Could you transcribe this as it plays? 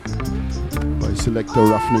by selector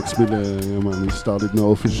Ruffneck-Smille. Yeah, man, we started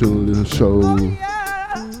no official little show.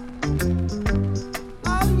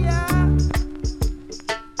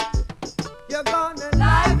 You're gonna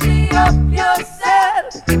lively up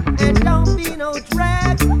yourself and don't be no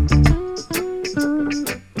drag.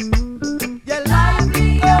 You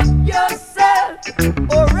lively up yourself,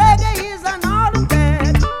 or reggae is an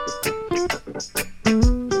artifact.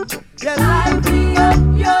 You lively up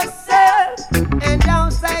yourself and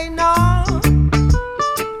don't say no.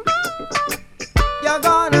 You're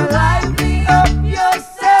gonna lively up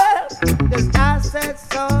yourself, 'cause I said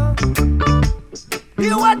so.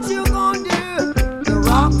 You what you gonna do? You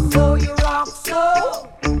rock so,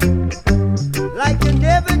 like you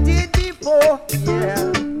never did before,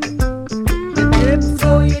 yeah. You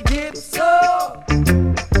dip so,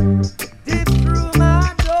 dip through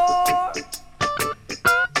my door.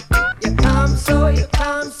 You come so,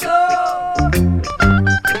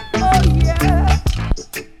 oh yeah.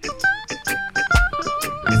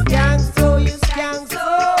 You skank so,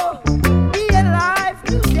 be alive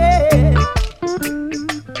today.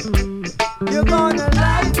 You're gonna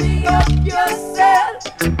lively up yourself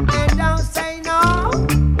and don't say no.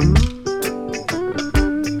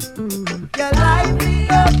 You lively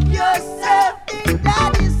up yourself, Big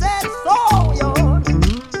Daddy said so, yo.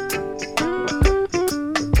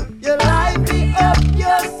 You lively up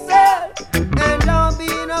yourself and don't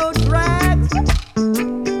be no drags.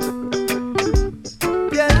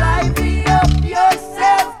 You lively up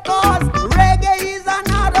yourself, 'cause reggae is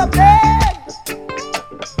another bed.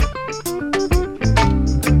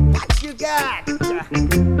 What you got?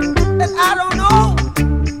 And I don't know.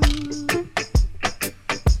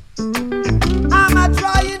 I'm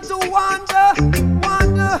trying to wonder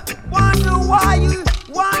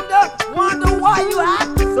why you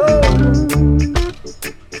act so.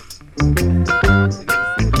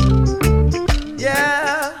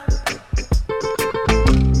 Yeah.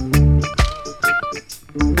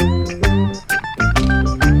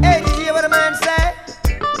 Hey, did you hear what the man said?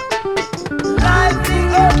 Lively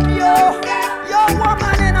up your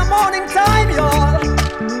woman in the morning time, y'all.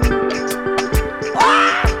 Ah!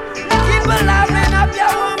 Keep a loving up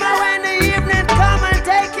your woman when the evening come and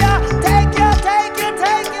take you.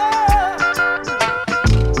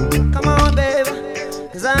 Come on, baby,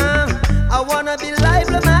 'cause I wanna be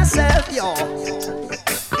lively myself, y'all.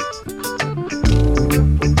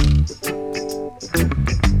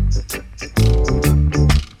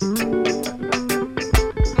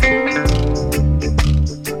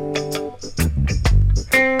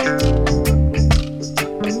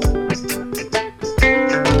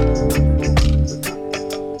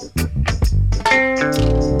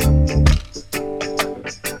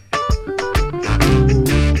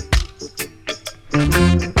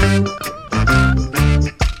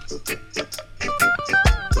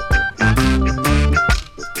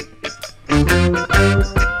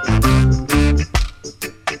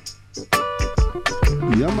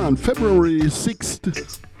 Yeah, man, February 6th,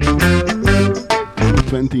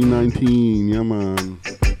 2019. Yeah, man.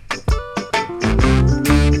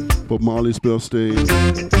 Bob Marley's birthday.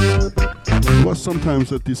 It was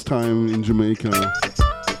sometimes at this time in Jamaica.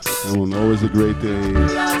 And always a great day.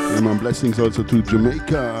 Yeah, man, blessings also to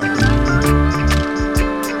Jamaica.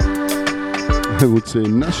 I would say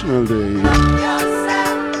National Day.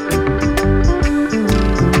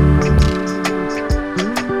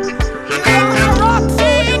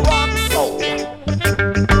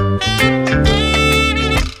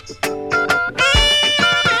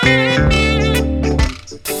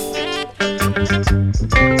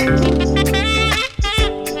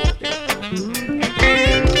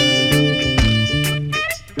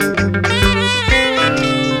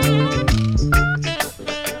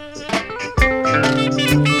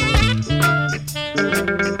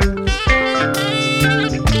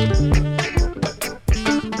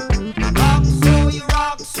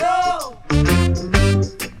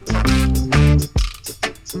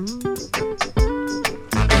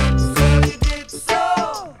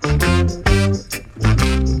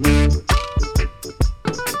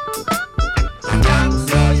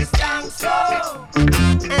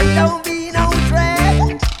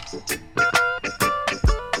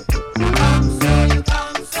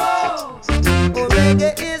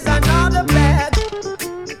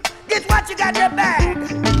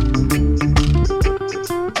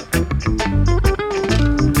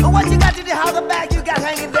 And what you got to do, how the bag you got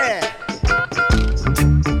hanging there?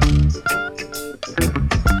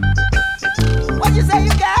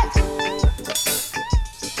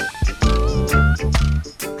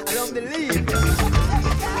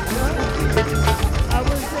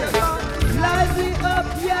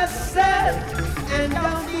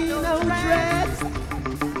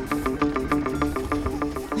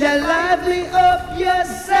 Yeah, lively up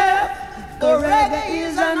yourself. The reggae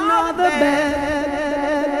is another band.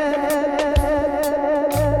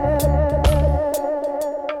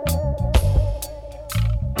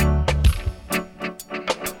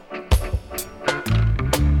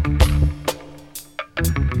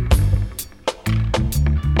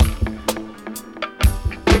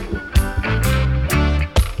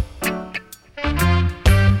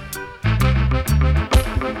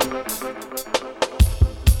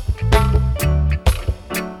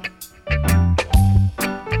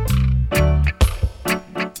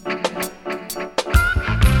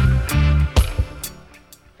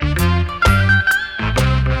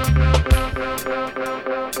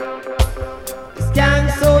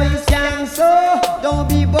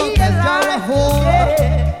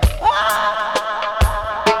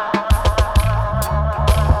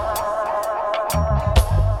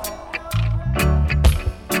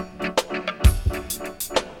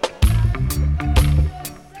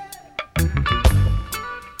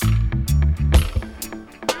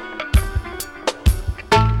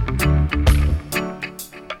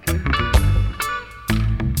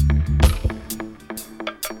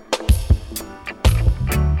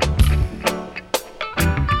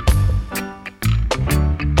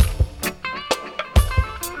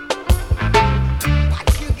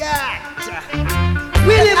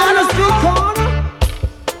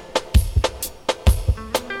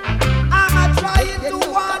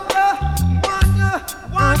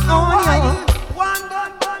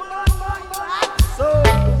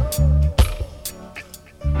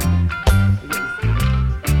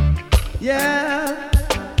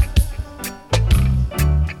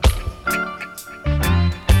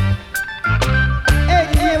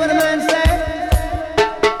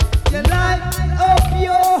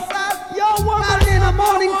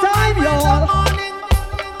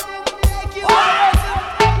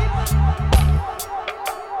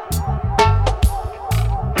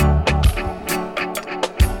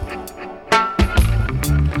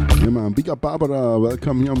 Barbara,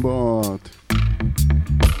 welcome here on board.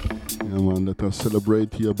 Yeah man, let us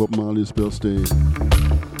celebrate here Bob Marley's birthday.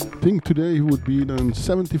 I think today he would be then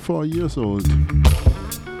 74 years old.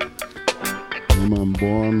 Yeah man,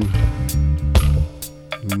 born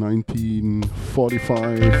in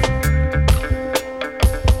 1945.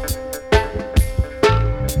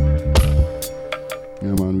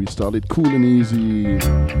 Yeah man, we started cool and easy.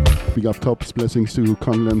 Big up Tops, blessings to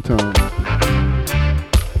Conland Town.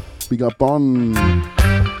 Big up Bonn,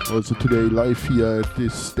 also today live here at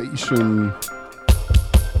this station.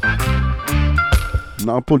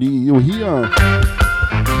 Napoli, you here?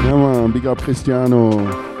 Yeah man, big up Cristiano,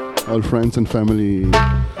 all friends and family.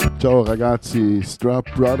 Ciao ragazzi, Strap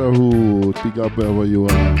Brotherhood, big up wherever you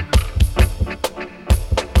are.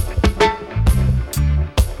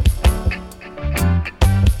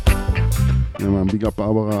 Yeah man, big up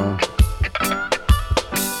Barbara.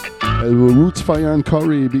 Elbow Roots Fire and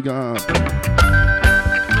Corey, big up.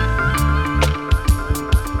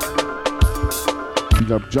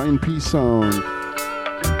 Big up Giant P Sound.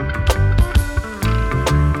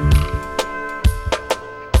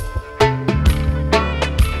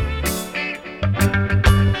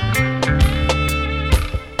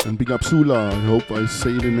 And big up Sula, I hope I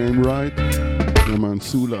say the name right. Yeah man,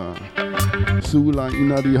 Sula. Sula in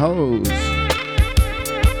the house.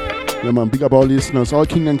 Yeah man, big up all listeners, all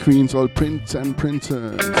king and queens, all prince and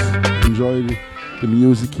princess. Enjoy the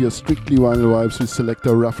music here, strictly vinyl vibes with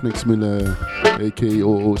selector Ruffneck-Smille, aka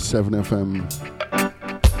 007 FM.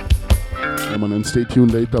 Yeah man, and stay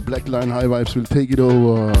tuned later, Black Line High Vibes will take it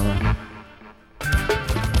over.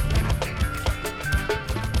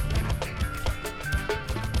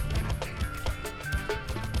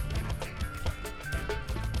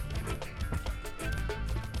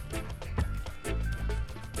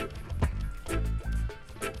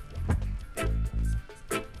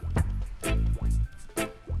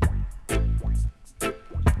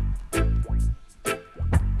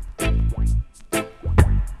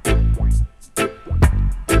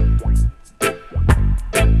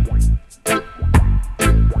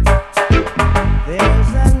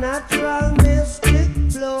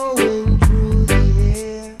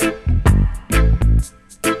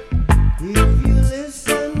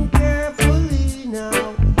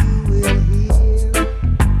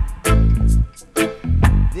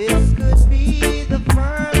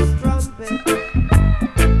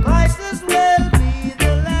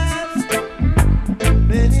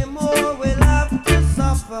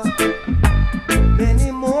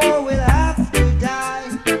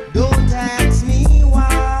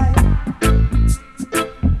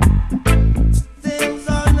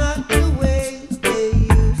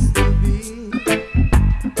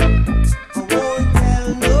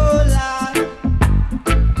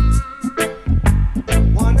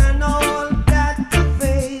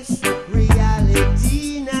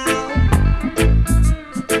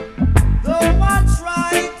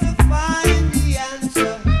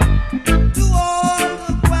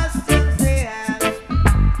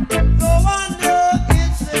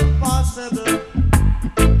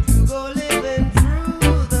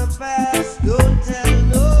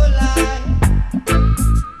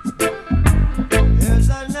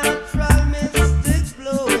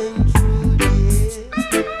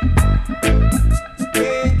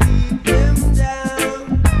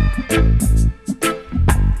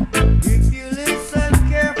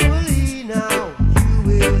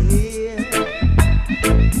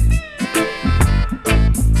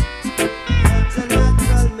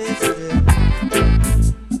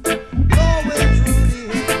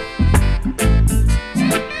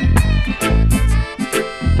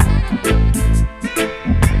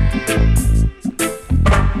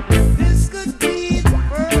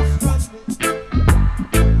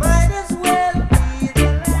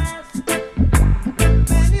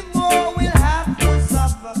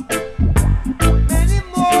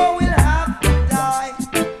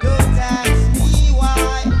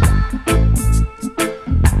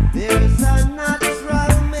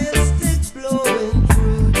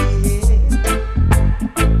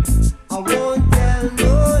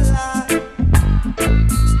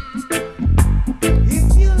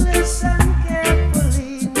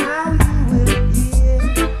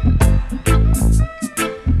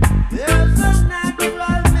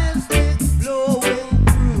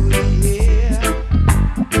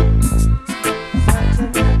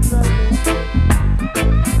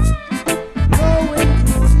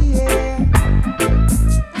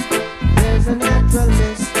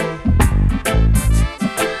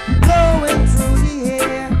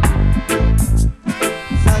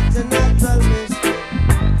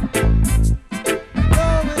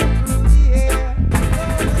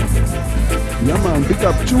 man, big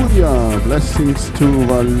up Julia. Blessings to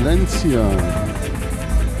Valencia.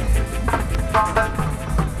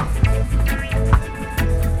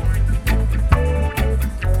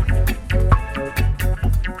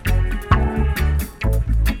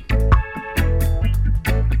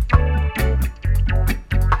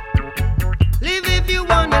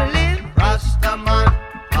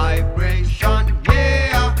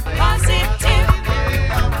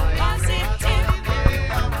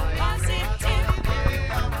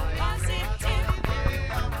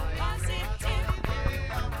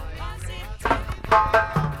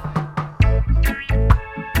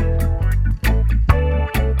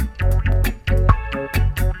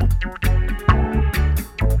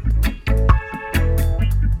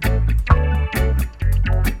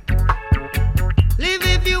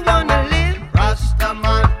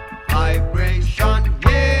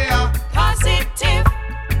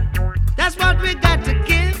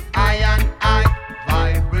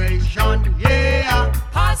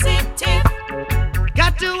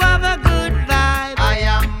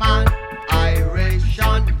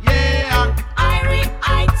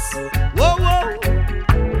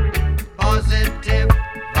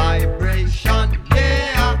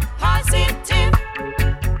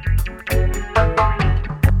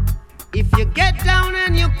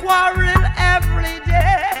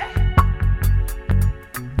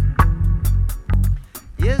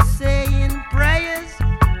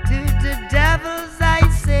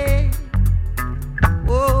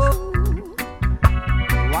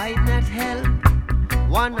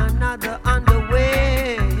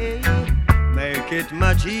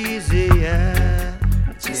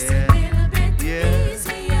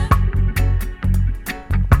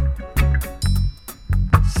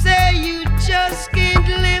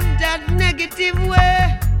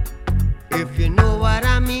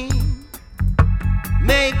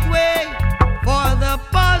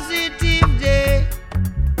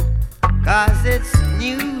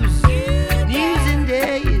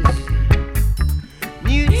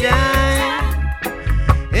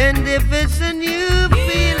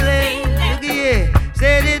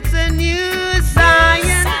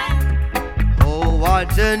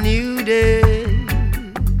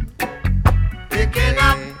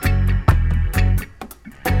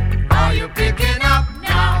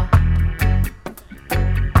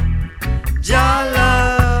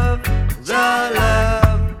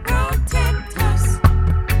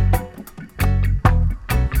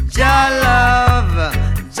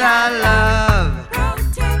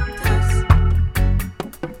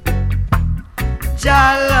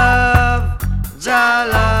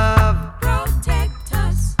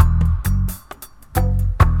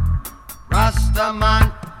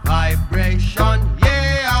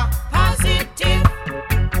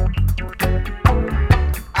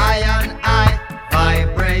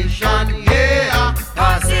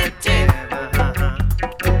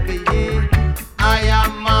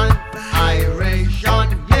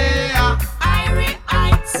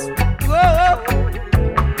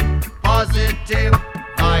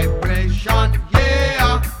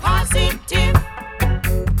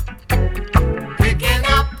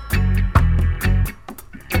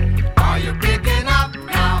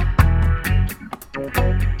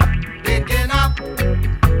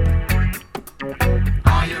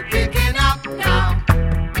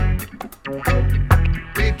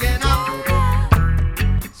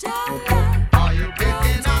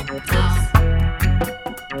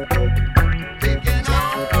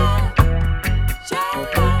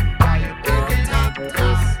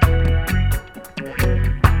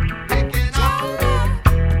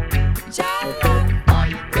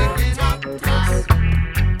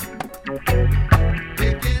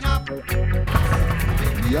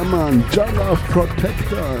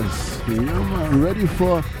 Protectors. Yeah, man, ready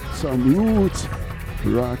for some roots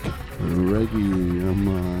rock reggae. Yeah,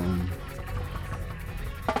 man.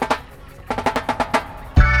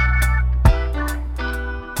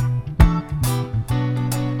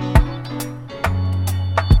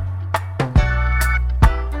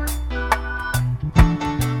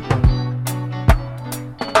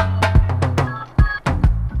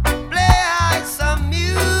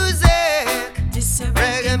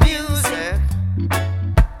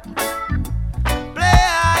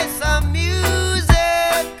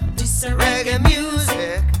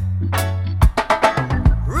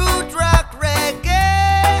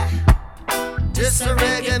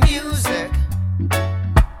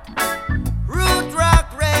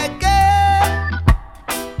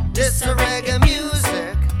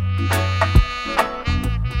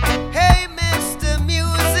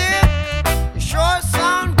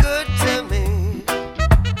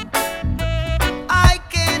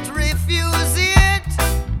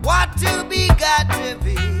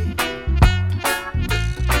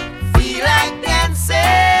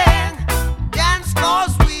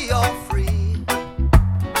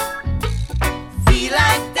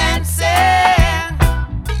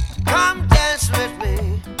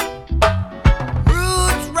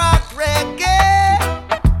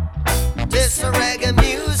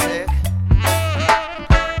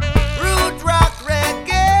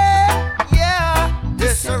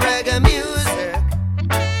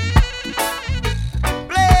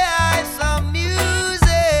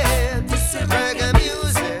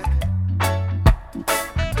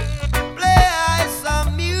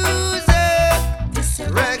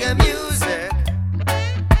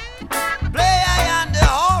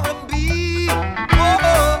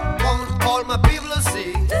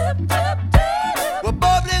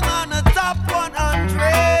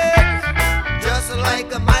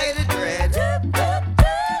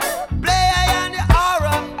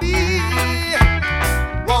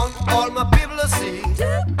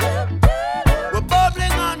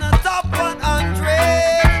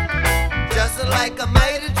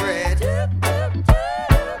 mighty dread.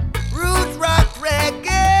 Roots rock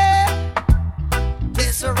reggae.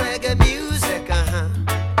 This a reggae music,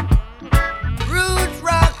 Roots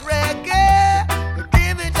rock reggae.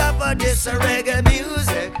 Give it up for this a reggae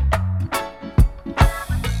music.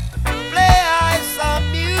 Play I some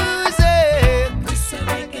music. This a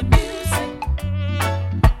reggae music.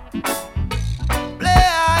 Play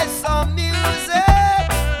I some music.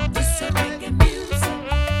 This a reggae music.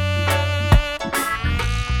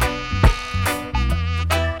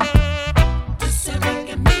 This a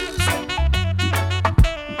reggae music.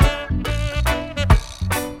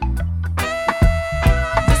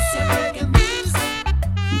 This a reggae music.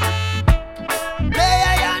 Play I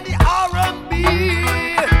on the R&B.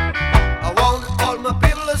 I want all my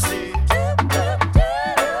people to see.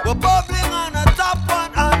 We're bubbling on the top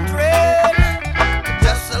 100,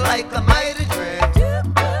 just like a mighty dread.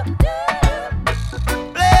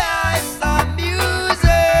 Play I some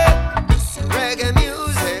music, reggae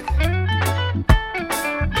music.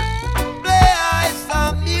 Play I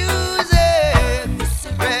some music,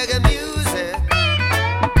 reggae music.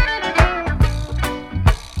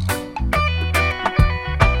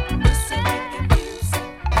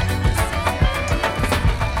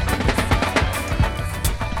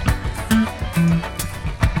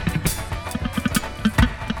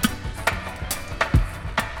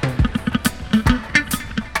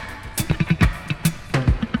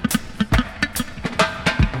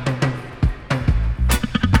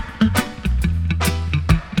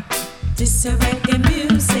 This a reggae music. This a reggae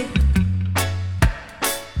music.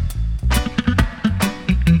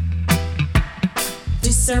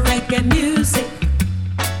 This a reggae music.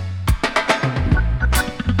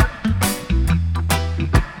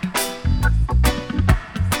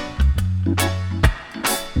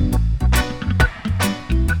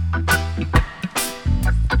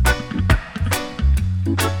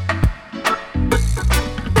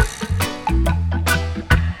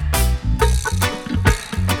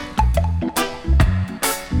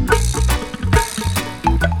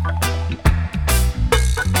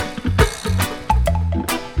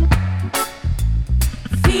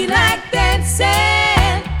 Feel like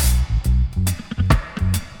dancing.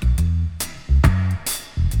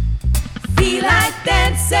 Feel like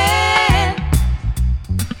dancing.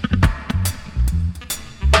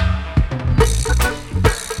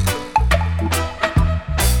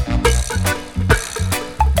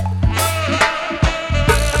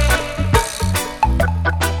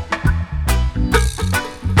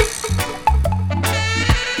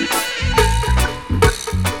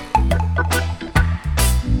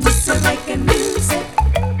 This a reggae music.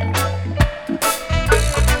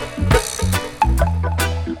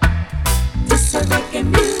 This a reggae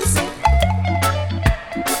music.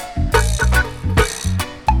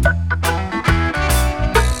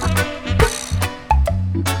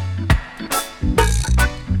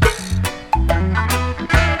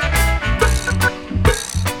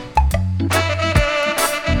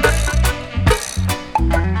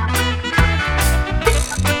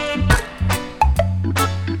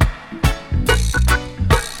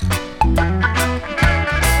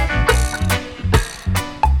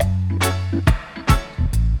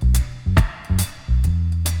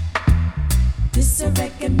 This a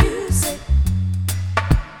reggae music.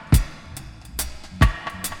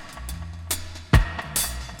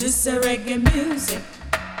 This a reggae music.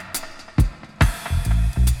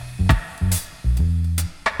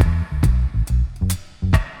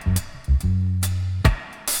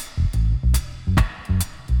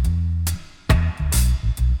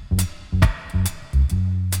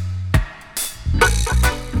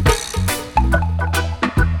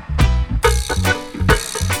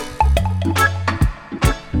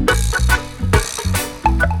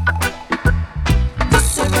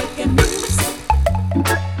 This a reggae music.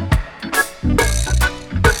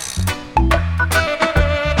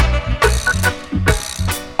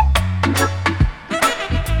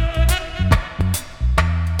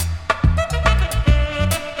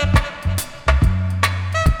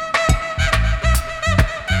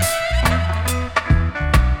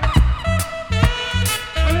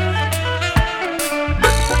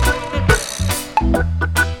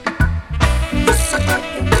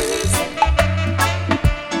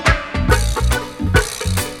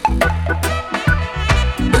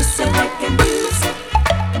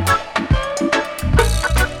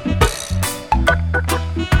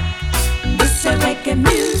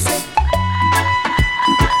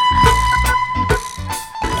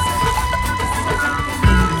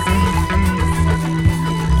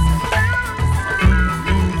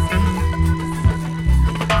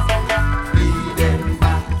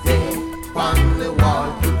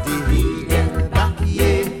 wall, put the heathen back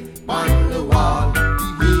here. On the wall, put the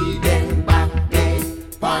heathen back there.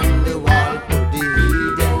 On the wall, put the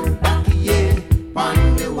heathen back here.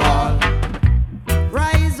 On the wall.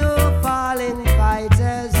 Rise, oh fallen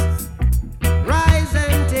fighters, rise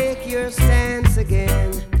and take your stance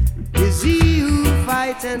again. Is he who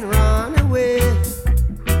fight and run away?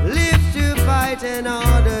 Live to fight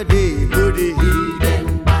another day. Put the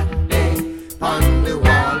heathen back there. On the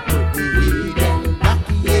wall, put the heathen back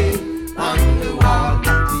here. On the wall,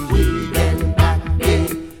 put the heathen back there.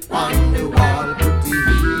 On the wall, put the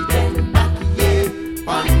heathen back here.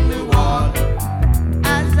 On the wall.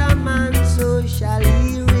 As a man, so shall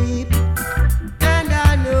he reap. And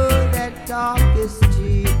I know that talk is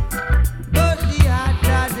cheap, but the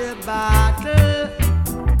harder the battle,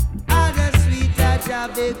 the sweeter the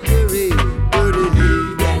victory. Put the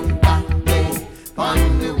heathen back there. On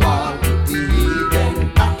the wall, put the heathen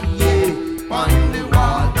back here. On the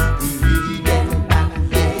wall, put the heathen back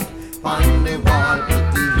there. On the wall, put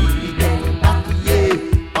the heathen back here.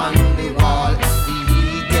 On the wall, put the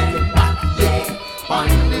heathen back here. On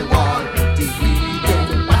the wall, put the heathen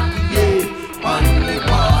back here. On the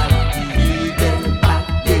wall, put the heathen back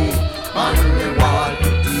here. On the wall,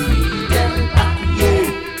 put the heathen back here.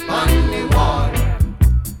 On the wall.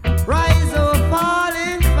 Rise, oh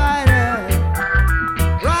fallen fighter,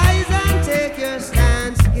 rise and take your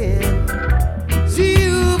stance again. See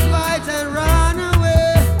you fight and run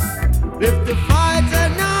away. If the fight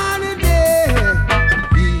another day,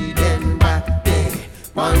 heathen back there.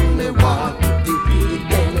 On the wall, put the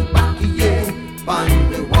heathen back here. On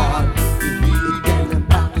the wall, put the heathen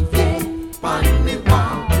back here. On the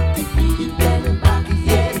wall, put the heathen back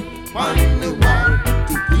here. On the wall,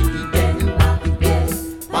 put the heathen back here.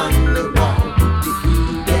 On the wall, put the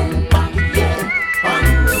heathen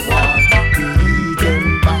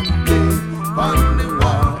back here. On the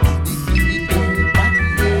wall, put the heathen back here. On the wall, put the heathen back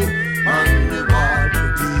here. On the wall,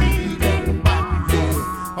 put the heathen back here.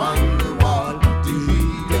 On the wall, put the heathen back here. On the wall, put the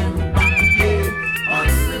heathen back here.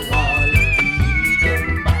 On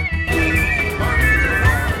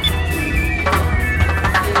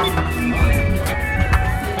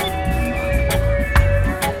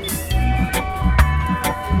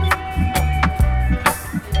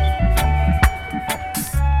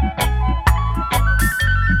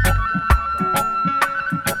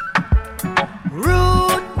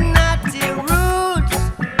root, natty roots,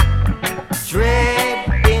 dread,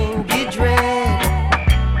 bingy dread.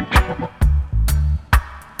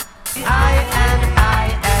 I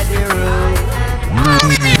at the root.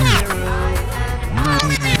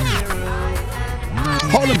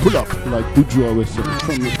 Harlem pull up, like Buju always said,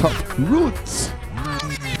 from the top. Roots.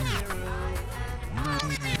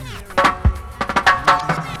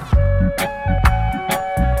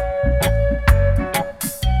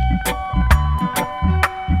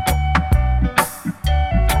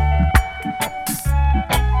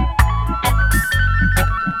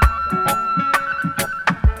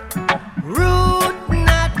 Root,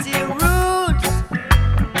 natty roots,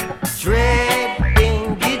 dread,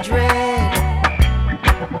 bingy dread.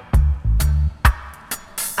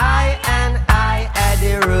 I at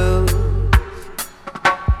the root.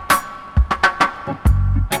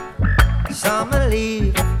 Some are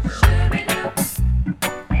leaves,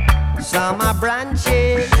 some are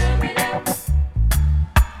branches.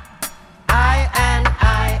 I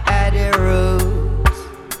at the roots.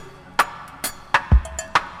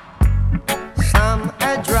 Some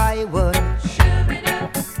are dry wood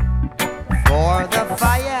for the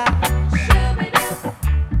fire.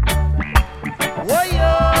 Whoa,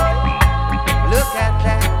 yo, look at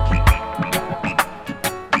that.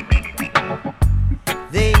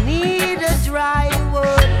 They need a dry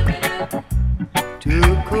wood to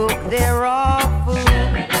cook their raw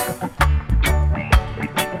food.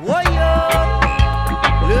 Whoa, yo,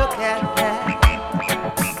 look at that.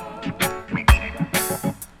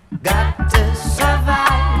 Got to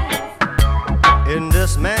survive in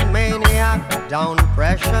this man-maniac down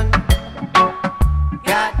depression.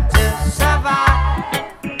 Got to survive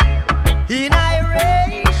in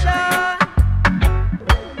iration.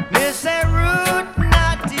 Miss a root,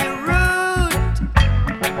 natty root,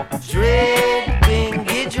 dread,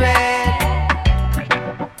 bingy dread.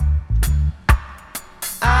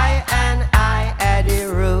 I at the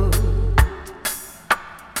root.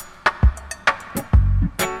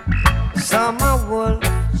 Some are wolves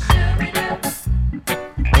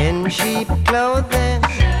in sheep clothing.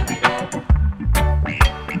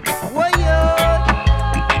 Whoa, yo,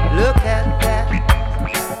 look at that.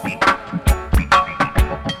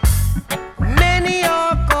 Many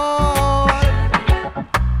are called,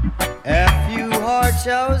 a few are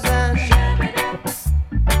chosen.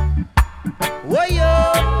 Whoa, yo,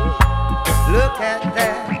 look at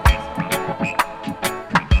that.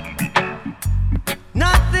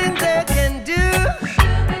 Nothing they can do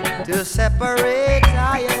to separate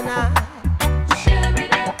I and I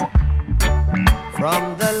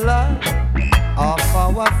from the love of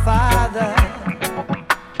our Father.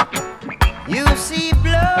 You see,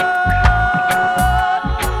 blood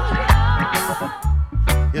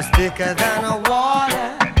is thicker than a water.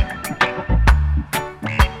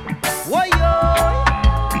 Whoa, yo,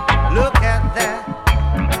 look at that.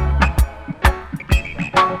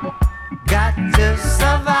 Got to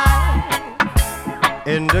survive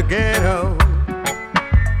in the ghetto.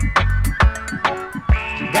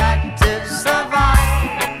 Got to survive.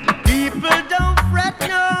 People don't fret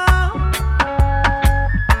no.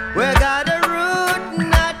 We got a root,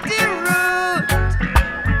 not the root.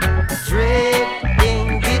 Dread,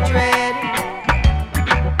 dingy dread.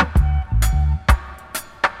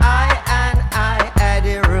 I at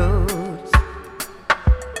the roots.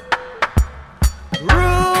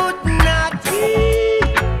 Root, not the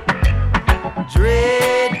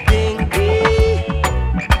dread, dingy.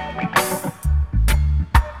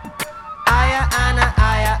 I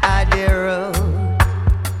at the root.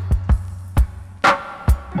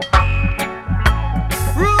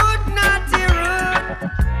 Root, not the root.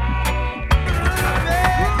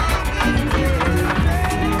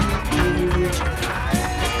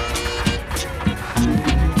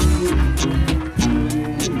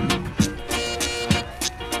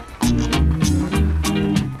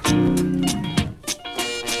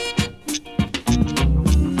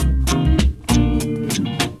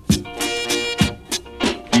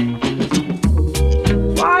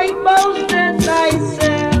 Why boasted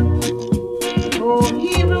thyself, O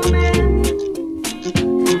evil man?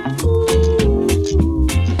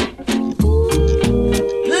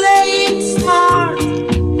 Playing smart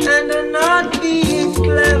and not being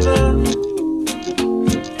clever.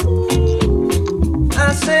 I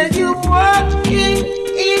said you're working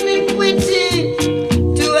iniquity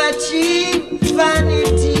to achieve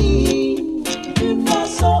vanity.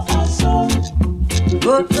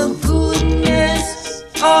 But the goodness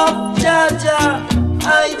of Jaja I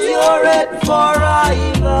endure it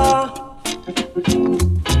forever.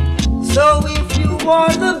 So if you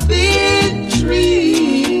want the big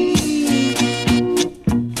tree,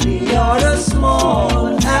 we are the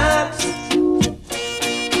small axe,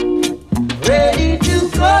 ready to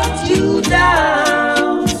cut you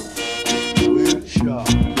down,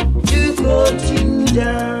 to cut you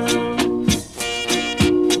down.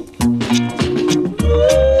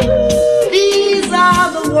 These are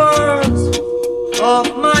the words of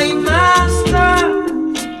my master.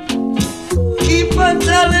 Keep on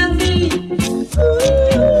telling me,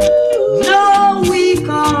 no weak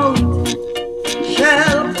out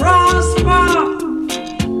shall prosper.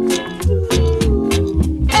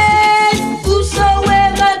 And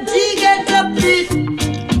whosoever diggeth a pit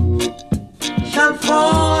shall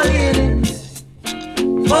fall in it,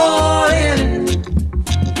 fall in it.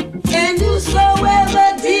 And whosoever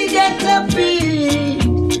diggeth a pit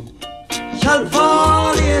shall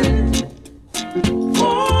fall in it,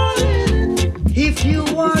 fall in it. If you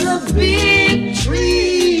want a big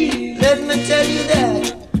tree, let me tell you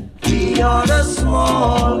that we are the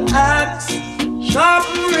small axe, sharp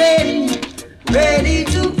and ready, ready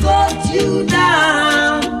to cut you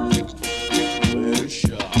down,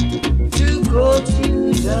 to cut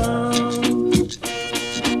you down.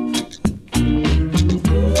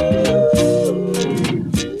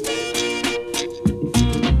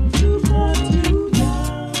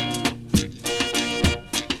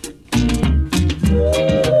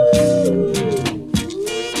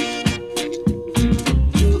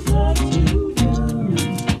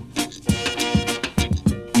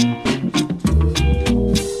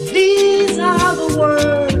 These are the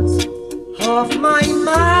words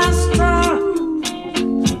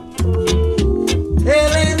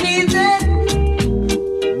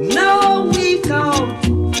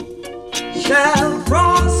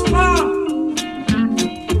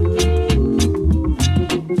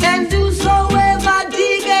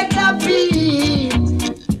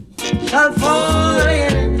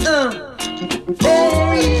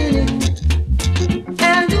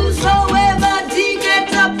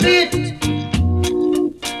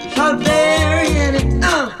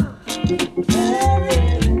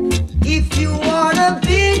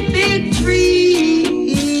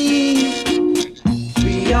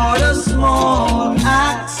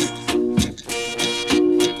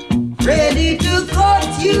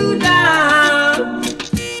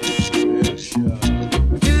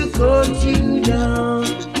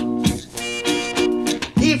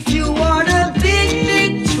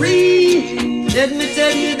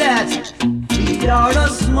for the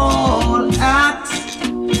small axe,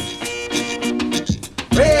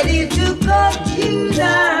 ready to cut you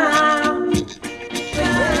down,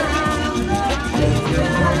 down, down.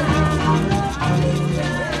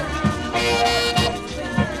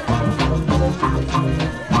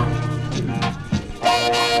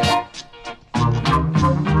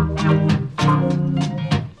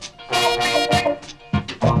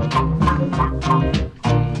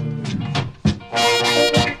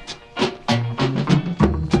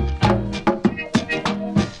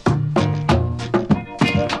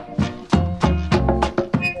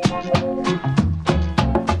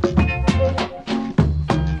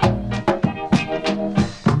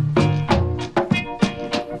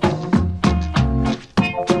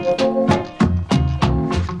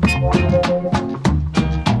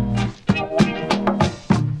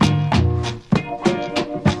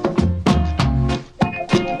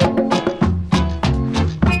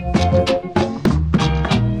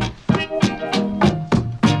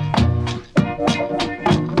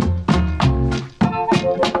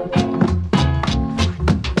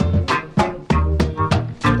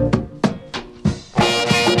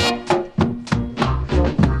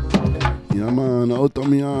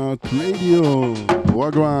 Radio,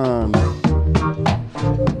 Wagwan.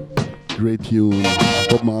 Great tune,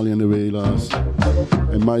 Bob Marley and the Wailers.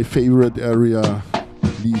 And my favorite area,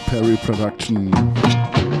 Lee Perry production.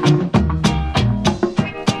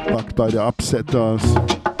 Backed by the Upsetters.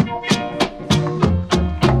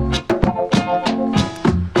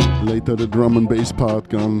 Later the drum and bass part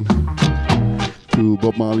gone to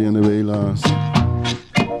Bob Marley and the Wailers.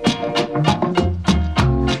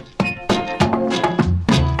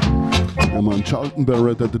 Man, Charlton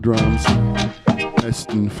Barrett at the drums,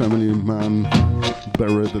 Aston Family Man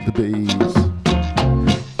Barrett at the bass.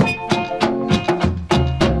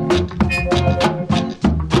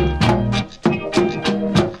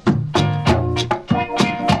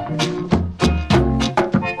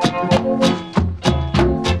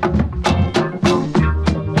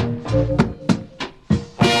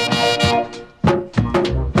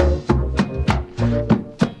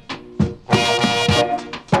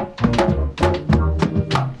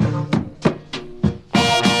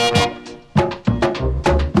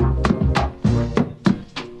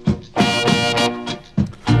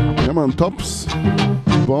 Tops,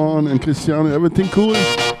 Born and Cristiano, everything cool?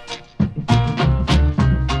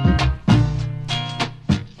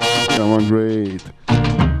 Come on, great.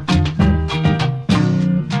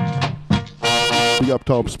 Big up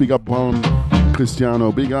Tops, big up Born,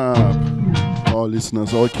 Cristiano, big up all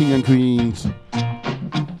listeners, all king and queens.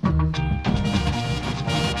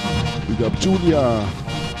 Big up Julia.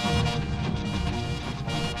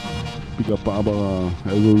 Big up Barbara,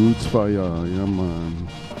 Elbow Roots Fire, yeah man.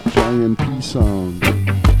 Giant P sound.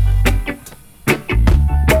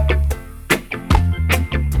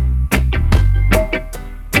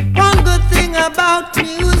 One good thing about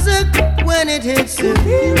music, when it hits you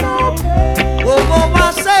feel okay. Whoa, whoa,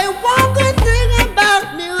 I say one good thing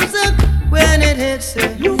about music, when it hits you,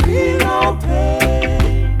 you feel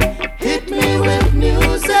okay. Hit me with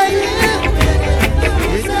music, yeah.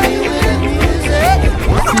 Hit me with music.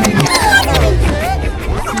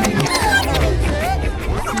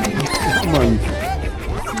 Man.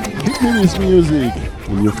 Hit me with music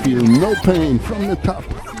when you feel no pain from the top.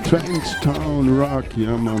 Trench Town Rock,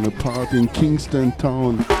 yeah man, a party in Kingston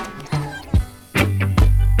Town.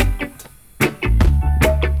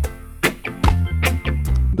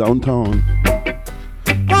 Downtown.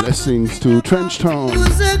 Blessings to Trench Town.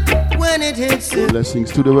 When it hits you.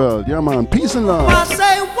 Blessings to the world, yeah man, peace and love. I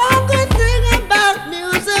say one good thing about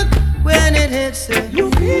music, when it hits you, you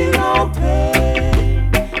feel okay.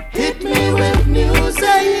 Hit me with music,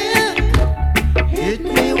 yeah. Hit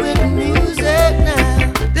me with music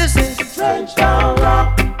now. This is Trench Town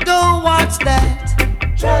Rock. Don't watch that.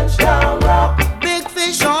 Trench Town Rock. Big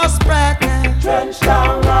fish or sprat now. Trench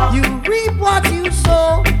Town Rock. You reap what you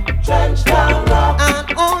sow. Trench Town Rock.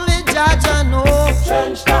 And only Judge I know.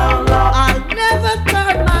 Trench Town Rock. I never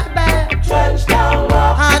turn my back. Trench Town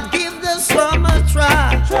Rock. I'd give the slum a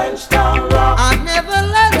try. Trench Town Rock. I'd never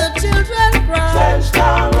let the children cry. Trench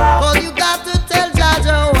Town Rock. Cause you got to tell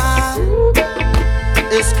Jaja why.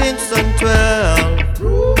 It's Kingston 12.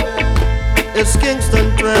 It's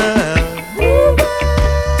Kingston 12.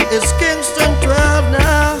 It's Kingston 12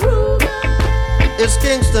 now. It's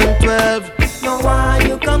Kingston 12. No why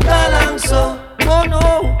you come along so. Oh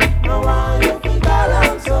no. No why you come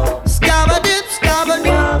along so. Scabba-dip,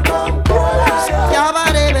 scabba-dip.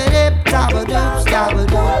 Scabba-dip, scabba-dip,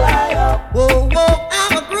 scabba-dip. Whoa, whoa,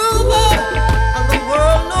 I'm a groover. And the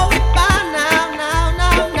world know it by now, now,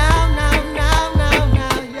 now, now, now, now, now,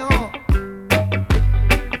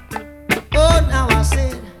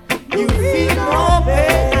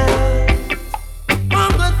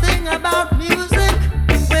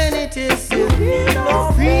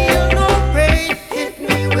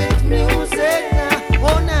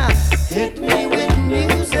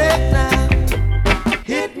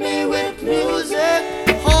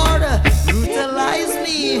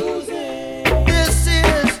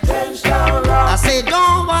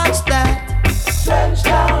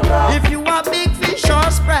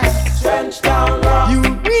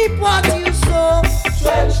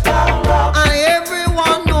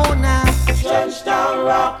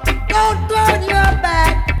 Don't turn your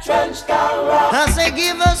back. Trench down rock. I say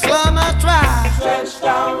give us one more try. Trench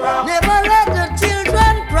down rock. Never let the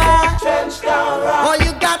children cry. Trench down rock. Oh,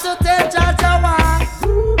 you got to tell Jaja why.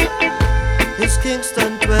 It's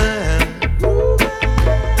Kingston 12.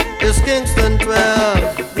 It's Kingston 12.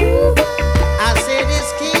 I said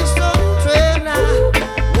it's Kingston 12 now.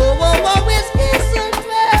 Whoa, whoa, whoa, it's Kingston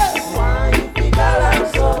 12. Why you think I like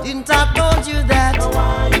so? Didn't I told you that?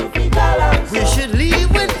 Why you think I like so? We should leave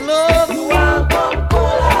with love. You want come pull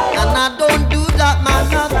out. And I don't do that, man,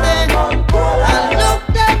 nothing. Come pull I out. look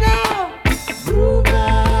there now.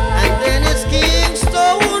 And then it's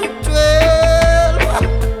Kingston 12.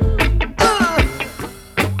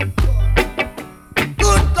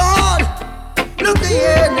 Good God, look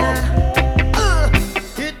here now.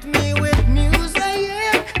 Hit me with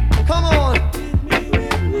music. Come on.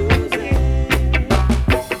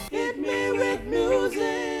 Hit me with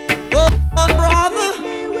music. Go on, brother. Hit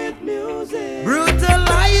me with music.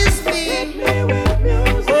 Brutalize me. Hit me with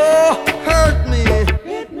music. Oh, hurt me.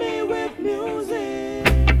 Hit me with music.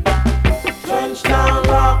 Trench down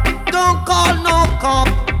rock. Don't call no cop.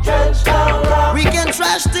 Trench down rock. We can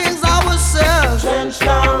trash things ourselves. Trench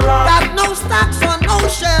down rock. Got no stocks on no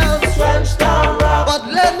shelves. Trench down rock. But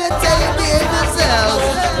let me tell you the yourself.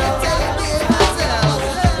 Let me tell you the yourself.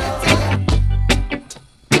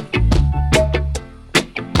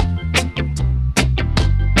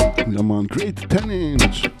 Yeah, man, great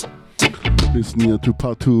 10-inch. Listen here to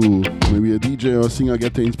part 2. Maybe a DJ or singer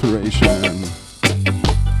get the inspiration.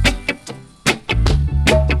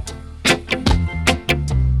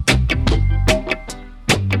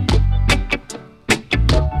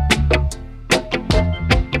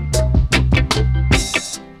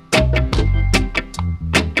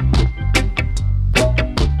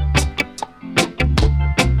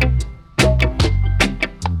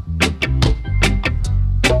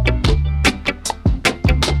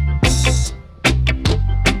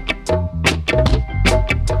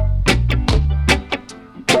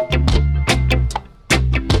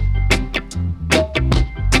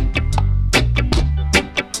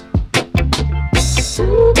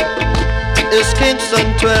 It's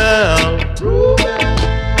Kingston 12.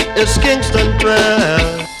 It's Kingston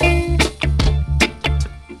 12.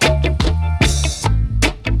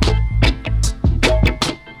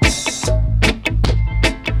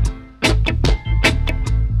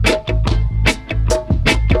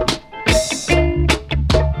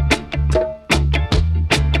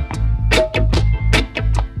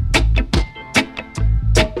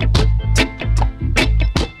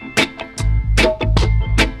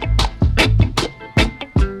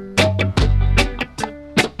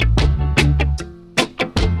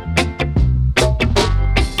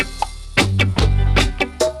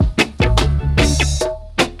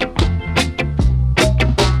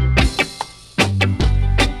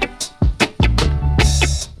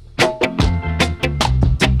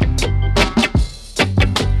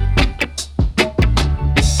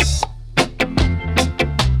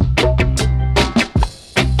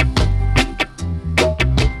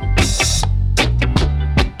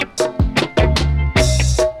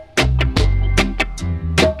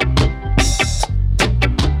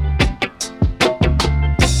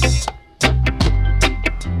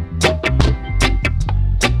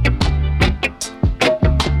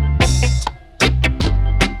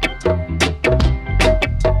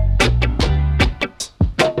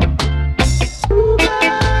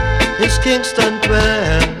 It's Kingston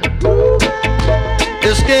 12.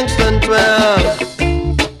 It's Kingston 12.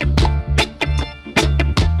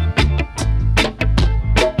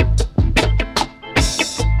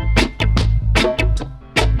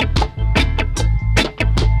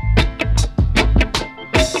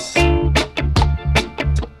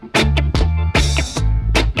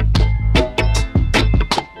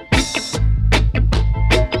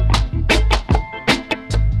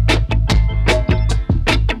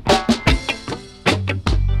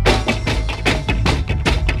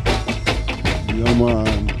 Yeah,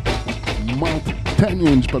 man. Mad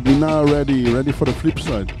 10-inch, but we're now ready for the flip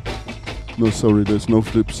side. No, sorry, there's no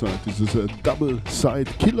flip side. This is a double side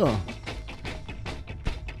killer.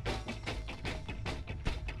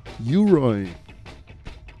 U-Roy.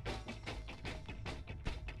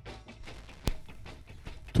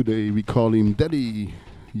 Today we call him Daddy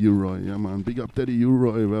U-Roy. Yeah, man. Big up Daddy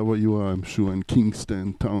U-Roy, wherever you are, I'm sure, in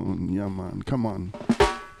Kingston Town. Yeah, man. Come on.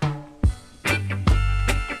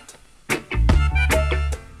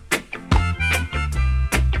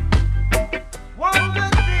 One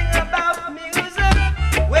good thing about music,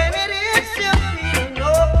 when it hits you, feel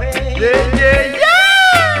no pain. Yeah, yeah,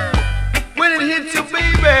 yeah. When it hits you,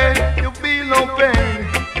 baby, you feel no pain.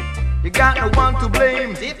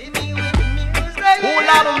 Whole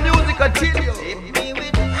lot of music, I tell you.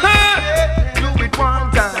 Do it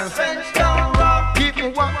one time. Keep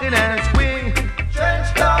on walking and swing.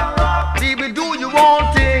 Baby, do your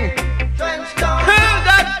own thing. Got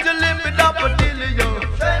to live it up until you.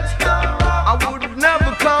 I would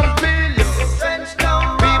never come feel you.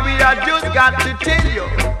 Baby, I just got to tell you.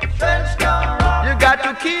 You got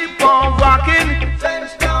to keep on rocking.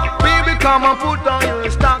 Baby, come and put on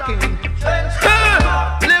your stocking.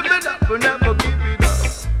 Live it up and never give it up.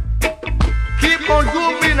 Keep on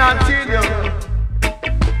grooving until you.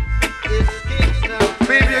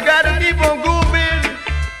 Baby, you gotta keep on grooving.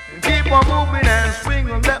 Keep on moving and swing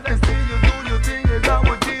and let me see you do your thing as I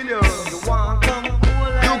would tell you.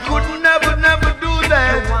 You could never do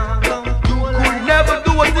that. You could never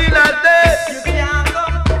do a thing like that.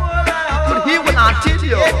 You could hear when I tell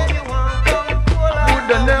you.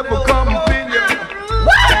 Would I never come and feel you.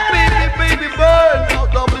 Baby, bird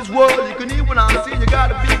out of this world. You can hear when I see you.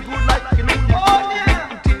 Gotta be good like you know you can.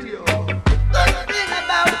 Tell you.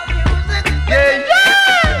 Yeah.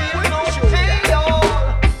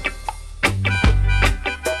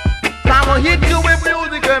 I'ma hit you with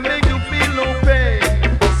music and make you feel no pain.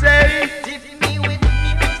 Say,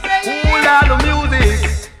 whole lot of music.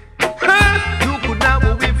 You could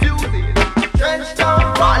never refuse it.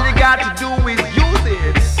 All you got to do is use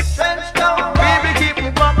it. Baby, keep me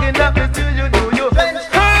walking up until you do your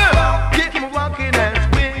keep me walking and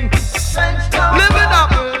swing. Live it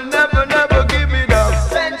up and never give it up.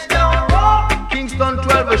 Kingston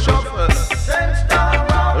 12 a shuffle.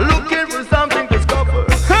 Looking for something to discover.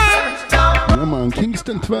 Ja man,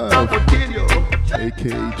 Kingston 12,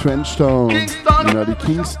 aka Trenchtown, ja die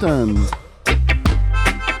Kingston.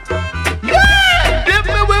 Yeah, dip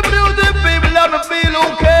me with music, baby, let me feel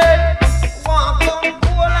okay.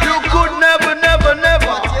 You could never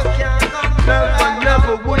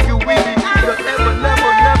would you really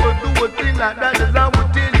never do a thing like that as I would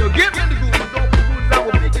tell you. Give me the groove, don't be good, I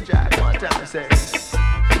will pick a jack one time and say.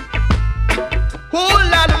 Whole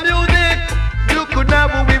lot of music, you could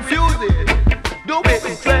never refuse it. Do it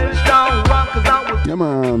in Trenchtown, cause I would. Ja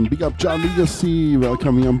man, big up John Legacy,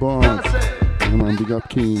 welcome here on board. Ja man, big up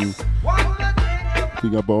King.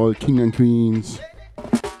 Big up all King and Queens.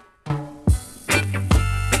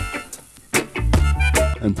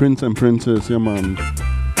 And Prince and Princess, yeah man.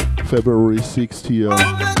 February 6th here.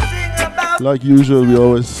 Like usual, we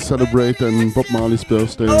always celebrate on Bob Marley's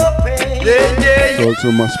birthday. So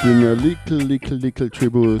also must bring a little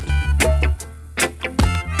tribute.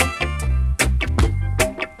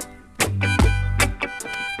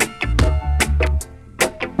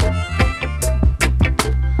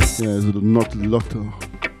 Yeah, there's not a lot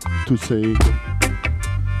to say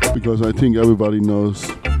because I think everybody knows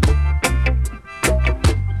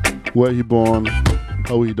where he born,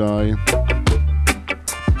 how he died,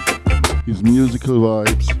 his musical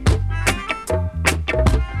vibes.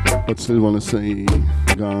 But still wanna say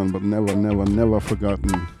gone, but never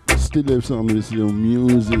forgotten. Still lives on with your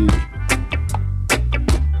music.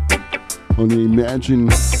 Only imagine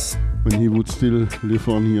when he would still live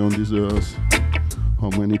on here on this earth. How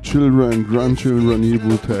many children, grandchildren he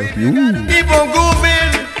would have. Keep on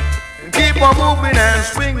grooving, keep on moving and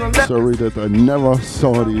swing on that. Sorry that I never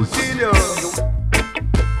saw this.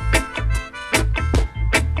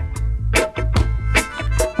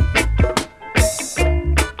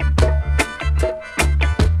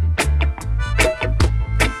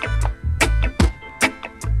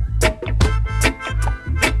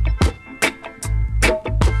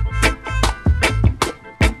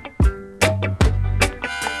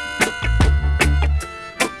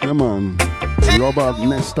 Robert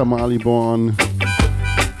Nesta Marley born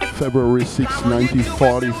February 6,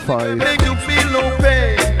 1945. Make you feel no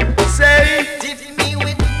pain. Say,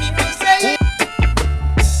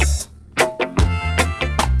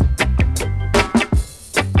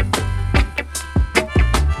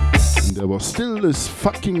 and there was still this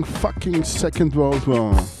fucking Second World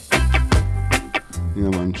War. Yeah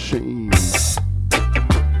man, shame.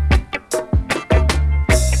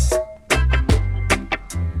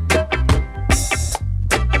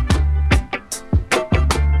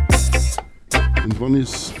 One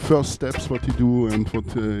his first steps what he do and what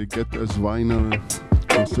get as vinyl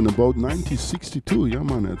was in about 1962, yeah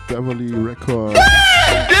man, at Beverly Records.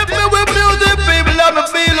 Dip me with music, baby, let me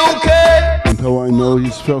feel okay. And how I know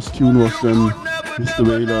his first tune was then Mr.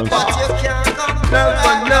 Wailers.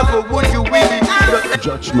 Never would you really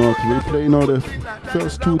Judge Not. We play now the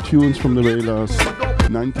first two tunes from the Wailers,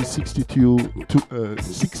 1962 to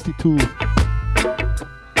 62.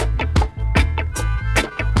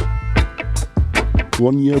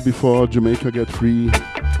 One year before Jamaica got free.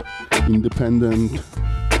 independent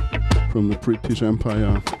from the British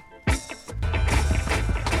Empire.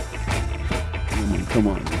 Come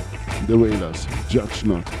on, The Wailers, Judge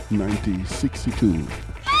Not, 1962.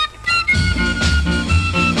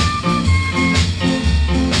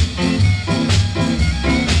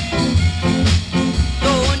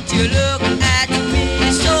 Don't you look at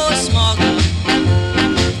me so smug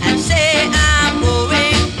and say I'm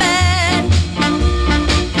going bad.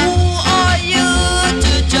 Who are you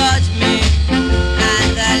to judge me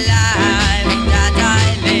and the life that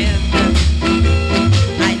I live?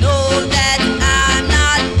 I know that I'm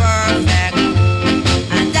not perfect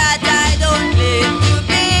and that I don't live to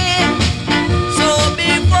be. So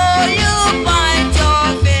before you point your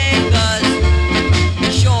fingers,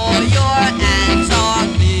 show your hands on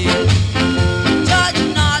me. Judge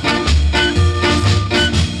not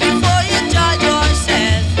before you judge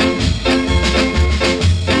yourself.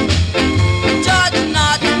 Judge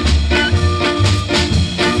not,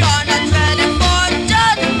 you're not ready for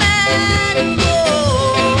judgment.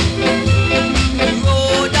 Oh, the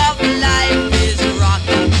road of life is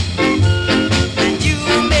rocky, and you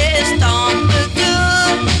may stumble too.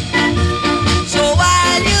 So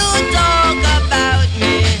while you talk about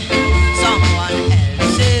me, someone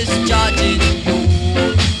else is judging you.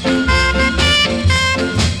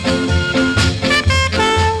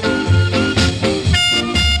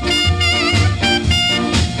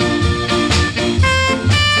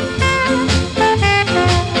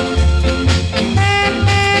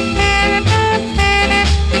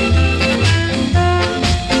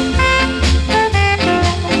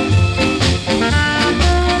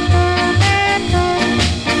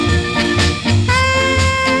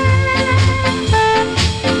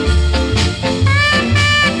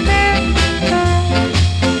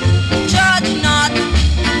 Judge not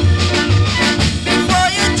before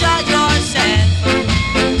you judge yourself.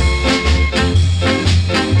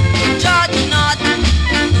 Judge not,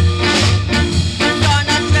 you're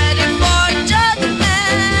not ready for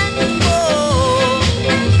judgment. Oh,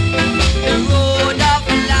 the road of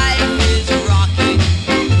life is rocky,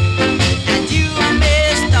 and you may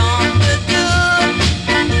stumble too.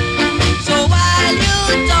 So while you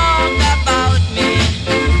talk about me,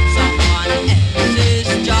 someone else is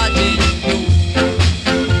judging you.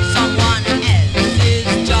 Someone else is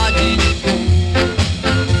judging you.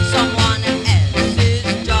 Someone else is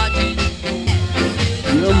judging you.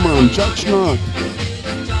 Yeah man, Judge Not,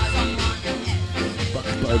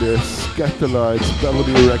 backed by the Scatterlights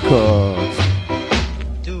Melody Records.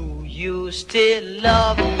 Do you still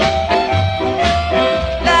love me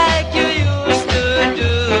like you used to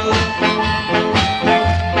do?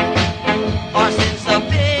 Or since I've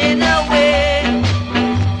been away,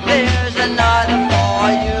 there's another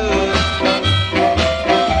for you.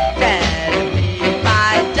 Tell me,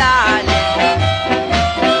 my darling,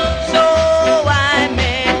 so I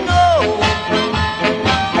may know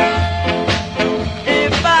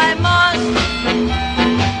if I must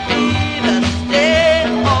either stay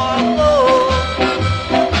or go.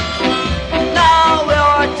 Now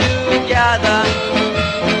we're together,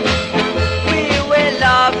 we will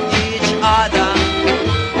love each other.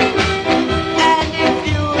 And if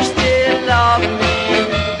you still love me,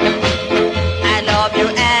 I love you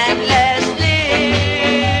endlessly.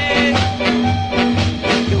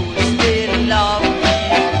 If you still love me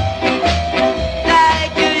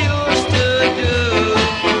like you used to do,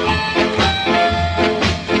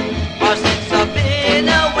 or since I've been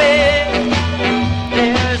away,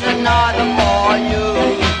 there's another for you.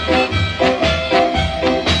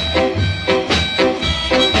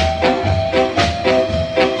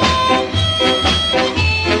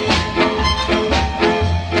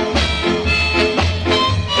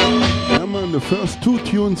 Yeah man, the first two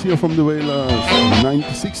tunes here from The Wailers,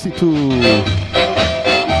 1962.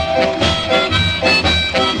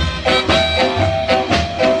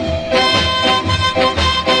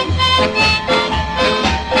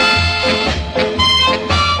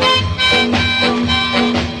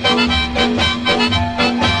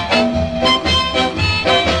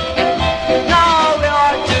 Now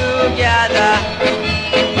we're together,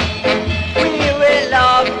 we will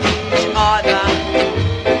love each other.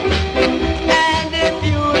 And if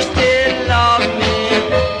you still love me,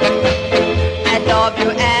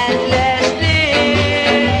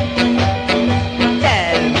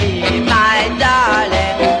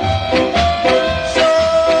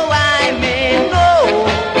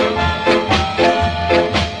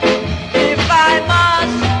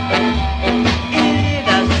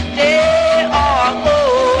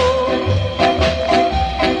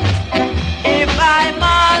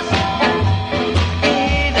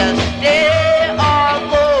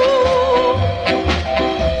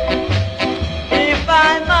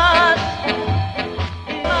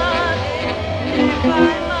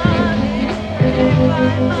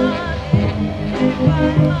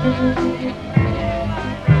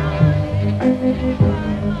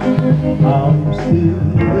 I'm still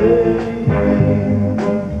waiting.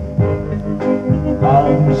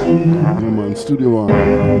 I'm still Yeah, man, Studio One,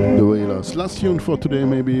 The Wailers. Last tune for today,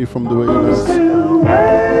 maybe from The Wailers.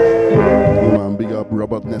 Yeah, man, big up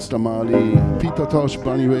Robert Nesta Marley, Peter Tosh,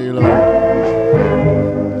 Bunny Wailer,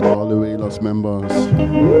 all the Wailers members.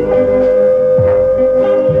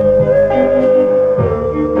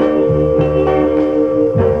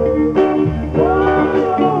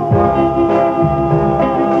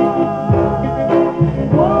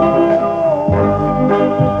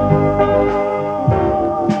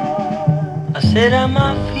 Sit on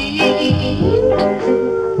my feet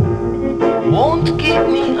won't keep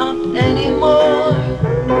me up anymore.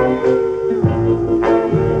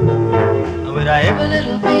 With every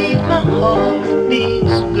little beat my heart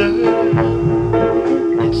beats,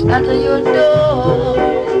 girl, it's at your door.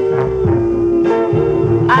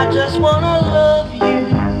 I just wanna love you,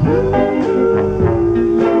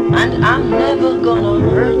 and I'm never gonna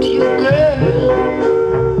hurt you, girl.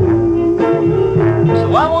 So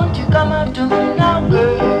I want you to come up to me now,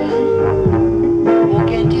 girl. Oh,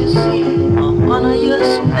 can't you see I'm under your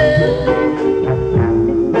spell?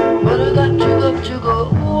 But I got to go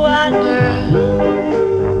wild, girl.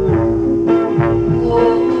 Oh,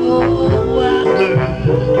 wild girl.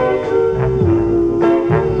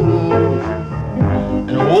 Oh.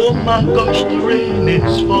 And oh my gosh, the rain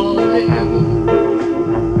is falling,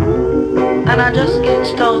 and I just can't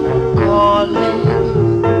stop calling.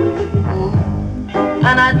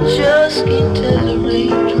 And I just can't tell the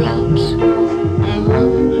raindrops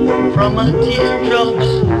from my teardrops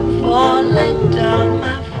falling down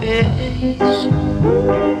my face.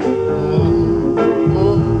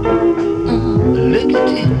 Look at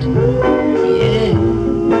it, yeah,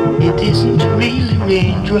 it isn't really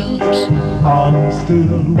raindrops. I'm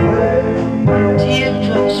still waiting.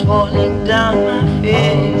 Teardrops falling down my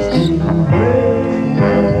face.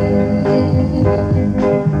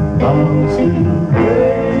 I'm still waiting.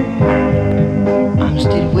 I'm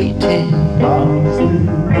still waiting. I'm still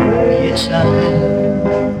waiting. Yes, I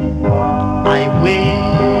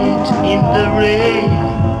wait in the rain.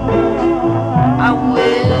 I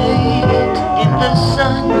wait in the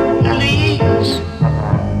sun. Please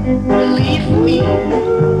relieve me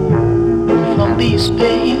from these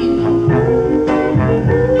pains.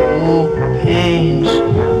 Oh, pains,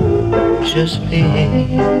 just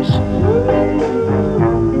pains.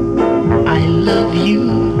 I love you,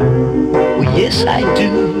 oh yes I do.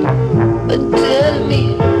 But tell me,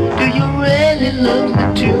 do you really love me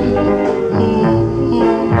too?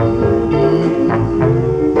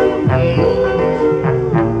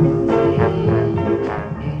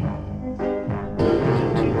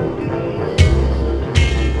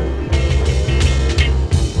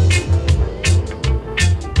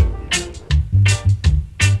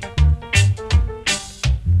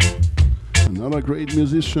 Another great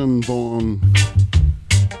musician born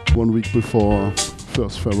 1 week before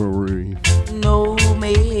 1st February. No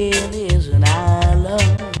man is an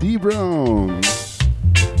island. D Brown.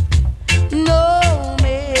 No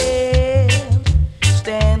man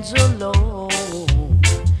stands alone.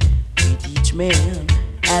 Treat each man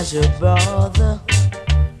as your brother,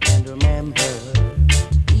 and remember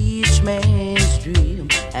each man's dream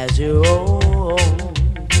as your own.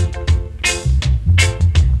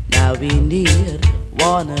 Now we need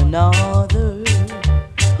one another,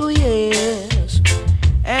 oh yes,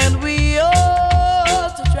 and we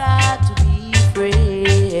ought to try to be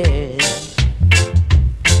friends.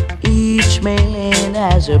 Each man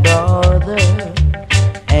has a brother,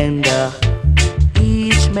 and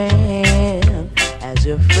each man has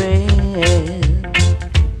a friend.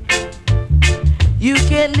 You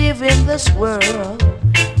can't live in this world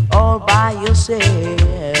all by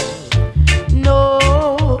yourself. No,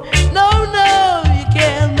 no, no, you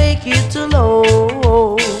can't make it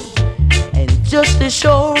alone. And just as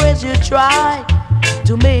sure as you try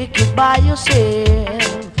to make it by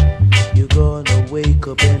yourself, you're gonna wake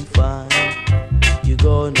up and find you're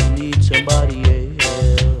gonna need somebody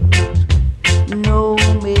else. No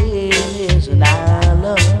man is an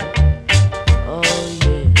island, oh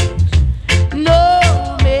yes. No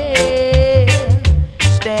man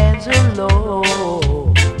stands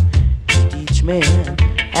alone. Each man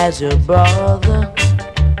has a brother,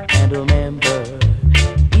 and remember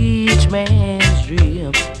each man's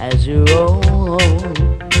dream as your own.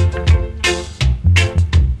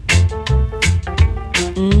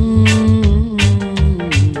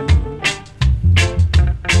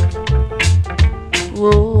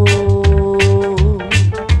 Whoa.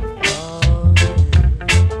 Oh, yeah.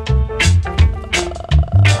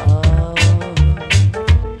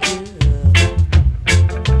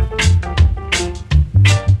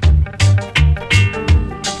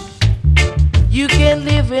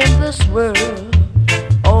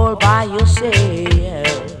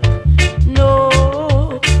 yourself.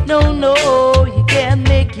 No, no, no, you can't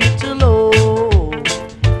make it too low.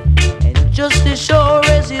 And just as sure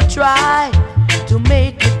as you try to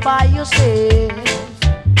make it by yourself,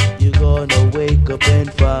 you're gonna wake up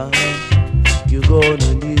and find you're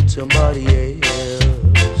gonna need somebody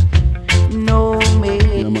else. No, man.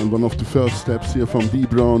 Yeah, man, one of the first steps here from D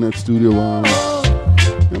Brown at Studio One.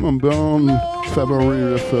 Yeah, man, born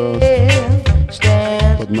February the 1st,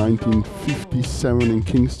 but 1957 in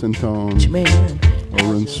Kingston Town,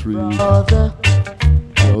 Orange Street.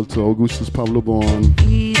 Also Augustus Pablo born.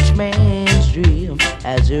 Each man's dream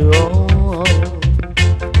has your own.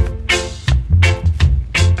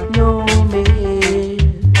 No man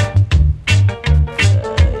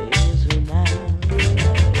is an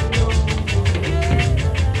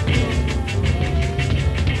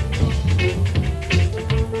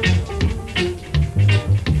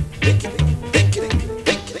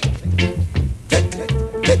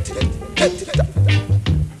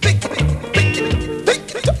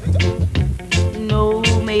no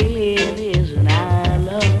man is an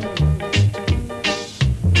island.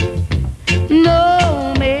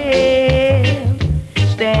 No man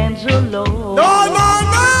stands alone. No, no,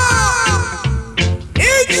 no!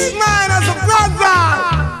 Each man has a brother.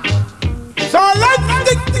 So let's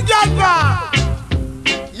stick together.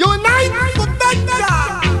 Unite for better.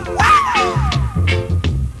 Wow!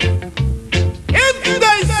 If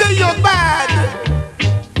they say you're bad,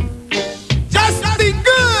 just be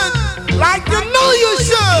good like you know you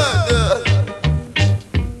should.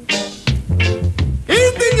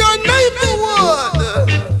 Even your neighborhood.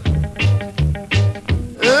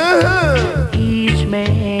 Each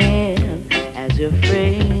man has a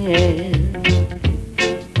friend.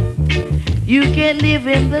 You can't live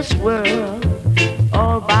in this world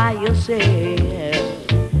all by yourself.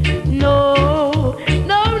 No,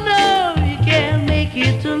 no, no, you can't make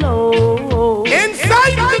it alone.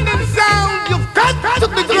 Inside the sound, you've got to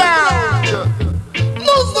the ground.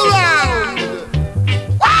 Move around.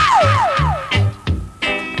 Wow!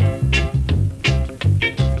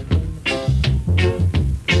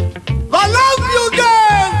 The love you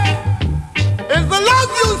give is the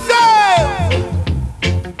love you save.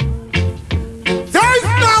 There's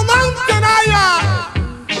no mountain higher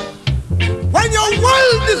when your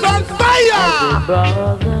world is on fire.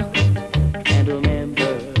 Brother, and remember,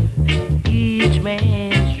 each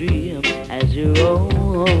man's dream has your own.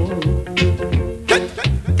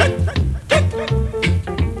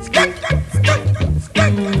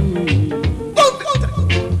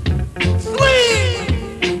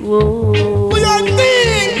 Swing Whoa. for your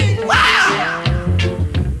thing. Wow!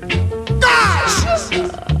 Gosh!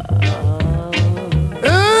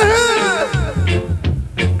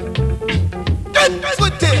 Dance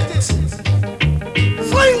with it.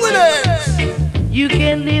 Swing with it. You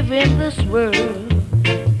can live in this world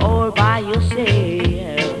all by yourself.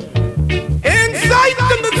 Inside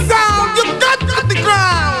the sound, you've got to the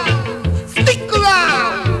ground. Stick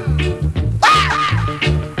around. Ah!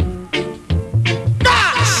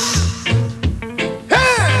 Gosh!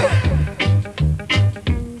 Hey!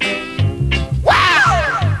 Wow!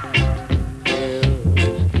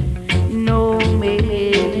 No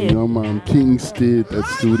man. Yeah, man, King State at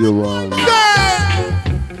Studio One.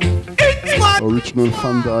 It's my Original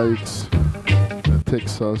Van Dykes,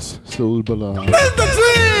 Texas Soul Ballad. build a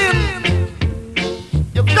dream.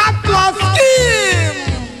 You've got to scheme.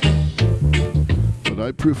 But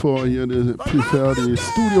I prefer the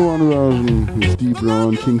Studio One version with D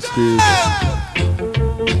Brown, King State.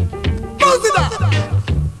 Close it up.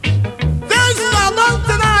 There's no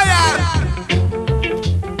mountain higher.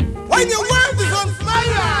 When your world is on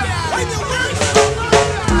fire. When your world is on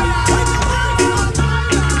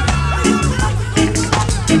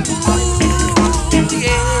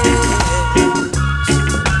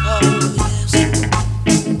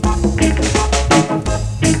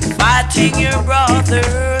Fighting your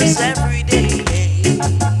brothers every day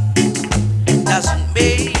doesn't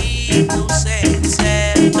make no sense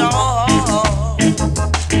at all.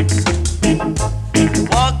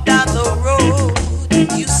 Walk down the road,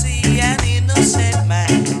 you see an innocent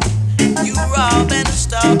man. You rob and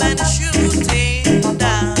stop and shoot him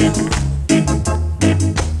down.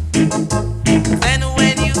 Then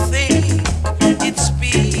when you think it's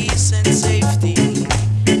peace and safety,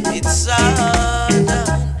 it's sudden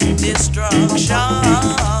destruction.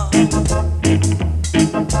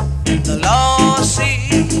 The law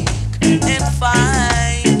seek and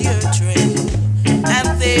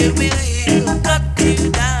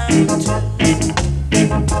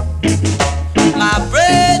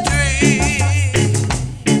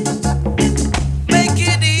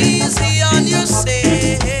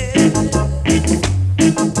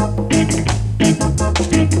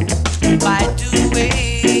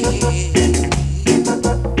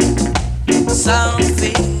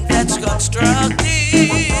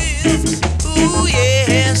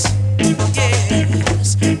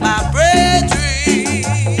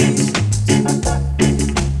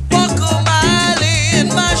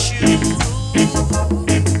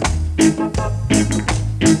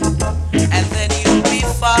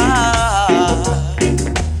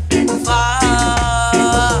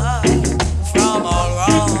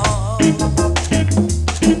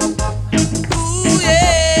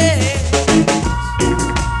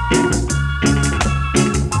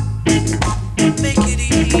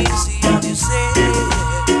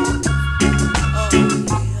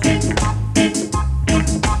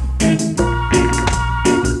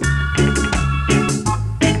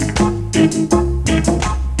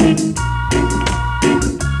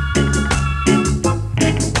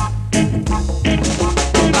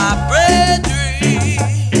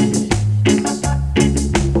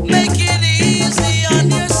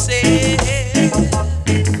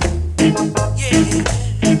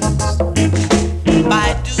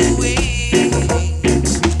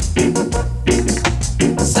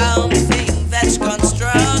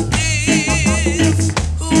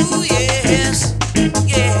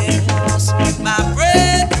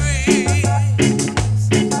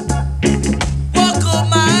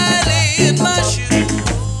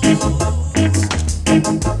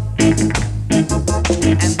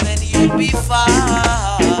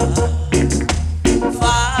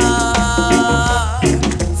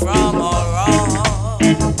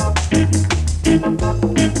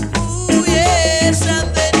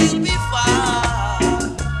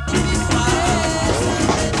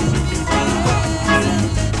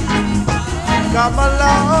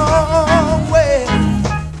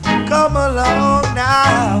along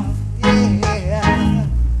now, yeah.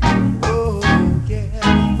 Oh,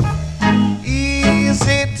 yeah.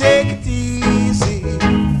 Easy, take it easy.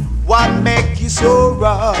 What make you so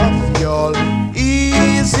rough, y'all?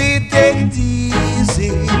 Easy, take it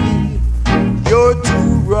easy. You're too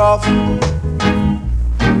rough.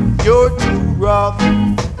 You're too rough.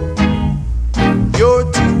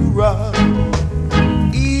 You're too rough.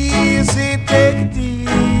 Easy, take it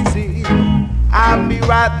easy. I'll be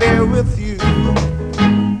right there with you.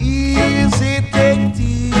 Easy, take it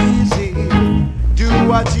easy. Do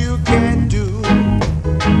what you can do.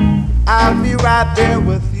 I'll be right there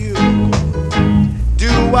with you. Do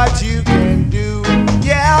what you can do.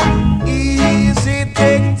 Yeah, easy,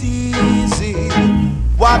 take it easy.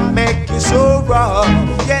 What make you so rough?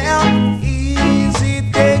 Yeah, easy,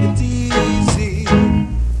 take it easy.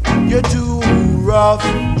 You're too rough.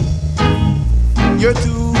 You're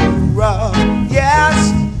too rough.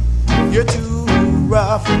 Yes, you're too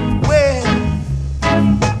rough. Well,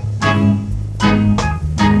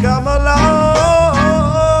 come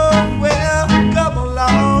along. Well, come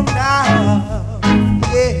along now.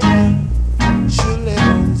 Yeah,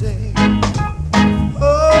 Shuleze. Oh,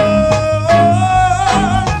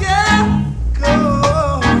 yeah,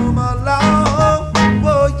 come along.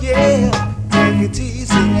 Oh, yeah, take it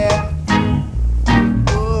easy.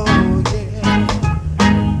 Oh, yeah,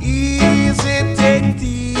 easy, take it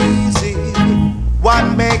easy.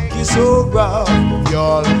 What make you so rough,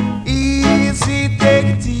 y'all? Easy, take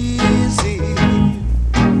it easy.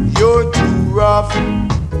 You're too rough.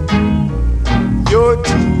 You're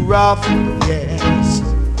too rough, yes.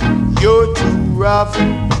 You're too rough.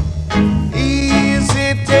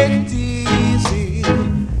 Easy, take it easy.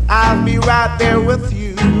 I'll be right there with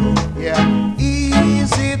you. Yeah.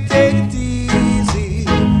 Easy, take it easy.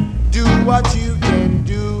 Do what you can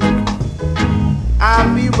do.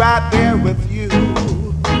 I'll be right there with you.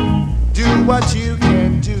 Do what you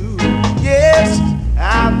can do. Yes,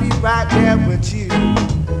 I'll be right there with you.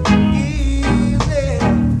 Easy,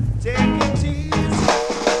 take it easy.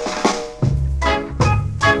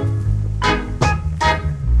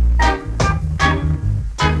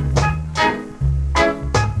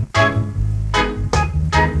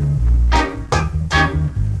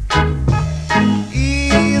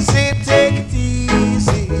 Easy, take it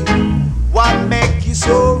easy. What make you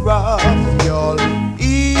so rough, y'all?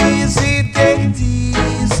 Easy, take it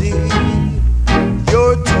easy.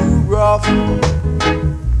 You're too rough.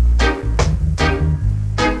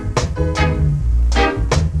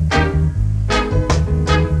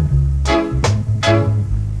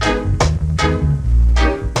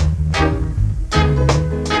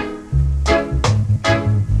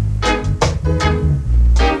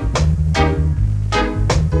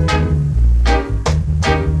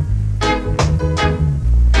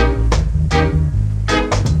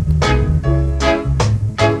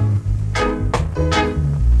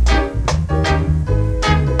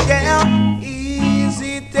 Yeah,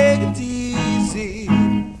 easy, take it easy.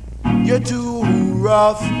 You're too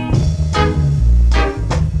rough.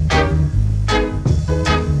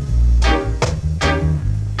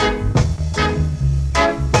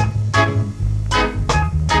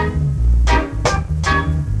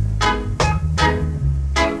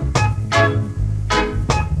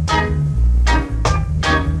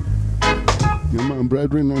 Yeah, man,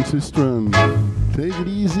 brethren and sistren, take it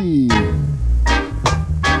easy.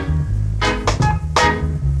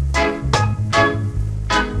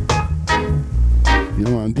 Yeah,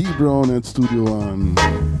 man, D Brown at Studio One.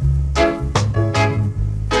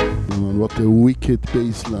 Yeah, man, what a wicked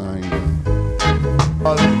bass line.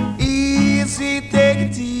 Easy, take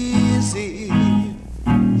it easy.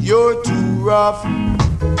 You're too rough.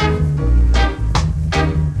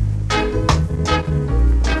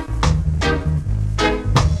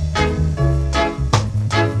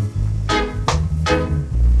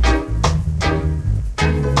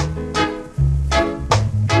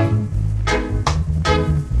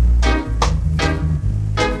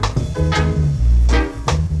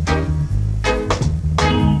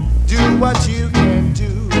 Do what you can do.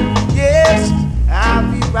 Yes, I'll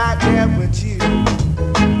be right there with you.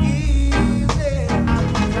 Easy.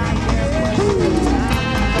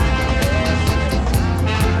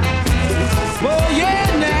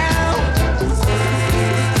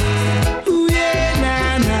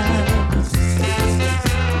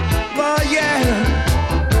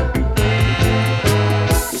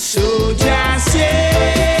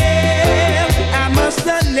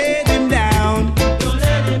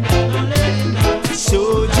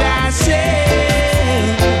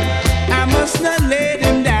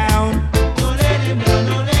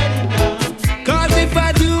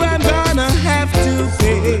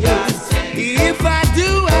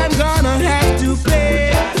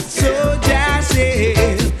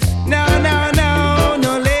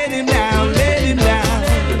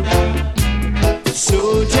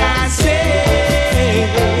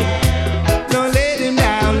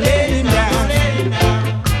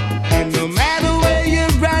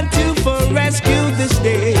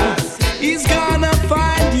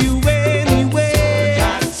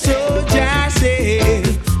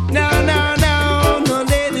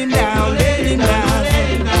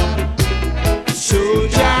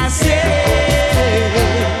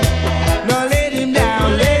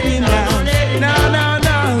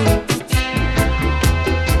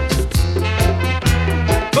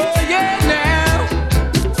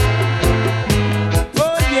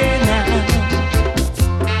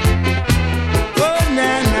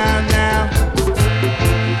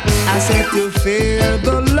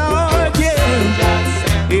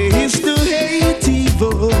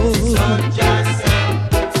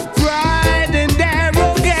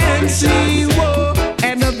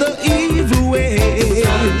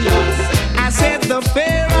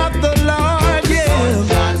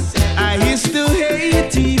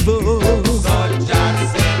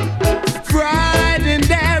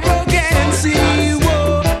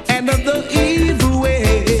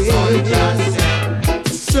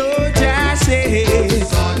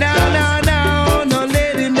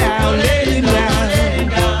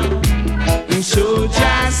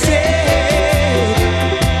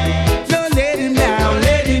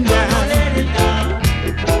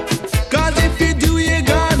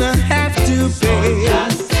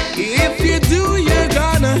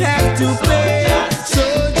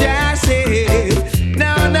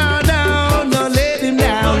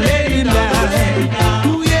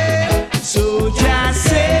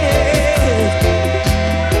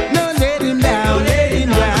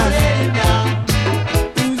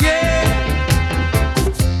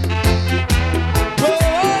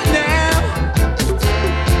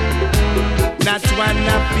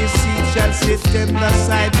 them the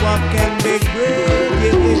sidewalk and beg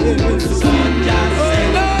grace. Oh no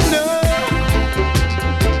no,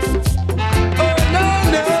 oh no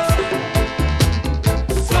no.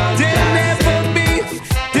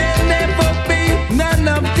 There'll never be none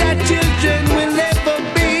of their children will ever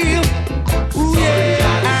be. Ooh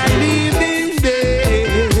yeah, I live in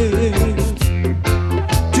there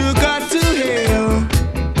to God to hell.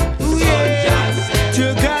 Ooh yeah,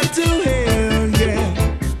 to God to hell, yeah.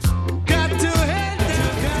 God to hell,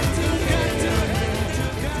 to God to God to hell,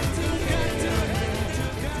 to God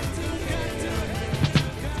to God to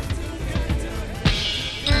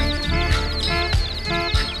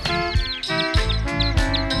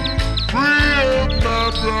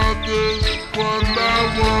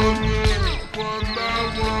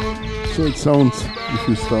So it sounds if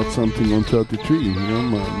you start something on 33, you know,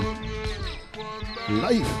 man.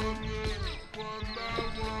 Life.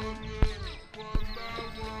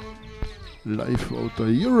 Life out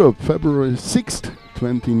of Europe, February 6th,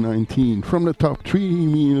 2019. From the top 3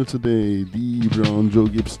 meals a day, D. Brown, Joe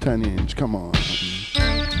Gibbs, 10 inch. Come on.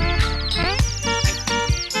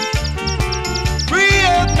 free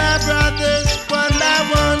up my brothers one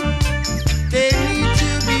by one. They need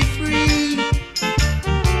to be free.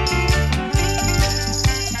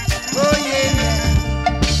 Oh yeah,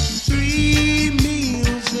 3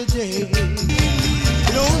 meals a day.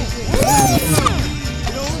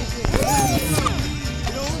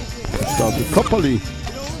 Started properly.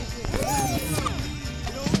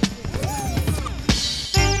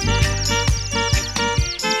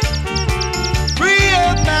 Free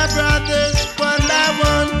up my brothers one by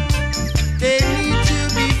one. They need to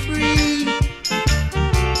be free.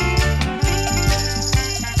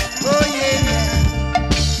 Oh yeah,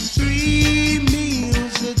 3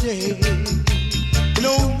 meals a day.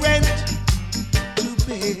 No rent to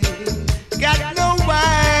pay. Got no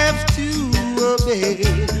wife to obey.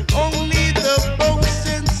 Only the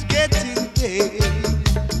bosun's getting paid.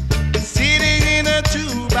 Sitting in a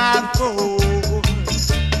 2x4.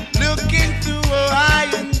 Looking through a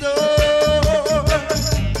iron door.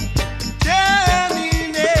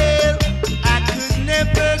 Turning nail. I could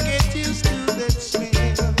never get used to that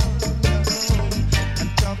smell. I'm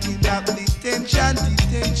talking about detention.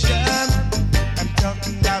 I'm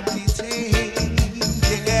talking about detention.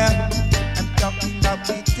 Yeah. I'm talking about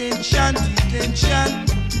detention.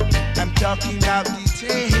 I'm talking about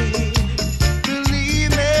detention.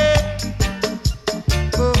 Believe me.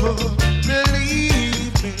 Oh,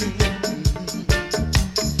 believe me.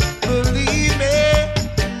 Believe me.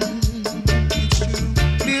 It's true.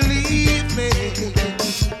 Believe me.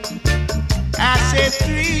 I said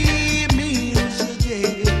 3 meals a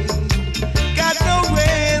day. Got no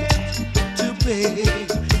rent to pay.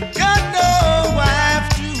 Got no wife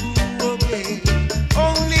to obey.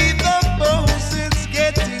 Only the bosun's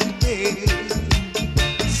getting paid.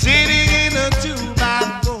 Sitting in a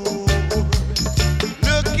 2x4.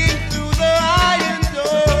 Looking through the iron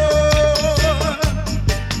door.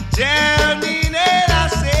 Down in it, I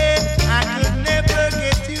said I could never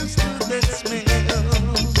get used to that smell.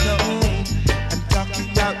 No, I'm talking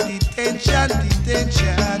about detention.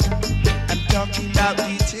 I'm talking about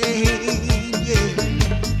detention.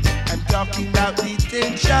 Yeah. I'm talking about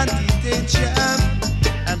detention.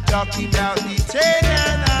 I'm talking about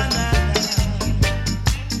detention.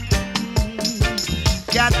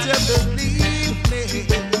 Got to believe me.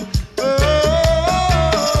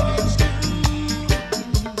 Oh, it's true.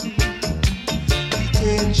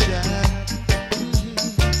 Detention.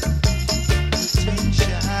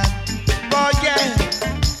 Boy, yeah.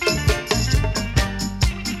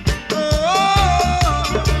 Oh,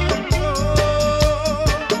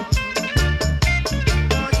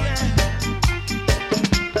 yeah.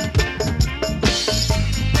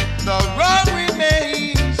 The wrong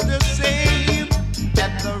remains the same,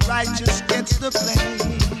 and the righteous gets the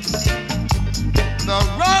blame. The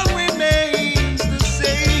wrong remains the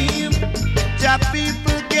same, the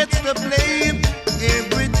people gets the blame.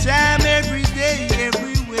 Every time, every day,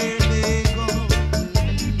 everywhere they go.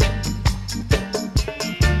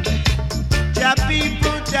 The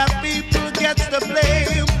people gets the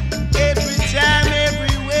blame. Every time,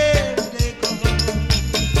 everywhere they go.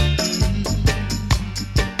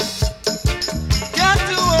 Got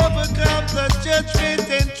to overcome the judgment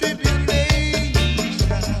and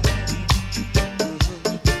tribulation.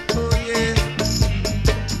 Oh yeah.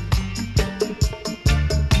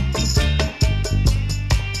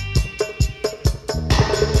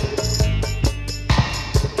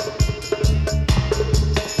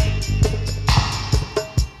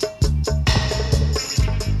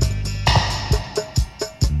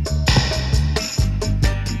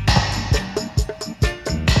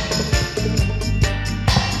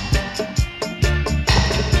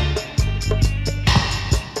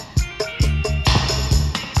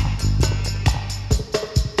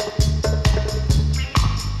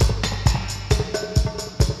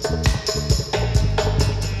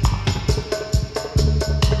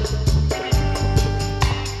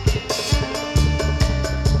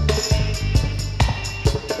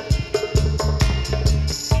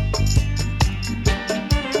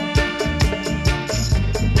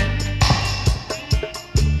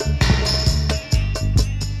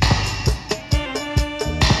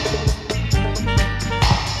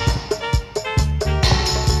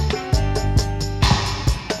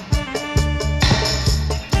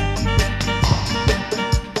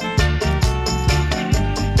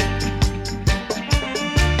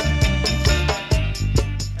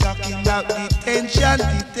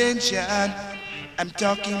 Detention. I'm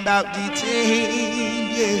talking about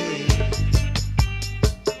detain, yeah.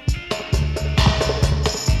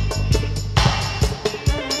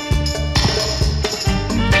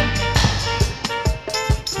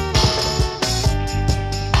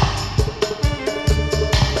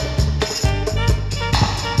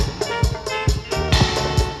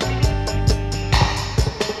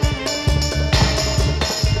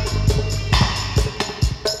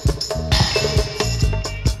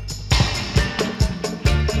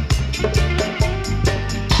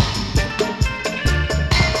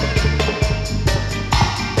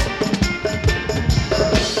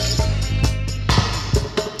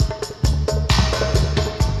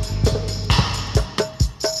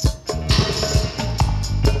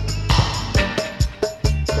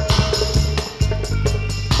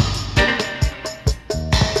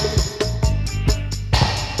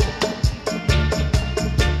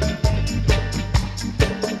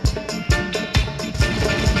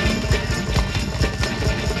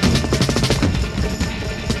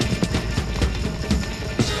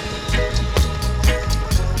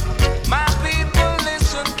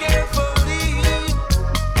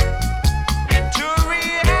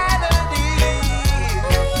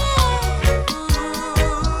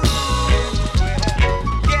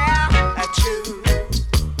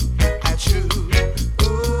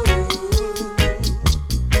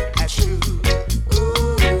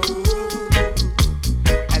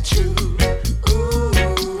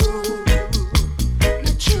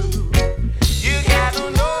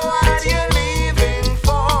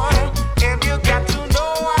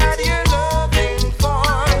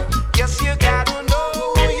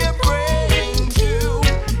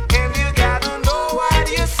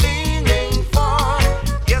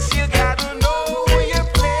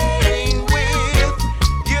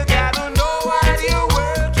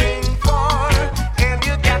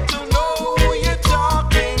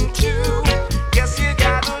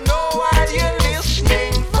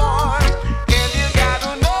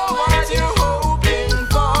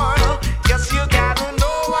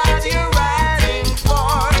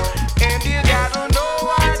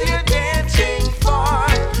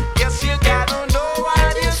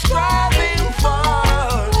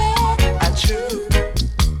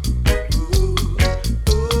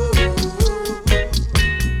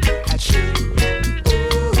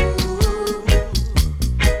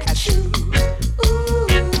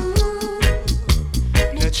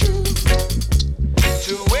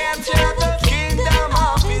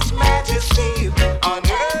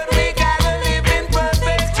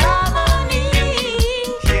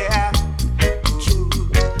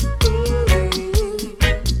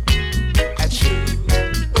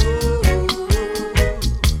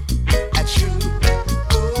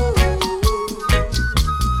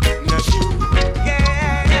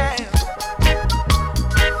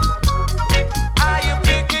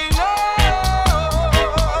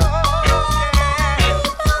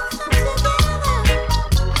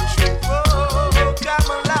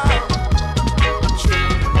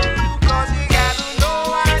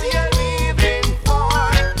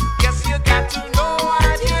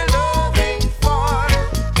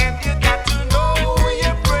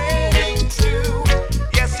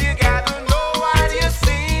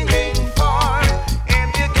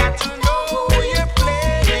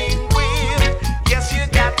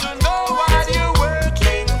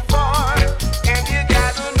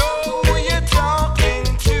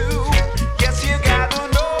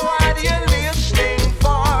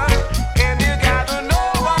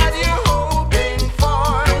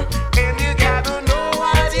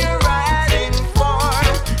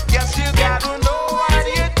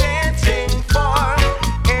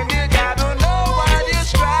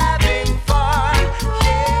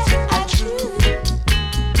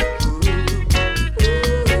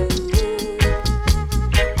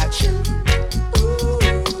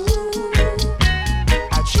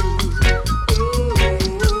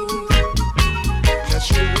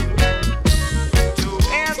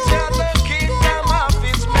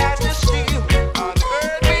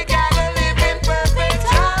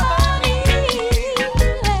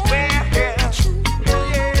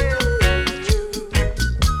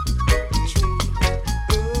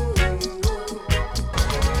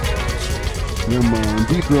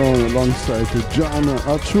 Alongside the Jana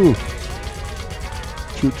Achu.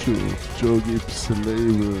 Choo-choo. Joe Gibbs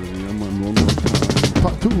label. Yeah man, one more time.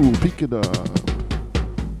 Part 2, pick it up.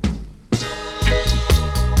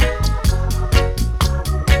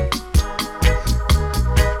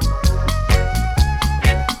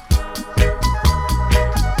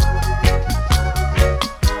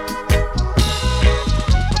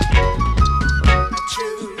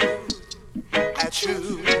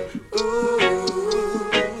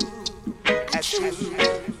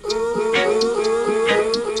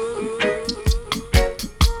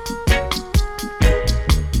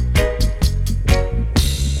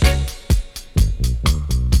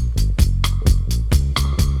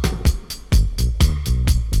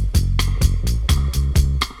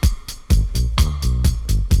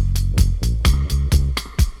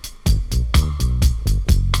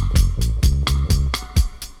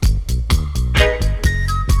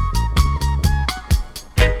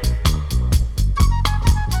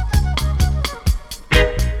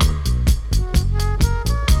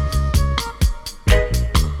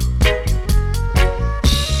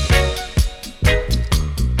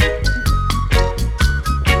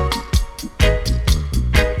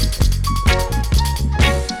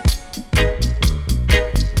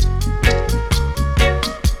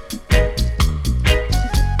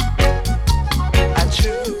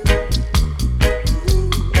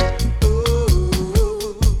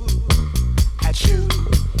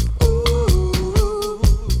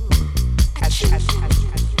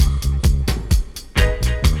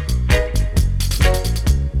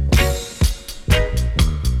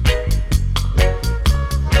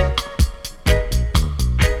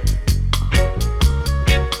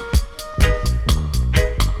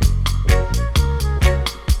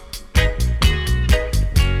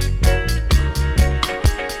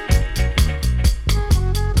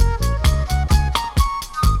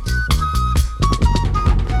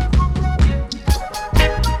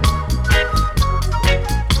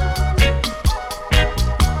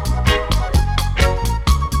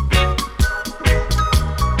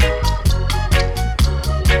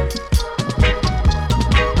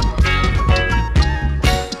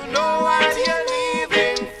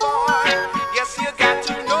 you got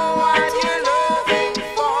to know what you're loving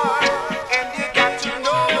for, and you got to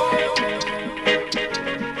know.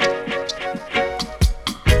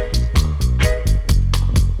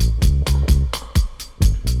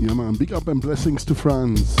 Yeah, man, big up and blessings to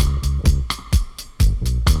France.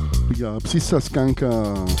 Big up Sister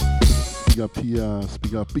Skanka. Big up Pias.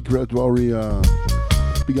 Big up Big Red Warrior.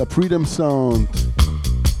 Big up Freedom Sound.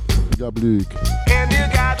 Big up Luke. And you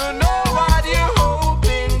got to know what you're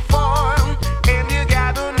hoping for, and you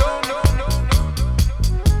got to know.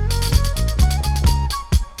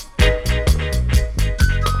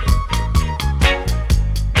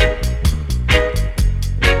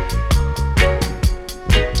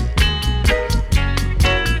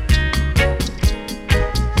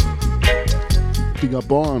 Big up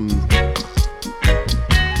Born.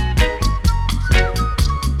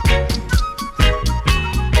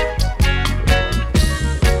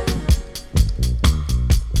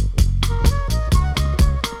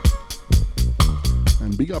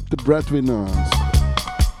 And big up the breadwinners.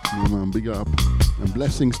 Yeah, man, big up. And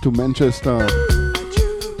blessings to Manchester.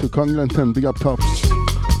 To Congleton, big up Tops.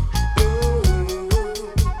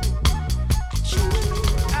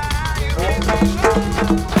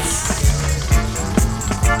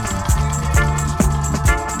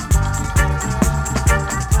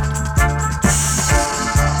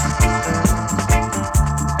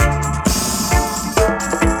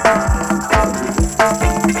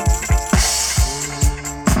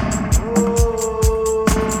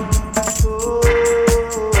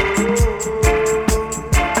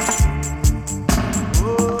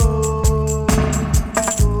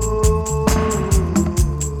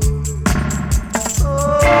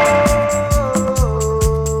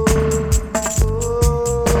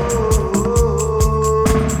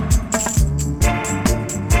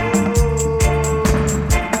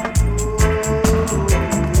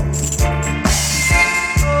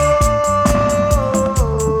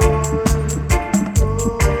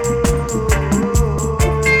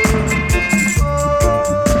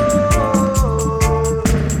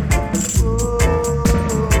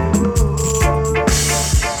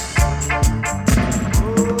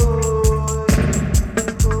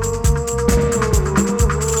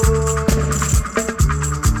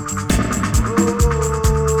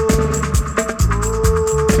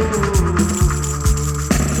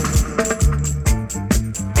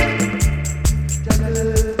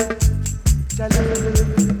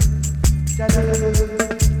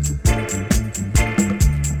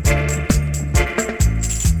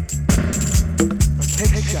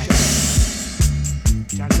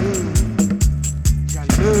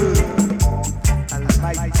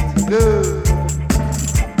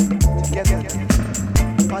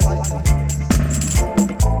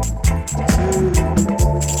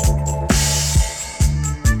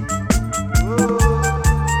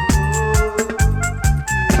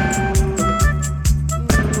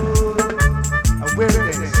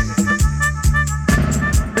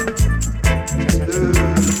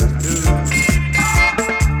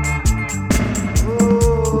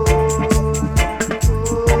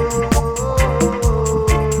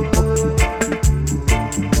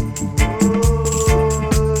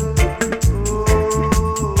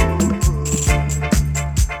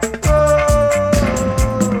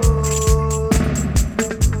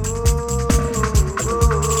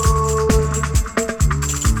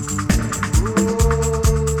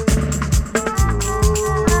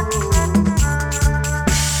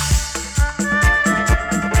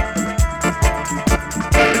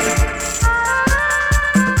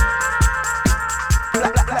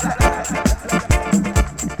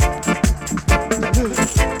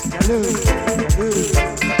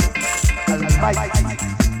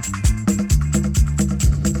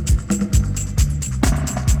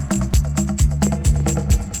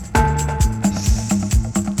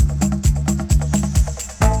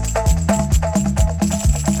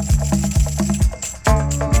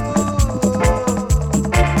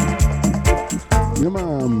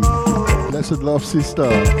 Love sister,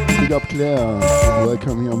 big up Claire,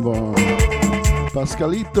 welcome here on board.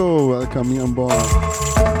 Pascalito, welcome here on board.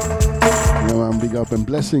 Yeah, man, big up and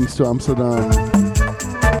blessings to Amsterdam.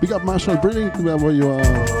 Big up Marshall Brilling, wherever you are.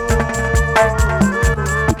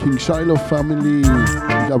 The King Shiloh family,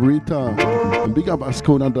 big up Rita, and big up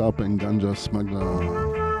Ascona Dap and Ganja Smuggler.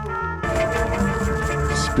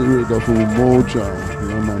 Spirit of Umoja,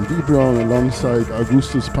 yeah man, D Brown alongside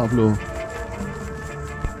Augustus Pablo.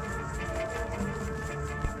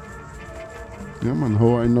 Yeah man,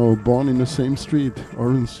 how I know, born in the same street,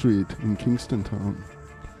 Orange Street in Kingston Town.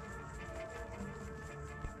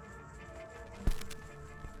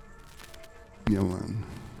 Yeah man,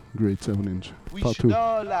 Great 7-inch. We Part should 2.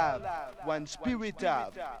 all have one spirit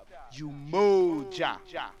of Umoja.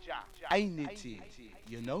 Ainity,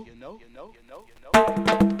 you know?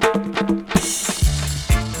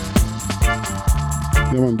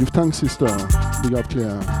 Yeah, man, give thanks, sister. Big up,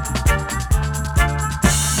 Claire.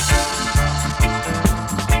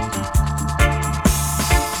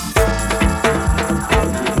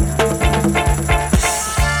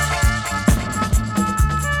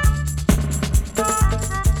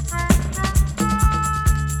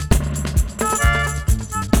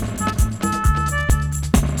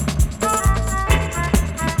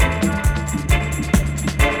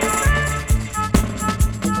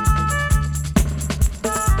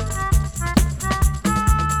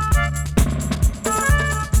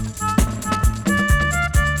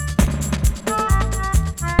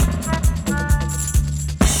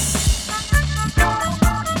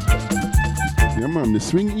 The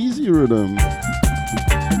swing easy rhythm.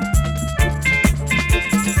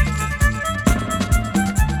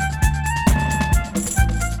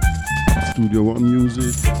 Studio One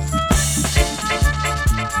music.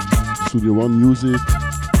 Studio One music.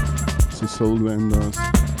 The soul vendors.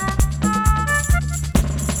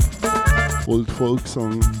 Old folk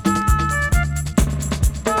song.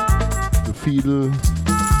 The fiddle.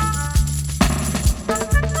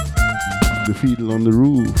 The fiddle on the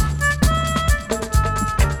roof.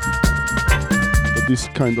 This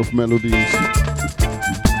kind of melodies, I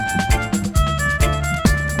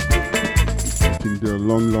think they're a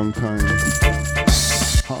long time.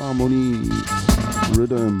 Harmony,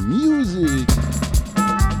 rhythm, music.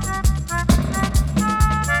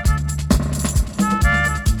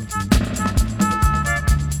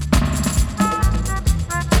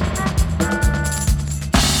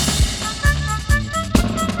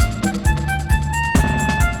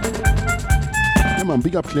 Yeah man,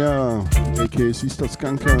 big up Claire. aka Sister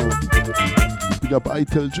Skanker. Big up I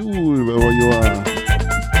Tell Jewel, wherever you are.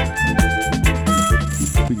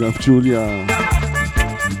 Big up Julia.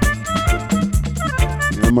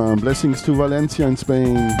 Yeah man, blessings to Valencia in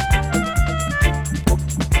Spain.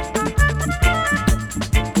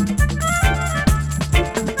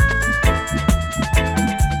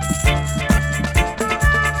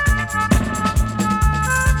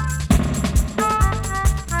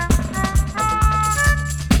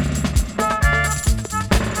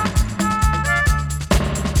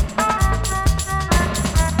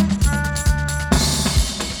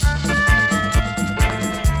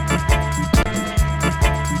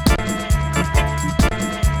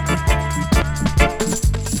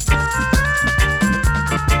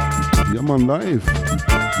 Live.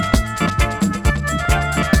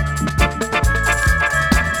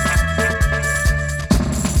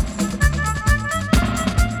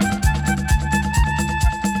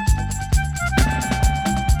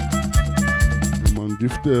 Come on,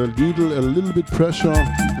 give the needle a little bit pressure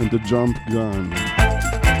and the jump gone.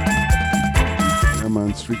 Yeah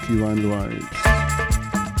man, strictly vinyl vibes.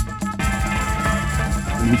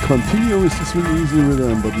 And we continue with the swing easy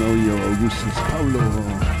rhythm, but now here Augustus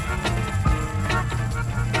Pablo.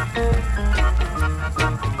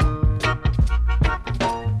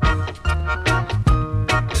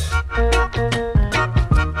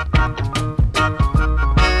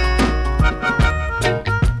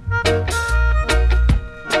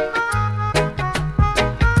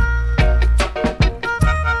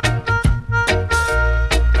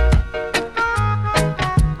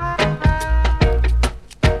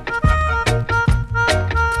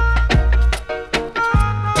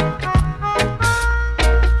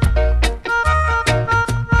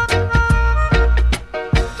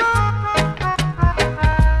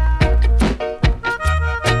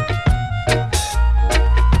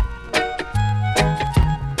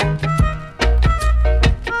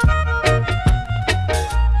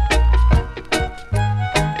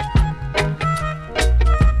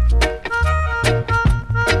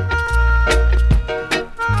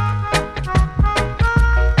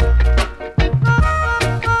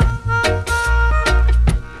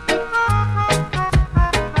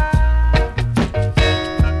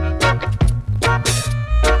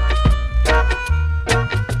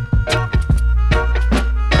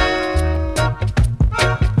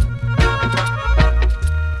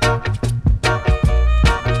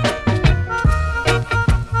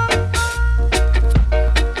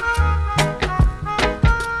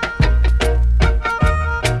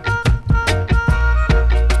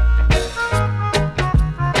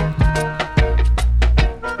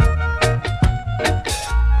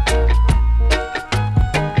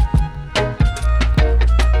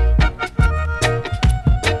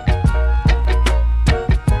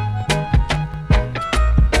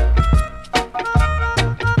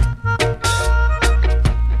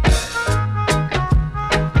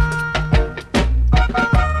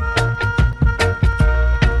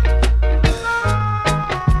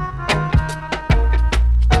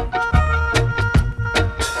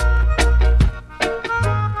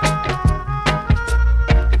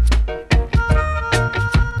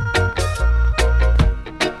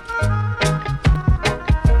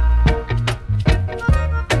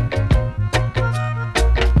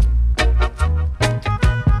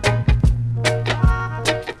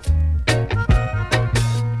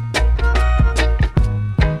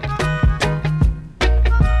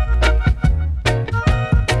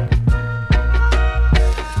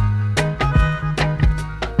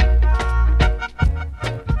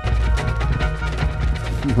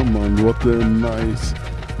 What a nice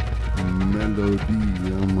melody,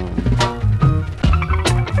 yeah, man.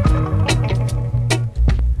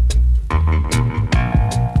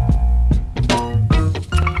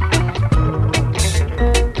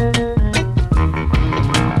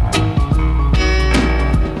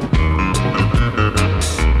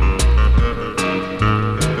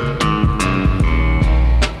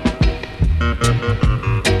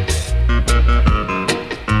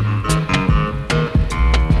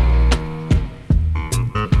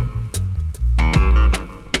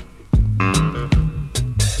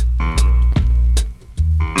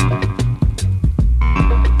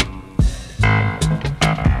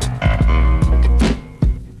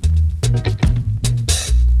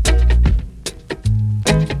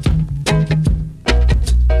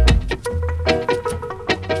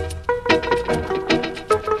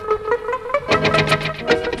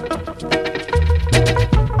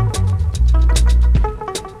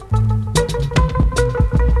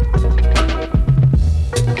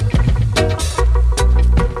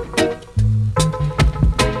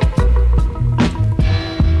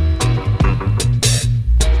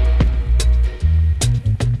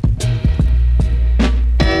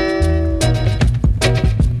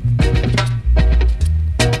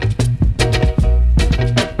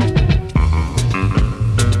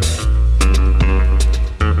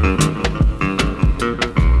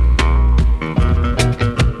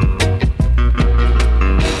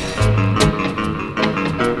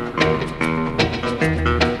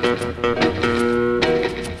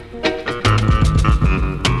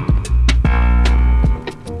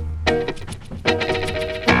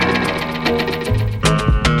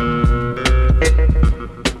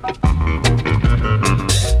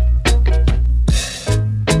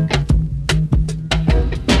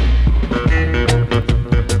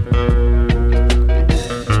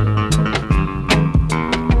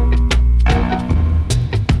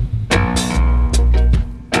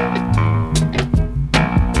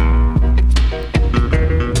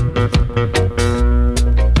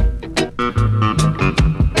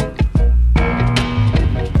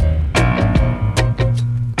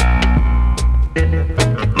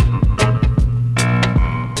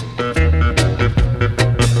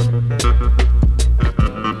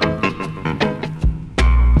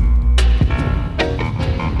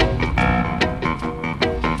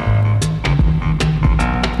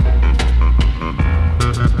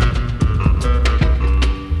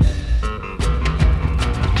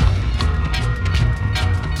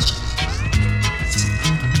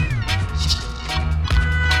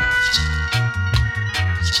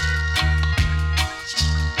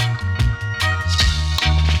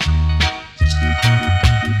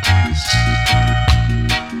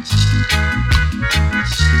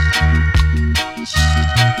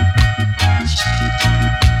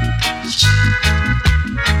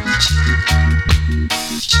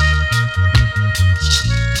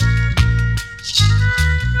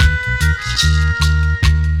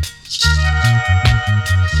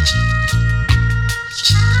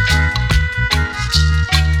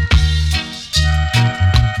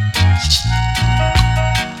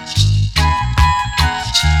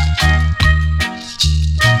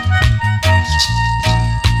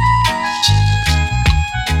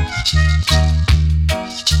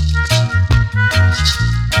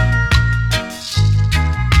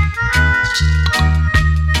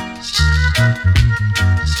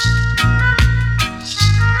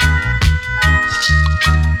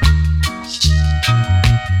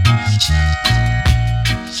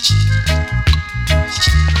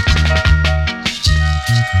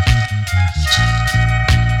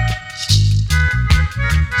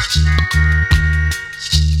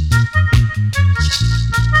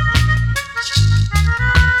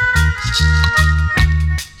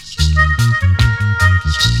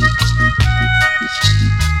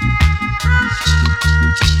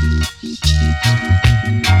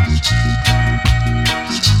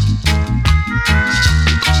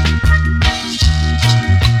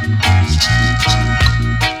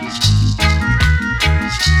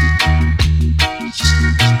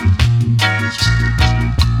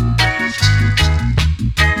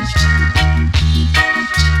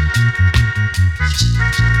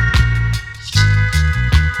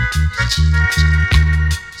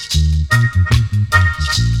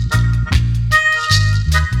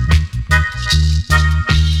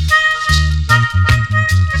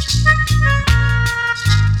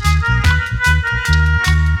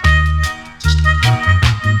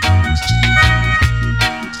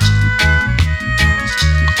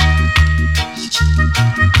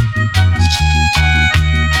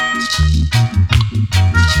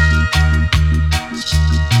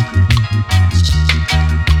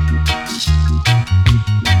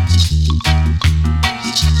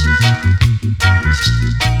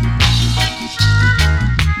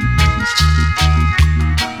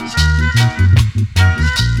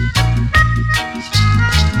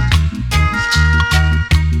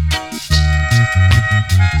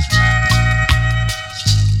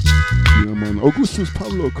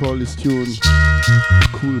 Pablo call this tune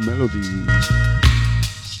Cool Melody.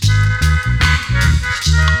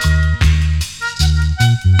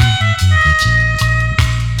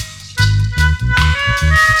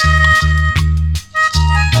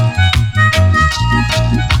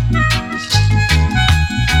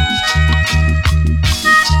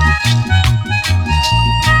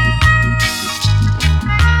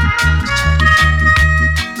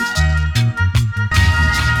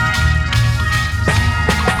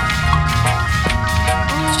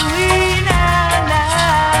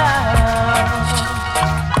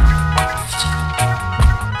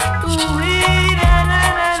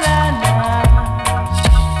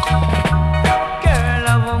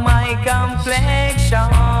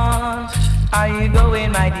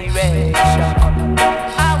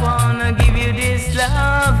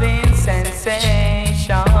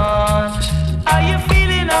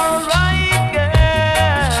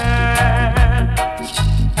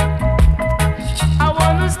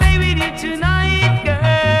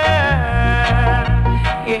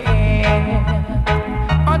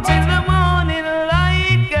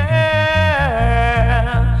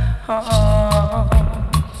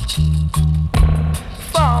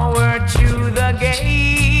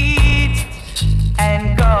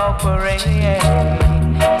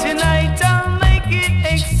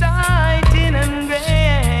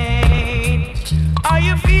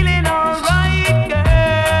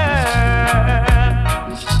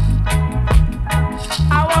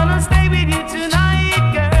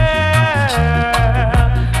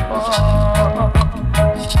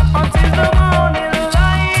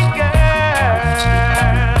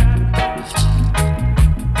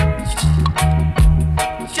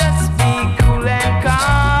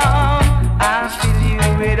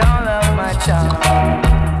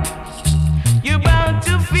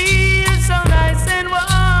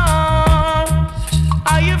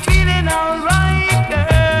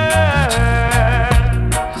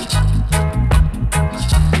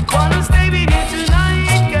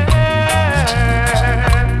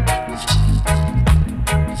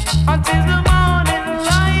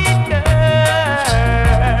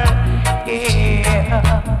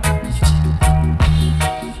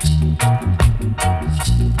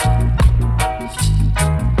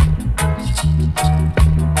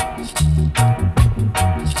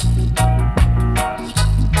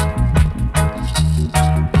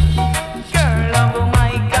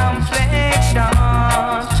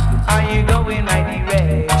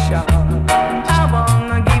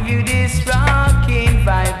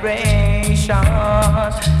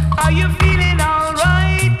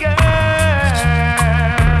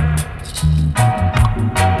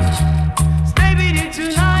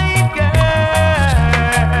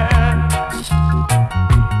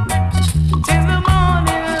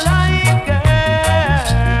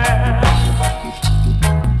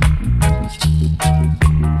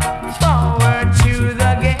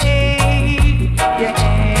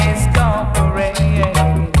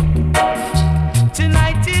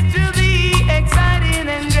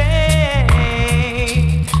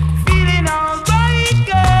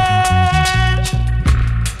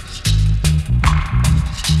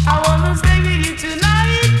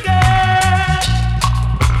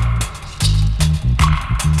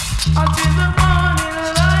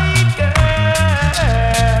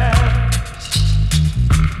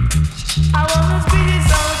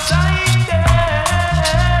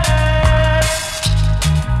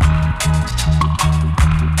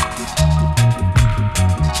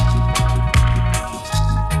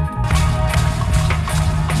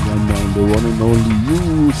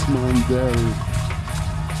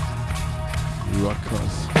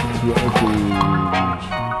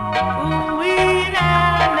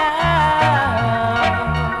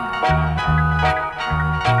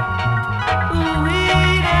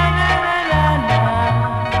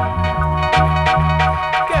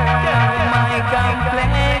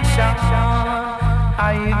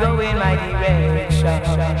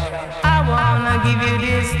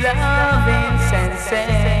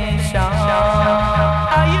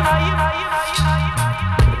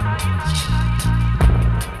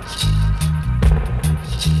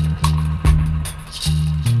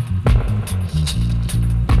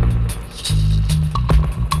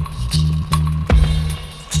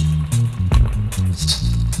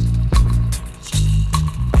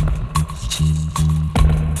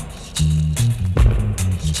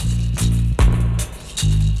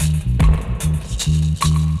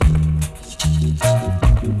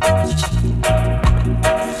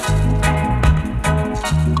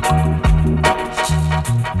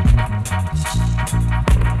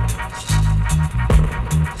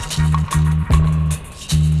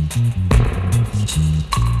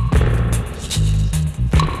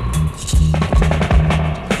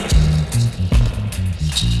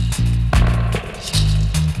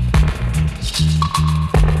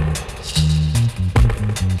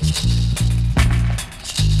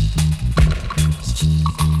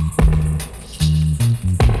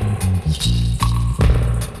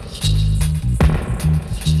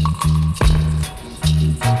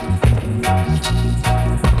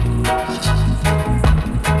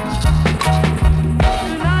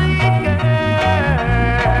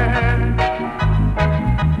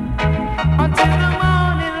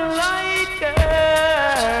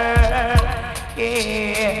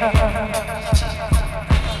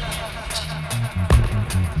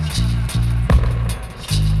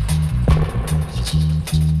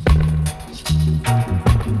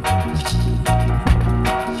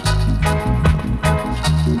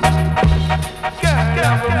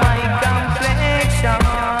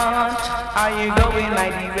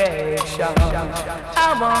 direction. I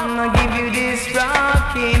wanna give you this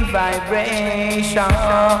rocking vibration.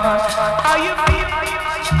 How you feel?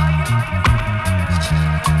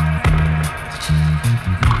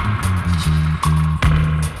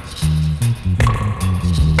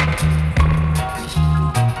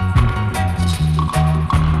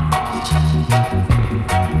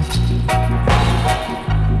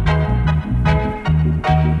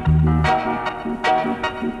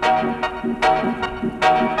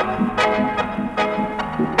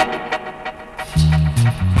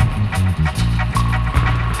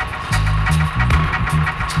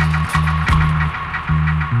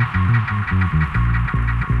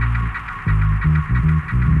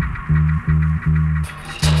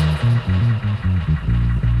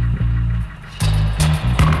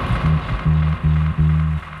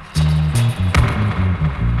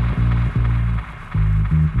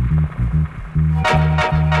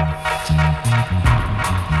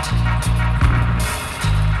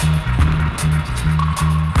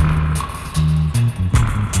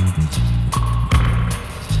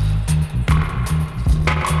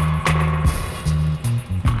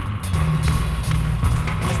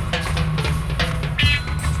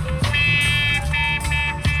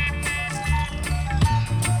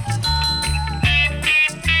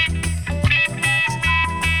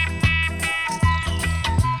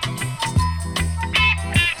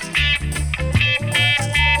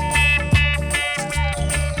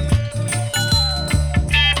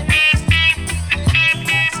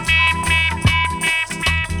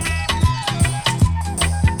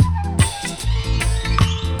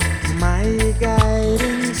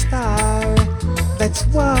 That's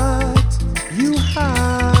what you have.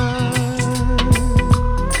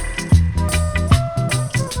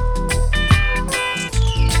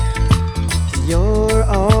 You're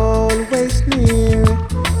always near,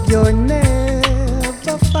 you're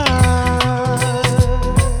never far.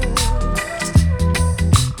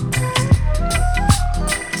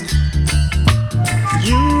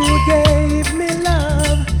 You gave me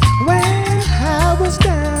love when I was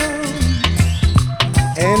down,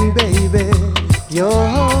 and baby, you're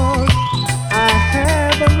all I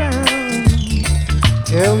have around.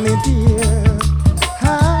 Tell me, dear,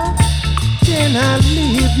 how can I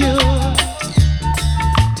leave you?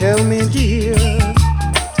 Tell me, dear,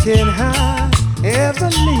 can I ever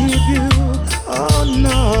leave you? Oh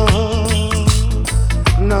no,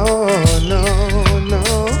 no, no, no.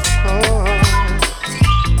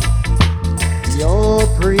 Your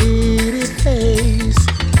pretty face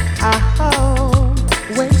I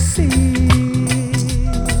always see.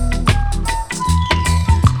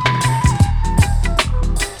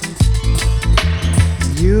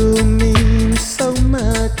 You mean so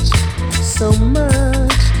much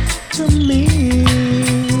to me.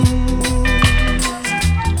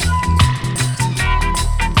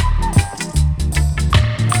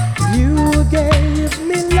 You gave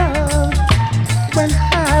me love when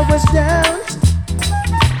I was down,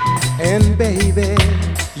 and baby,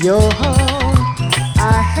 you're all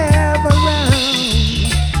I have around.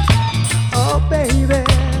 Oh baby,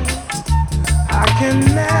 I can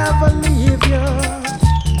never leave you.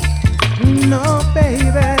 No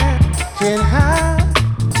baby, can I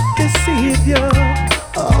deceive you?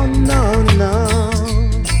 Oh no, no,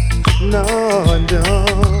 no, no,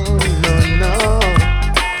 no, no.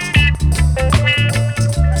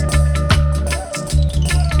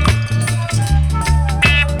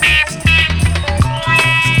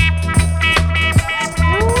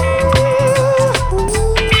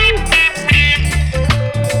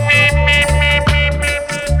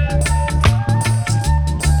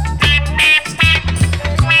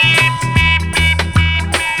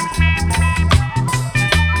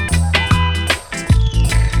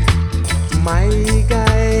 My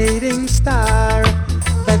guiding star,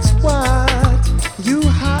 that's what you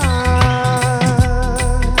have.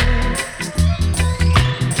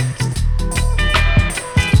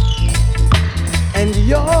 And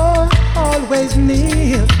you're always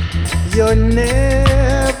near, you're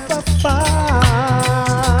never far.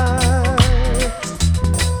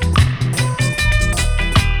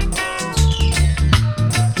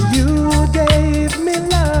 You gave me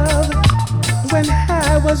love when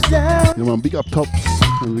I was down. Yeah man, big up Tops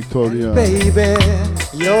and Victoria. Baby,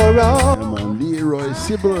 you're all Yeah man, Leroy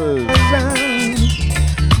Sybil. around.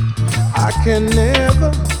 I can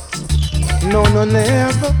never, no, no,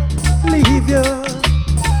 never leave you.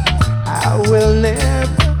 I will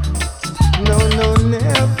never, no, no,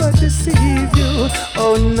 never deceive you.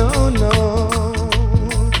 Oh no, no.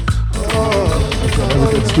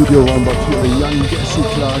 Oh, At Studio One, but for a young Jesse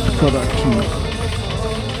Clark production.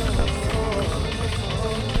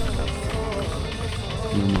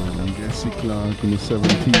 Jesse Clark in the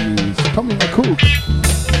 70s. Tommy McCook.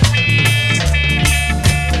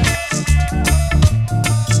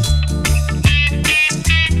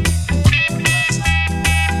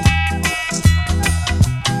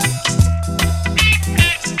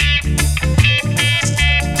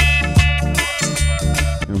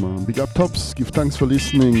 Yeah, man. Big up tops. Give thanks for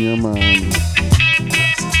listening. Yeah, man.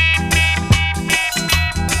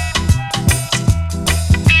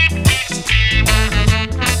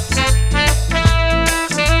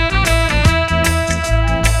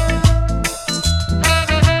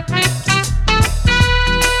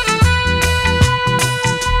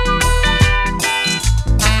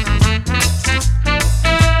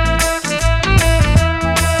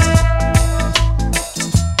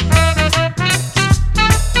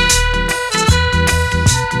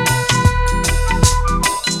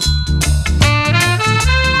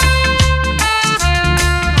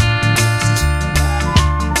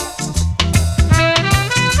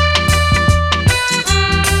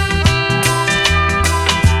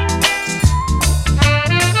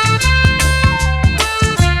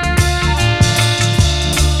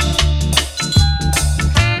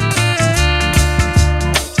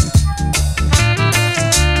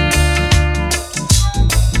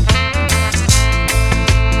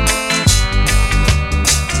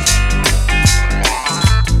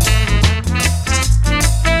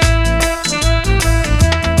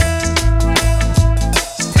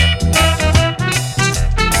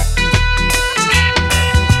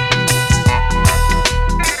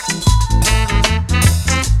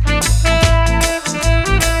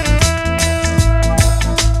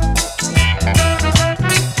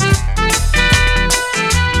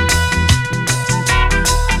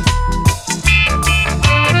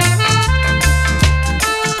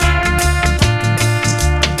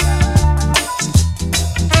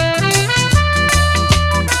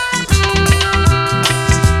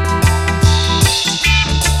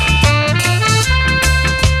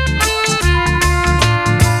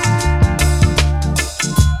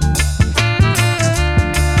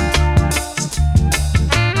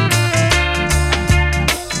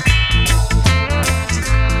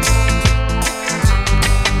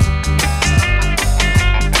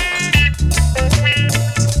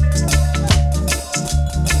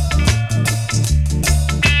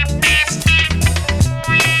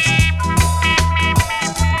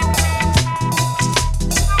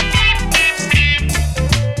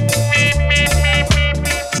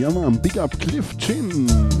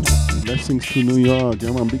 Blessings to New York.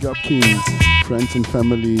 Yeah, man. Big up King. Friends and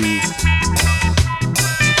family.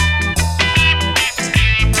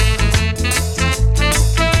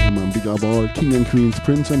 Yeah, man. Big up all King and Queens,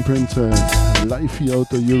 Prince and Princess. Life here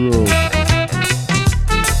out of Europe.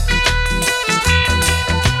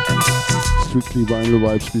 Strictly Vinyl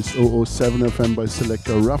Vibes with 007 FM by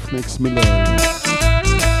selector Ruffneck-Smille.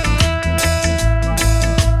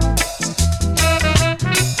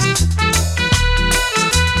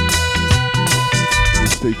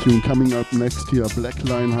 Stay tuned. Coming up next here, Black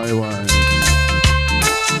Line Highway.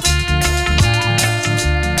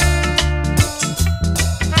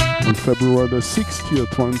 On February the 6th here,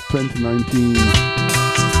 2019.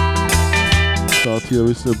 Start here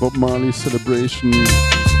with the Bob Marley celebration.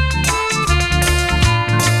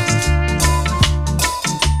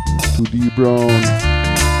 To D Brown,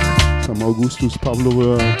 some Augustus Pablo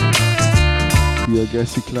work. Here,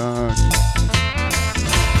 Jesse Clark.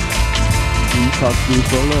 Impact will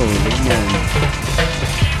follow.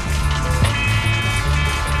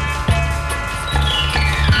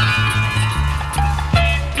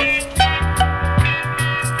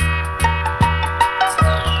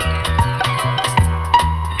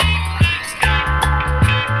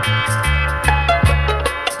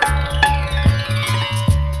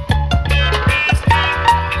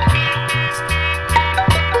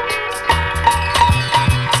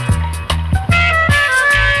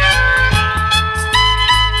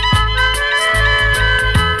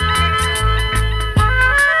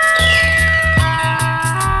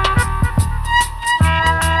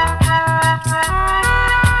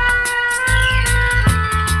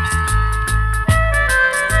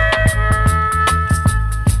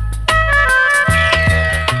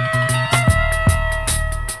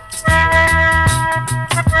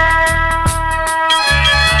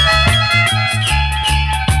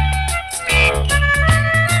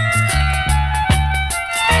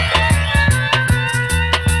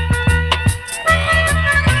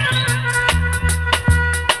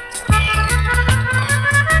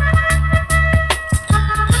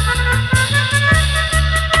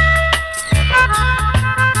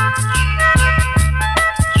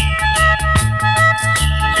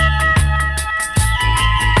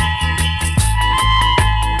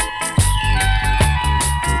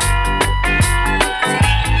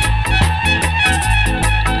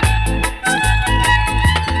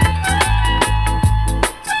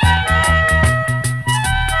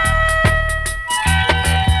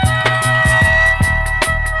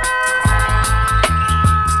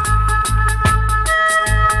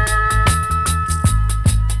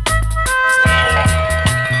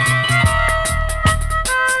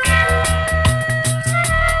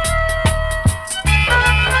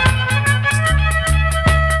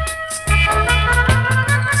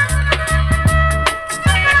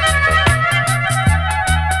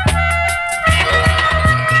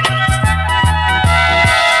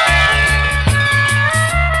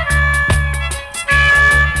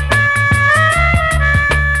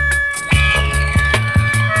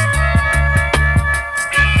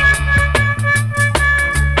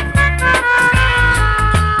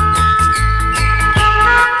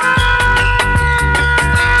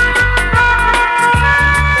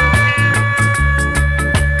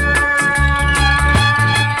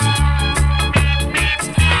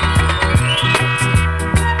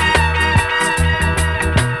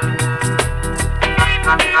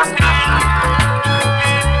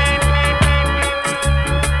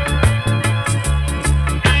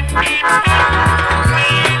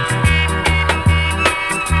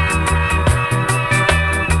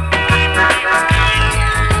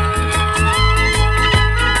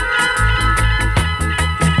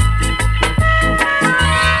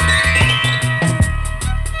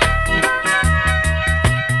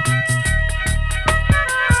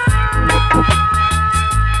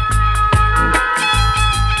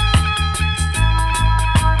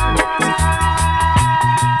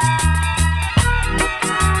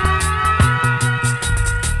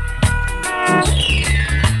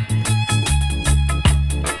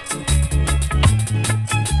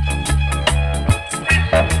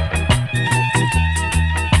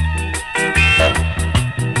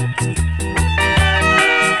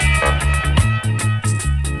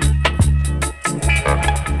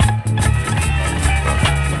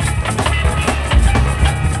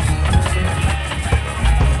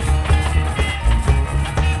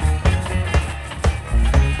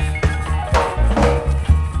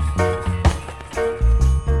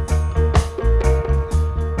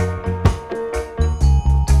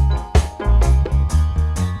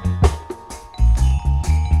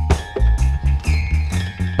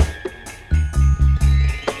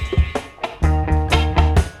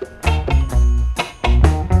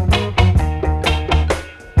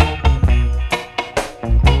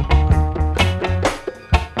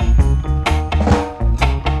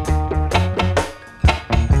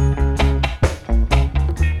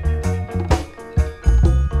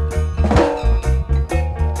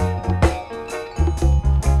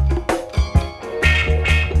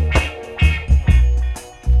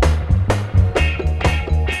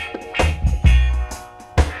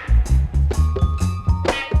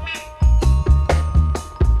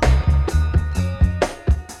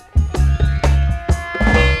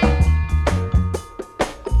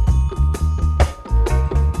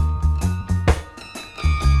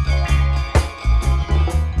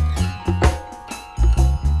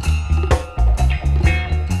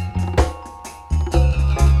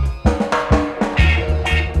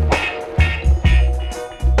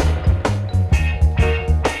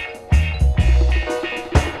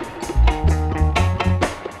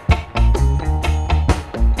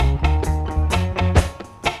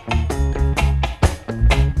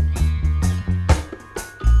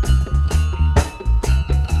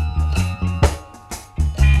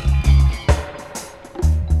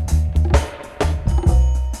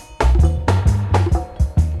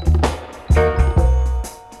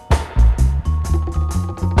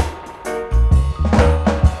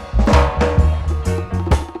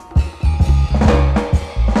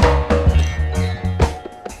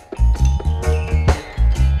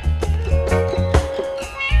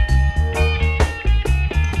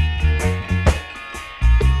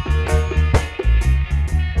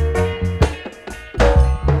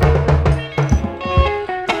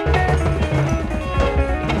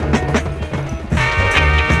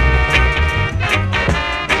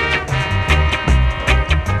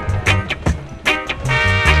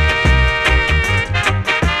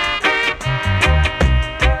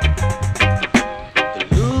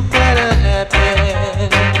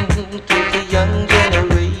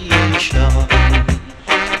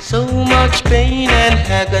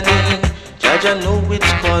 I know it's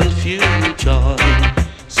confusion.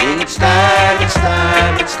 Sing it's time, it's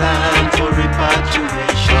time, it's time for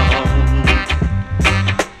repatriation.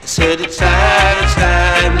 I said it's time, it's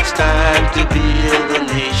time, it's time to build a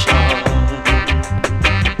nation.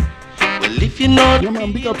 Well, if you're not, Yeah,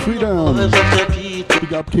 man, big up freedom.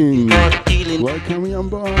 Big up King. Welcome me on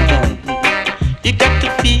board. You got to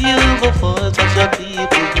feel the voice of your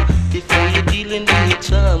people before you're dealing with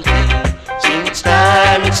something. Sing it's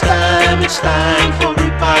time, it's time, it's time for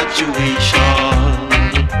repatriation.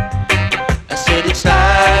 I said it's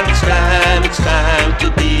time, it's time, it's time to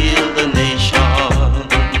build a nation.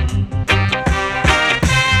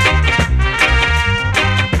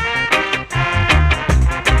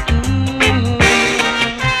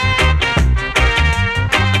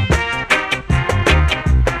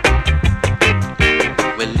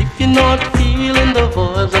 Not feeling the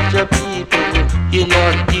voice of your people, you're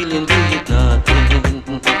not dealing with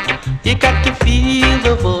nothing. You got to feel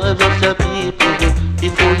the voice of your people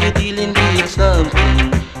before you're dealing with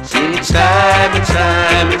something. Sing it's time, it's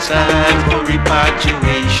time, it's time for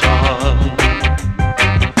repatriation.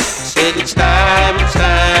 Said it's time, it's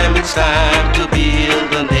time, it's time to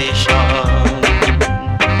build a nation.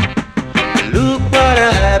 Look what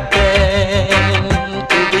happened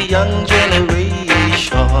to the young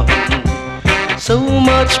generation. So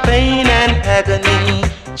much pain and agony,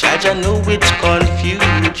 Judge, I know it's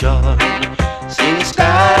confusion. Sing it's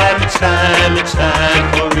time, it's time, it's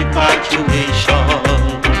time for repatriation.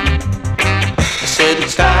 I said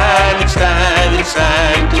it's time, it's time, it's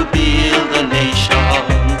time to build a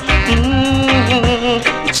nation.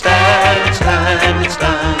 It's time, it's time, it's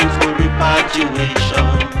time for repatriation.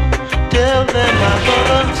 Tell them my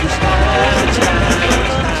brothers, it's time, it's time.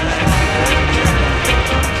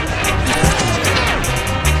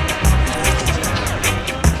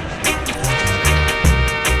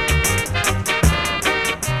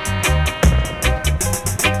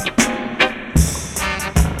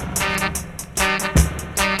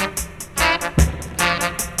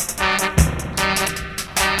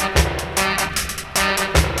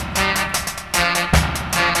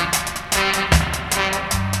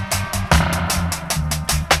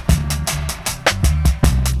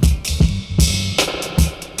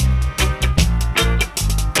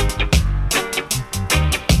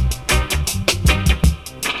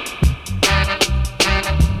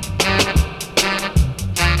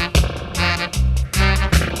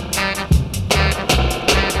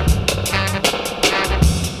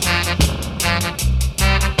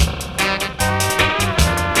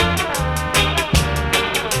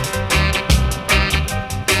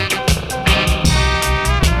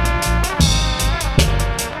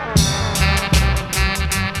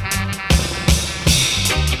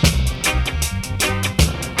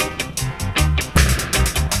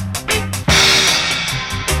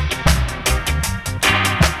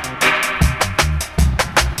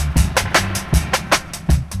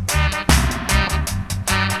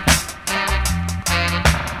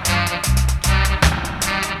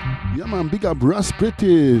 Big up Russ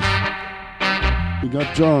British. Big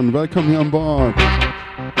up John. Welcome here on board.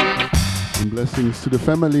 And blessings to the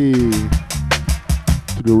family.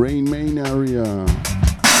 To the Rain Main area.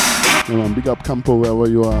 Yeah, man, big up Campo wherever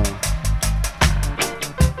you are.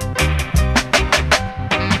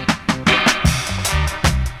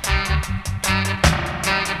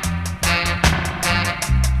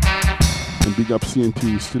 And big up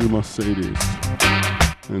CNT. Still must say this.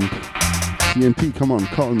 And CNT, come on,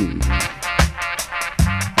 call me.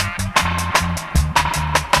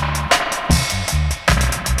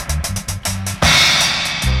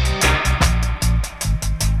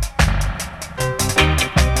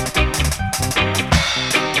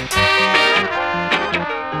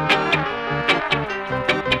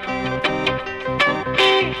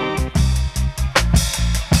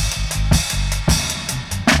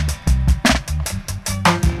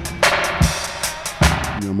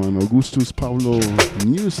 Augustus Paulo,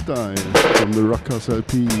 new style from the Rockers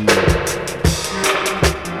LP.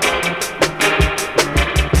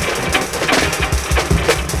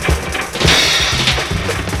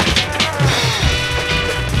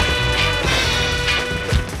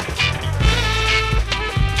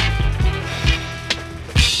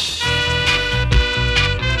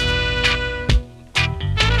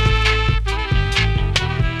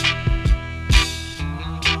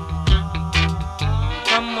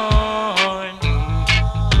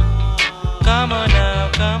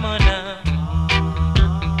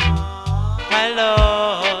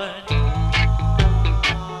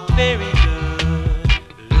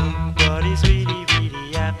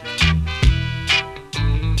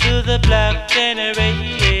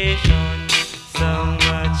 So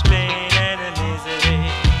much pain and misery.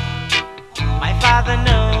 My father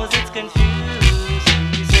knows it's confusing.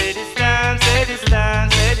 He said it's time, said it's time,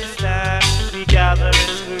 said it's time. We gather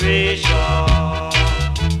inspiration.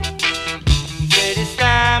 Said it's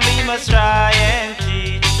time we must try and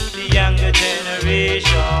teach the younger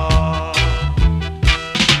generation.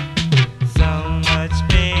 So much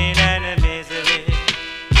pain and misery.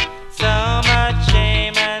 So much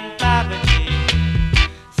shame and poverty.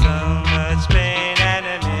 So much pain and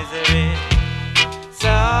misery. So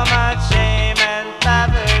much shame and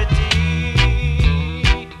poverty.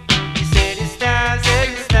 He said it's time, said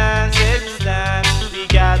it's time, said it's time. We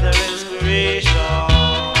gather inspiration.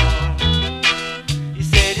 He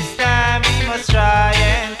said it's time we must try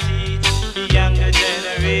and teach the younger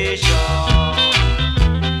generation.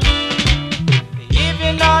 If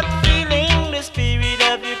you're not feeling the spirit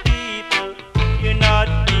of your people, you're not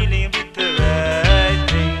dealing with the right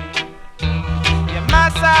thing. You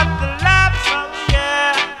must have the love, oh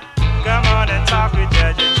yeah. Come on and talk with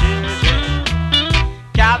your children.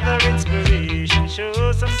 Gather inspiration,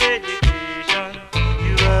 show some dedication.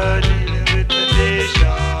 You are dealing with the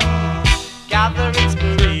nation. Gather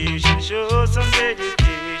inspiration, show some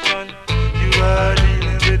dedication. You are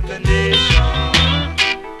dealing with the nation.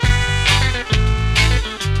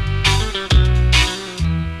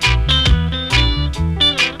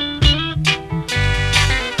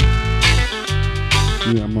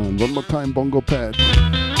 Yeah, man. One more time, bongo pad.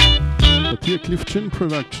 But here, Cliff Chin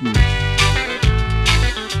production.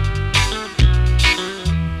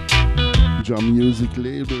 Jam Music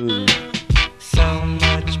label. So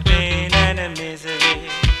much pain and misery.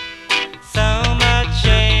 So much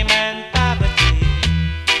shame and poverty.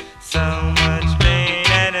 So much pain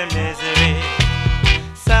and misery.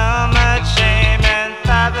 So much shame and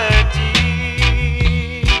poverty.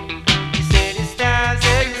 He said it's time,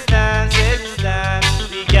 said it's time, said it's time.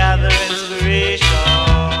 We gather inspiration.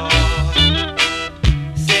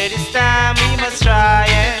 Said it's time we must try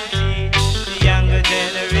and teach the younger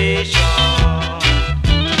generation.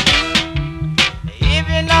 If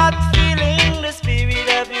you're not feeling the spirit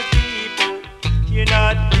of your people, you're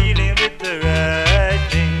not dealing with the right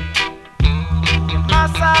thing. You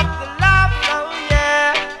must have the love, oh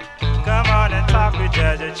yeah. Come on and talk with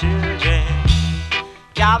your children.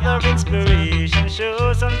 Gather inspiration,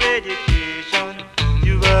 show some dedication.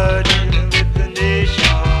 You are dealing with the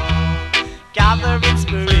nation. Gather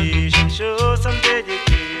inspiration, show some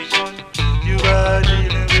dedication. You are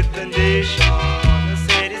dealing with the nation.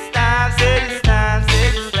 Said it's time, said it's time,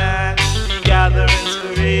 said it's time. We gather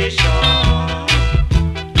inspiration.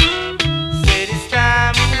 Said it's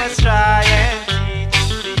time we must try and teach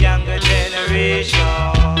the younger generation.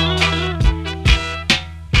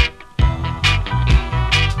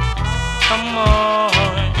 Come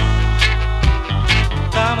on,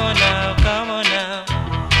 come on now, come on now,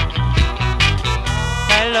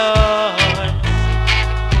 my Lord.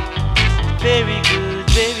 Very good,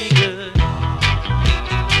 very good.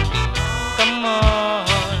 Come on,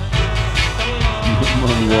 come on.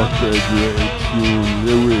 Man, what a great tune.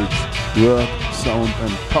 Lyrics, work, sound,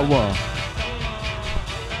 and power.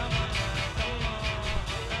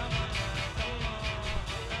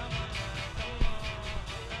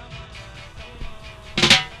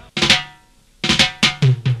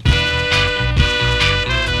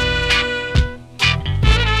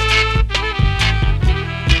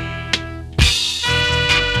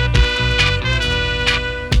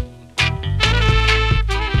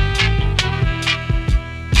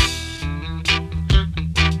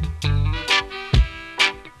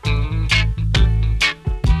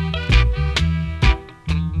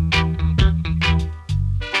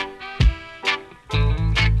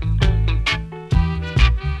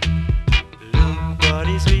 Look what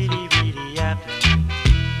is really, really happening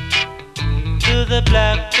to the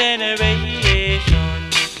black generation.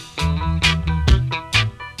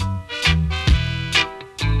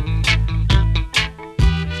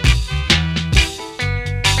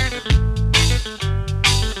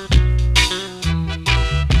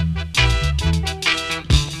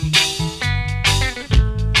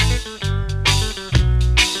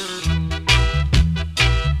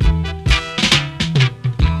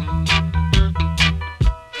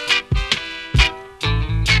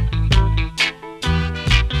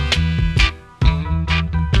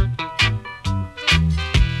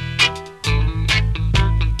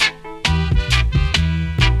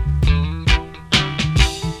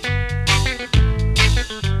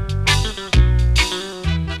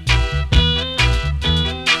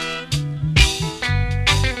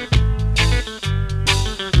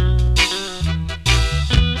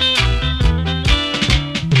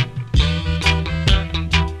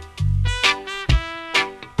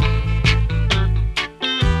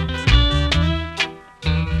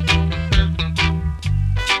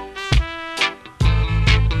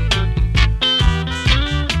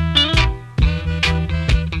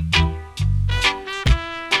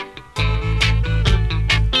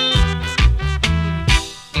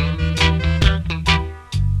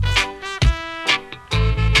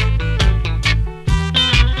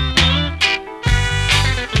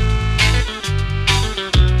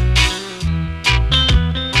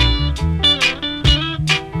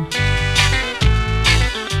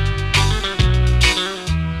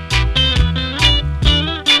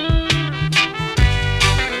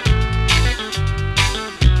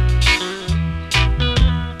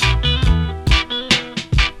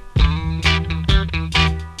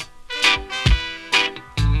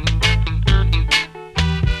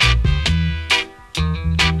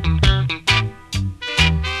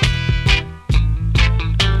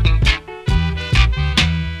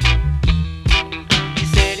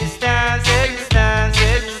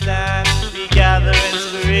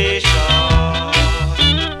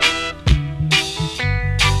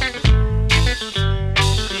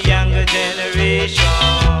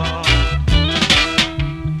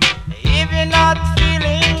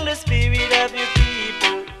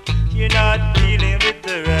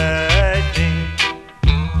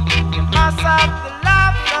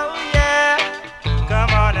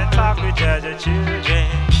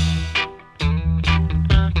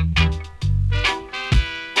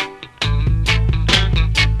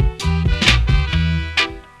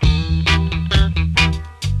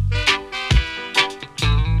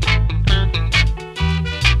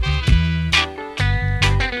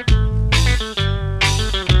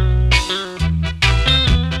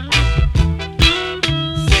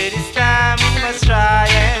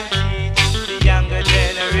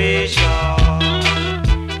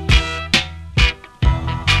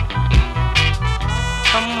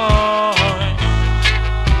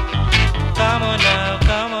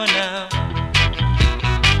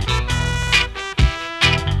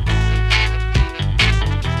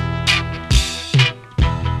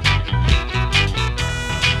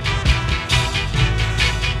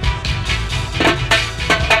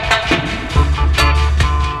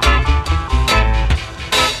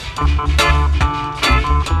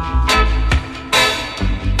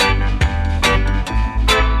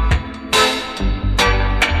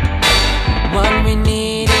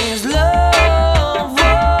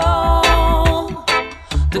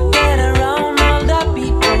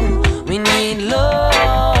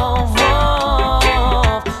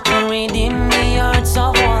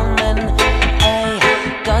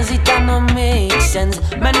 make sense.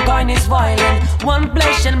 Mankind is violent. One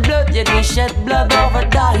flesh and blood, yet we shed blood over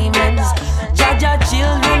diamonds. Jaja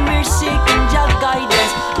children, we're seeking Jah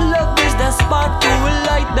guidance. Love is the spark to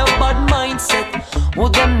light the bad mindset. Who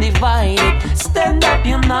them divided, stand up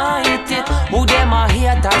united. Who them are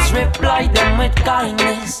haters, reply them with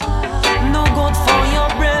kindness. No good for your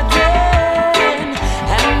brethren,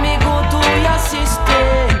 and me go to your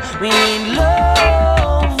system. We need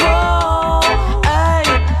love, oh, hey,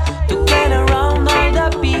 to get around all the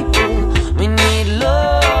people. We need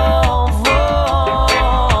love,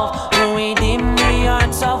 oh, to redeem the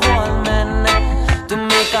hearts of all men, to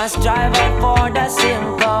make us strive out for the same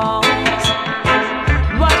cause.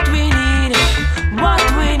 What we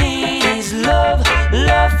need is love,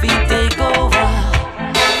 love we take over.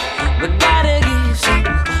 We gotta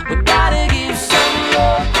give some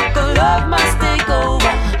love, 'cause love must take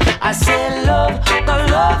over. I say love, 'cause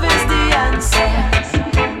love is the answer.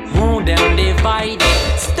 Who them divided,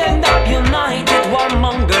 stand up united.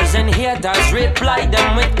 Warmongers and haters, reply them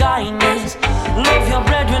with kindness. Love your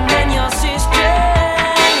brethren and your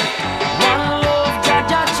sisters. One love,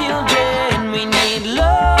 Jaja children. We need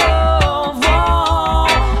love, oh,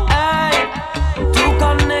 hey, to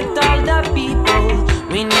connect all the people.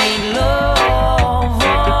 We need love,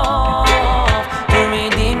 oh, to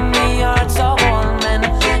redeem the hearts of all men.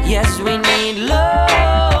 Yes, we need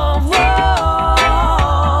love, oh,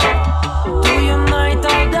 to unite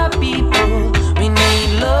all the people. We need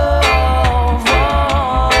love, oh,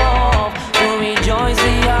 to rejoice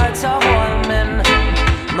the hearts of all men.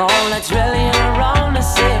 Now let's rally around the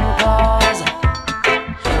same cause.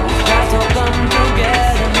 We've got to come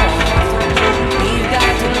together now. We've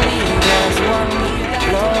got to lead as one,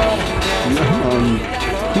 Lord. Yeah, man.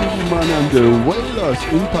 Cool Man and the Wailers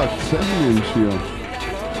Impact 7-inch here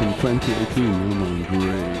from 2018. Yeah, man,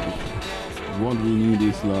 great. What we need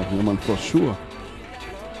is love, yeah, man, for sure.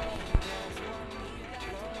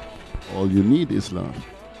 All you need is love.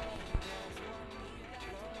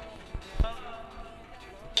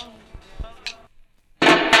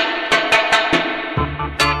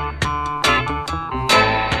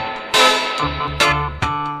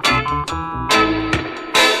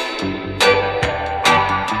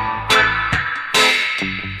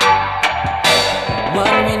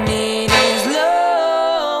 What we need is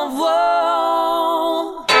love,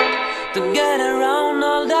 oh, to get around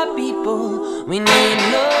all the people. We need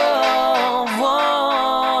love,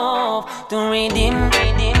 oh, to redeem.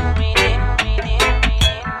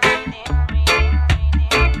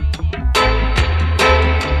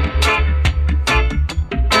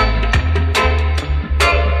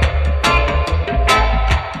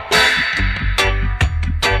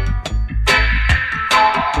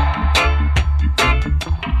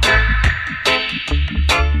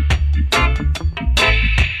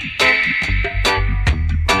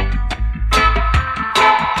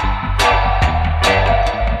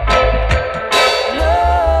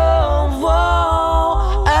 Love,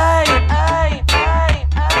 oh, ay, ay, ay,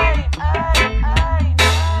 ay, ay, ay.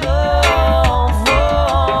 Love, oh.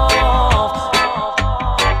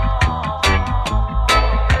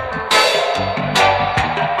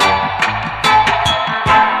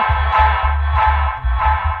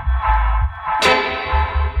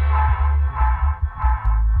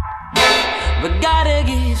 We gotta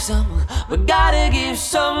give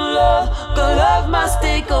some love, 'cause love must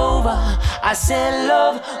take over. I say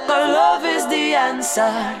love, 'cause love is the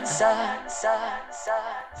answer.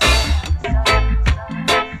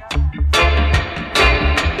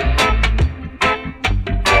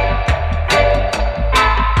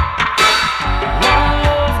 One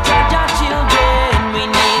love, Jaja children, we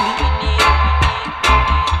need.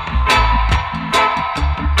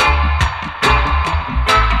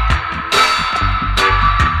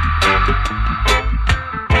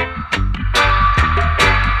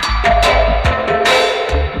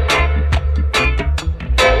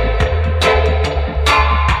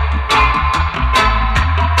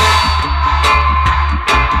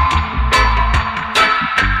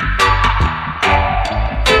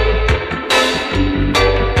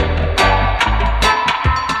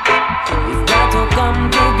 We've got to come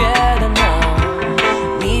together now.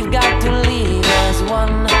 We've got to lead as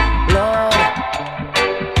one, Lord.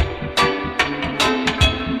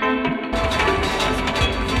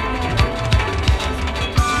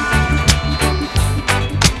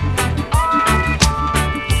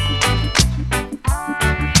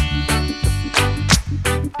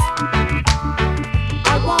 I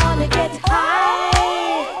wanna get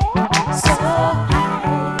high, so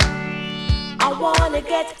high. I wanna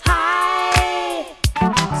get high,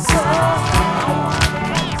 so high.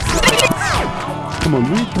 Come on,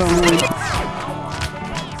 read time.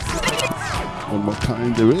 One more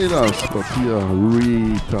time, the Raiders, but here,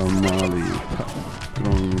 Rita Marley, tough,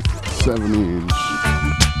 strong, 7-inch.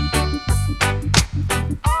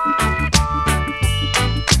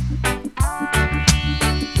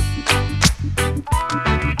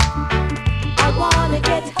 I wanna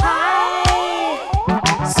get high,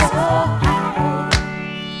 so high.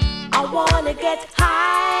 I wanna get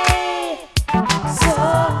high, so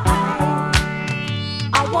high.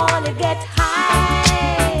 I wanna get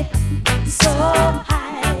high, so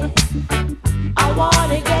high. I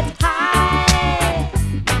wanna get high,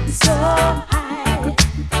 so high.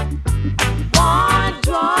 One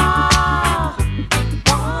draw,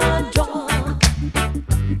 one draw.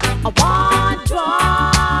 I want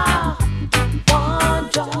draw, one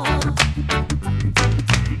draw.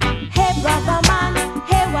 Hey brother man,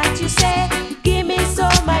 hey what you say? Give me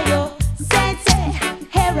some of your sensei.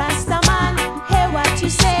 Hey Rasta man, hey what you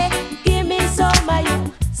say? Give me some of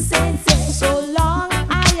your sensei. So long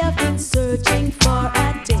I have been searching for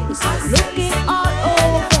a taste, looking all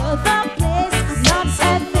over the place. Not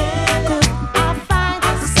a thing could I find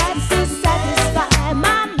to satisfy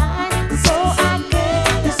my mind. So I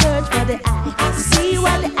came to search for the eye, to see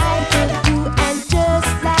what the eye could do. And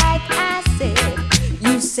just like I said,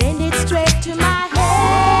 you send it straight to my head.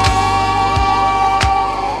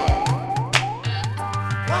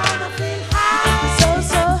 Wanna feel high, so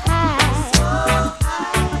so high, so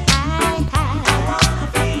high, high. I wanna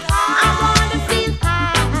feel high, I wanna feel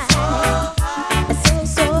high, so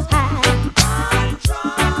so high.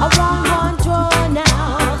 I want one draw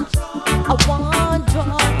now, I want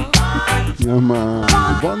draw Yeah,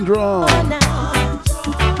 man, one draw. now,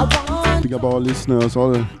 I want. Big up all listeners,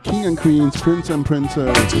 all king and queens, prince and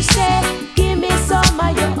princess. What you say? Give me some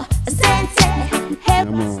of your sensei. Hey, Yeah,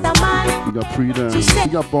 man. Rasta man, Big up Freedom,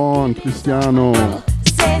 big up Born, Cristiano.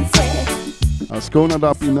 sensei. Ascona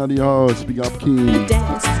up in the house, big up King.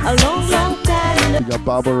 Dance a long, long time. Big up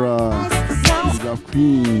Barbara, Now big up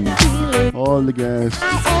Queen, feeling all the guests. I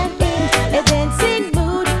am in a dancing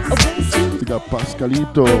mood. Won't you Big up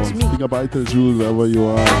Pascalito, big up Eitel Jewel, wherever you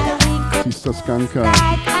are. Sister Skanka,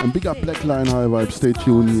 and big up Blackline High Vibe. Stay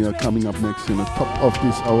tuned here, coming up next in the top of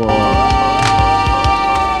this hour.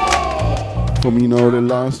 For me now, the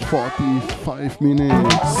last 45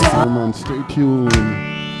 minutes. Yeah, man, stay tuned.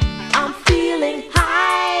 I'm feeling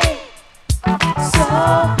high, so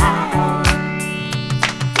high.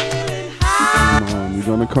 Feeling high, Come on, we're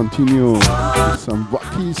gonna continue with some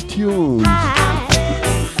Rockies tunes. I'm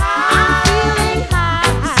feeling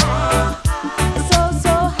high, so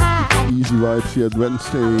so high. Easy vibes here at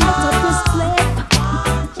Wednesday. Out of this flip,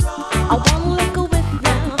 I wanna lick a whip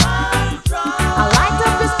now. I light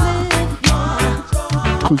up this flip,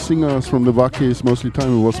 yeah. Two singers from the Rockies, mostly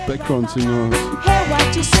time it was background singers. Hey,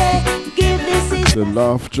 what you say? Give this is The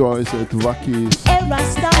Love Joys at Rockies, a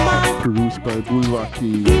Rasta man. produced by Bull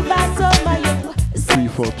Rocky. Give us some of your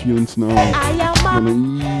 3-4 tunes now. I am Gonna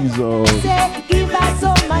a ease out say, give us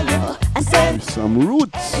some of your I say, with some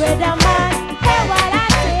roots. brother man. Hey, what I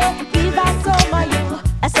say? Give us some of your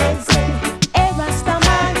I say, a Rasta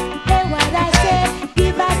man. Hey, what I say?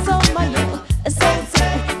 Give us some of your I say,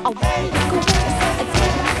 I want to go.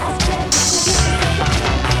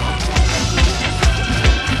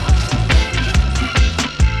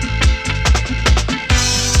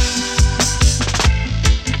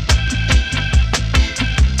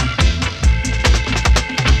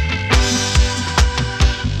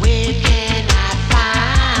 Where can I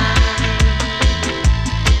find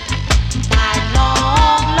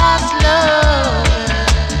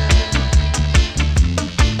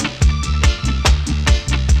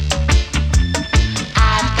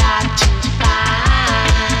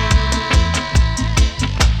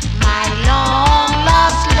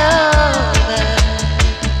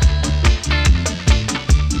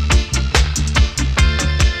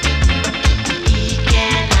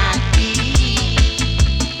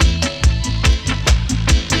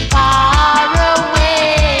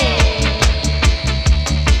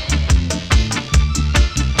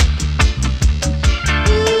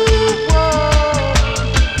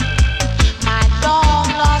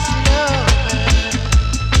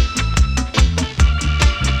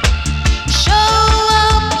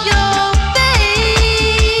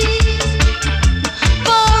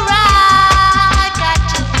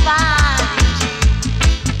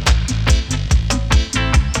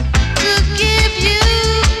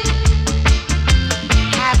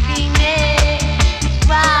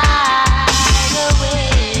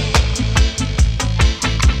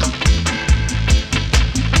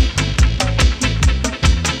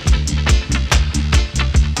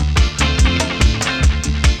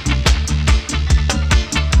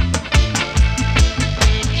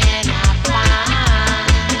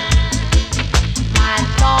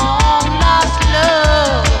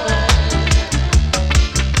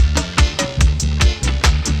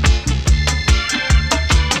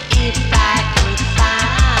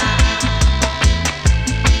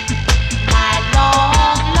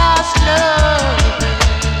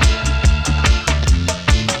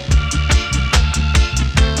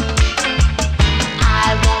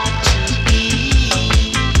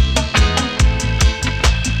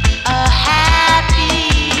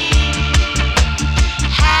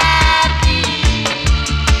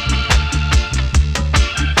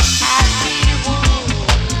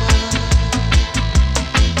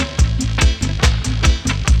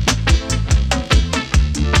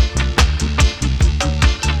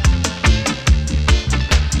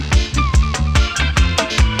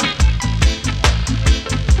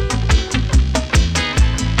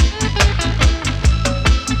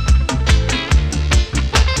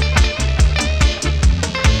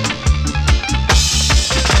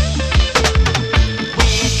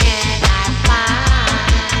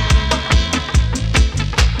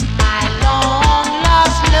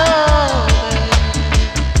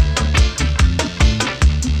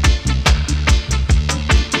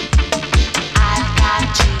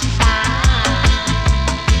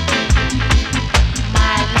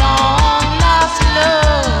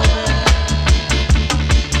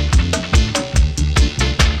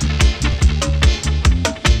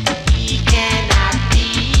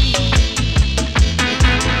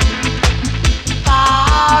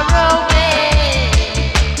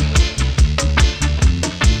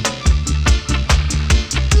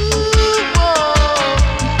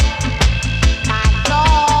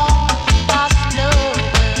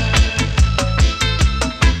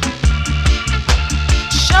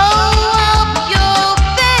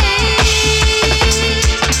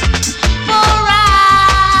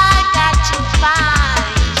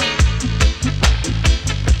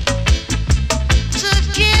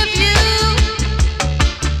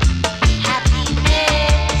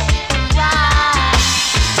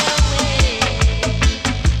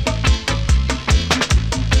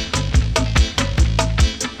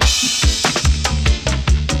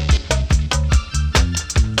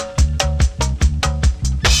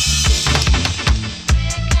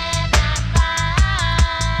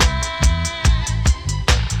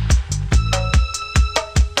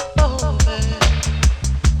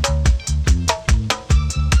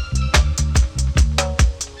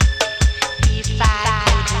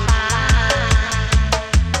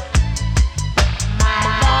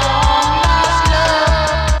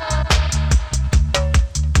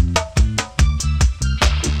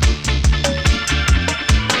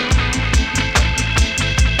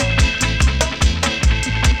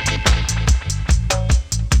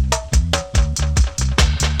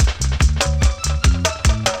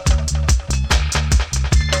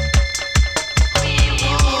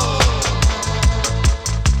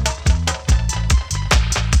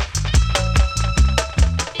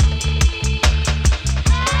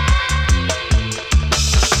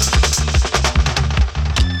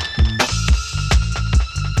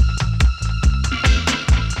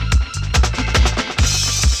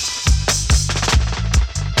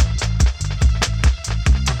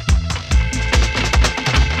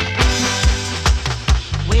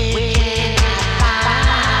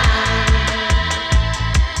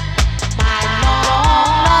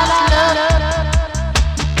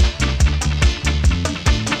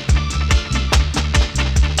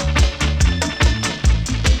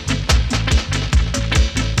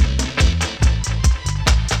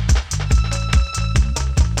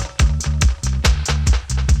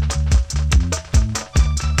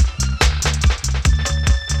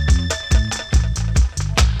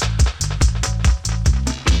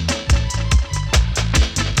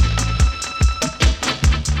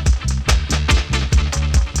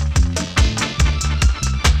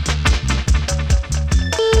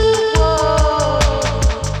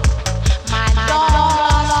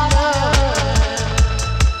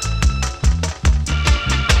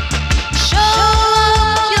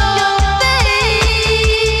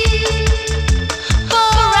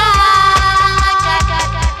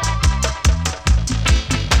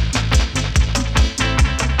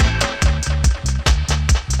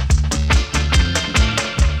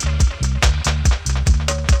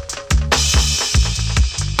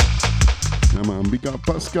up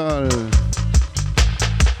Pascal.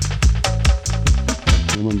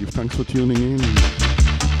 Yeah, man, give thanks for tuning in.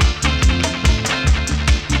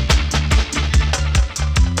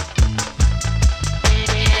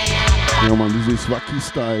 Yeah, man, this is Wacky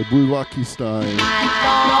style, Bulwaki style.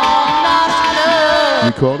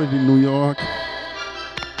 Recorded in New York.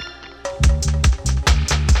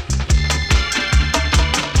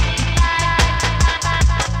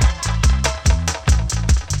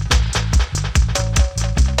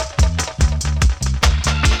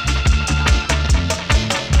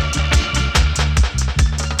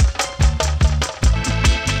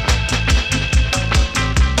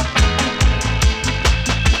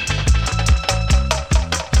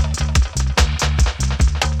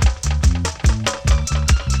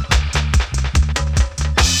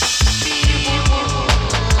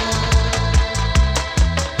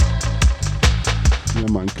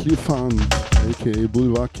 aka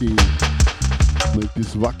Bulwaki, make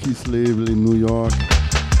this Wacky's label in New York,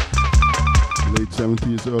 late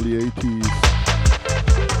 70s, early 80s.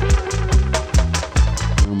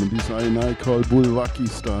 This I call Bulwaki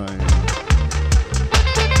style.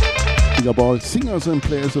 Big up all singers and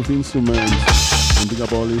players of instruments, and big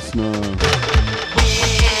up all listeners.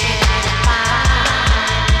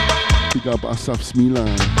 Big up Ruffneck-Smille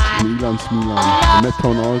and Ilan-Smille, the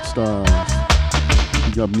Mettown All-Stars.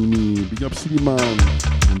 Big up Mimi, big up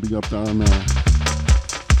Siliman, and big up Dana.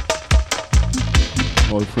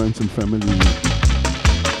 All friends and family.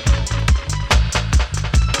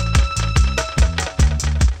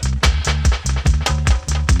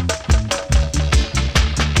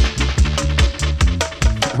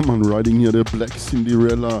 I'm riding here the Black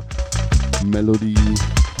Cinderella melody,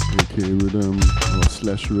 aka rhythm or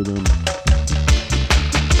slash rhythm.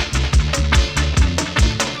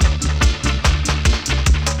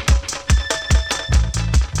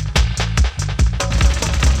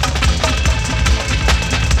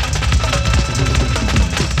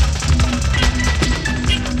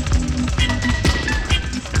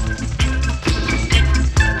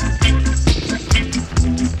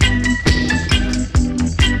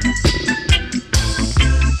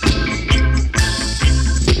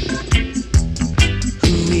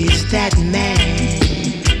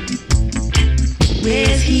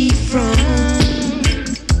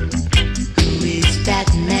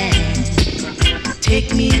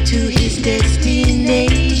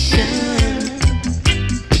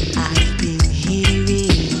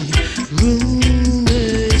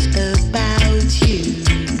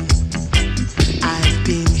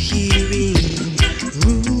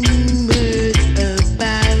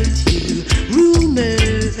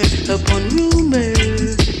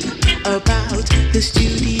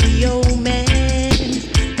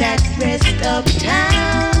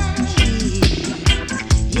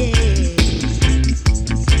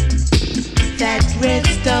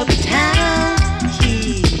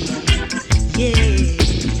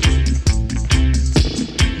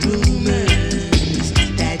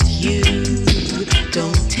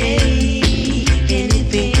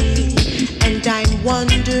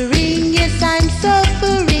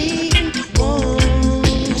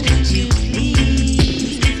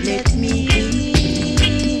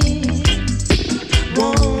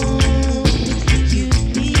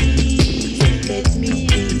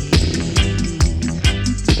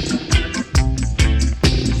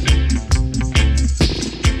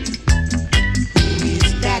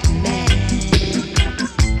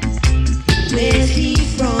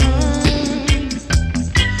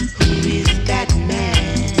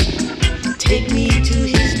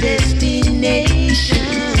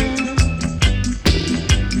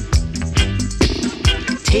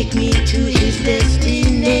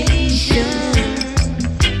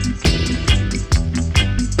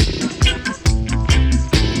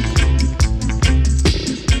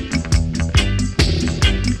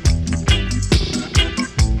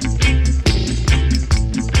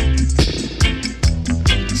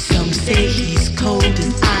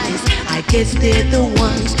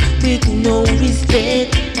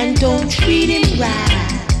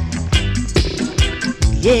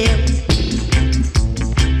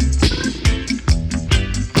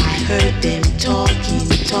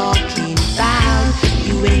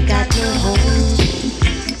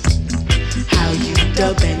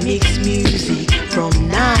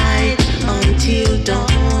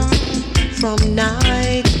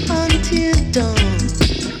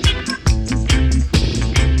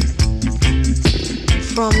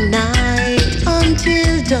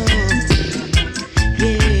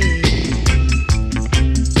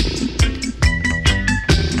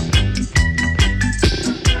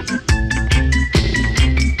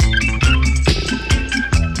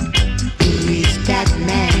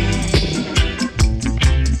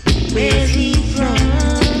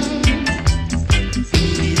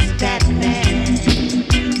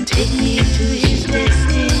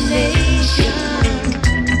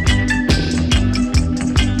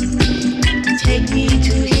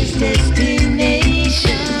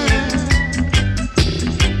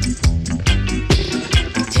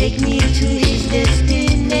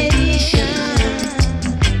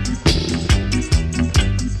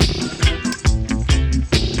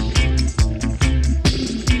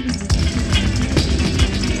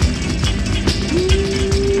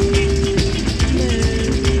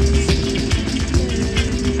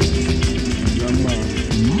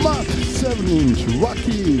 7-inch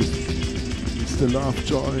Rockies. Still have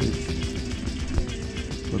joy.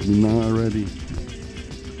 But we not ready.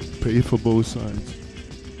 Pay for both sides.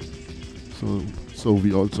 So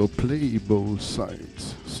we also play both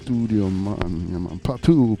sides. Studio man, yeah man. Part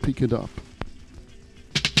 2, pick it up.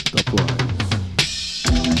 Stepwise.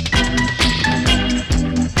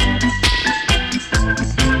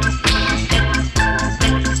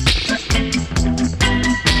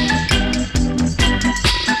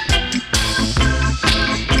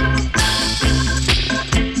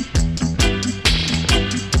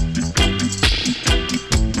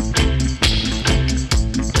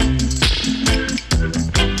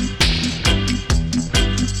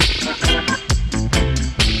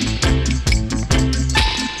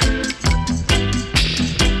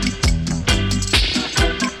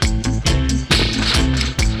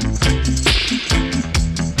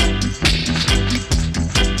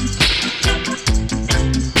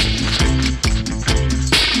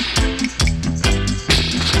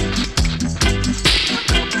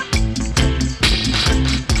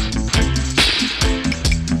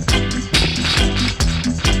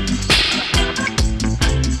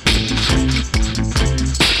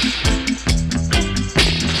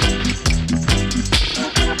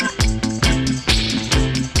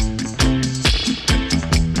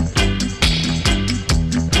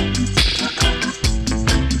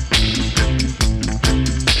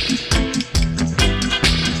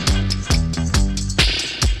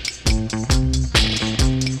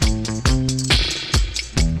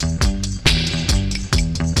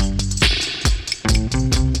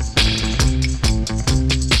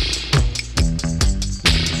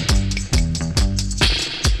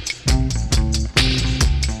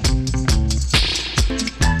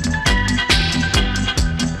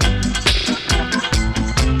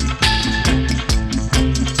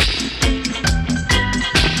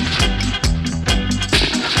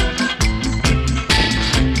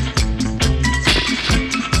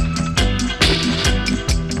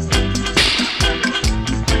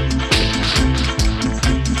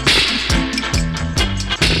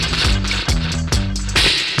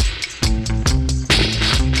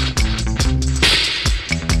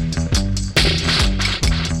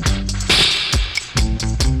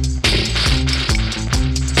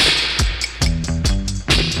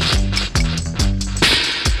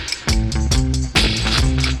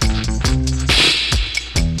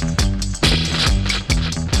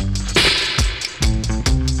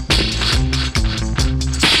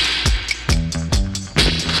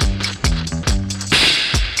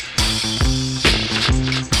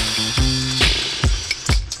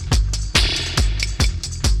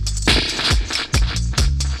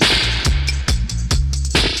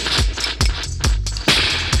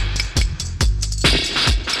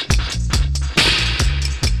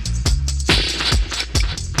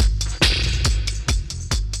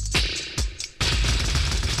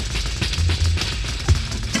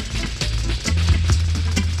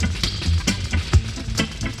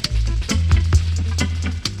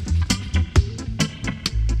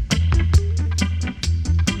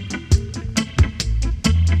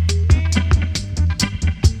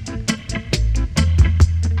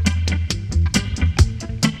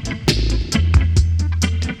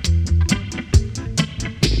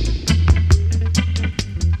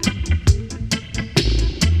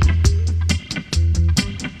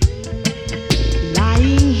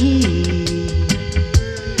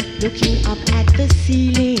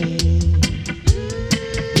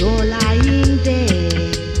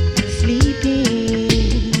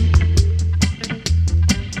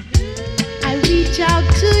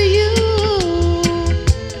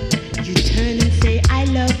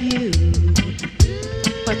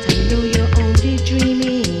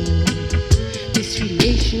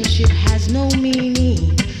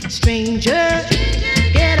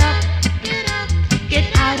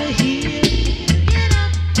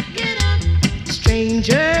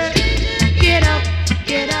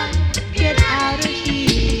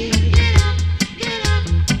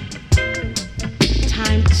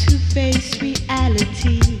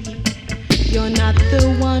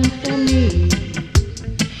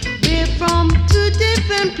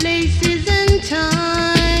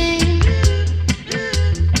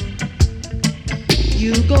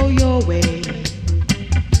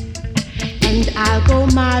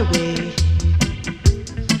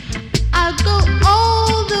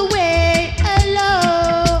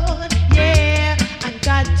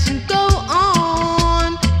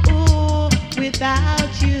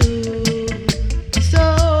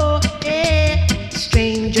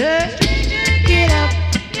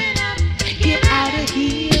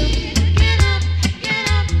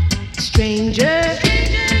 Stranger,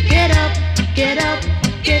 get up, get up,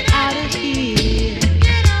 get out of here.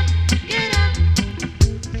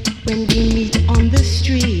 When we meet on the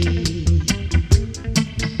street,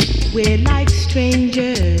 we're like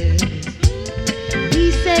strangers.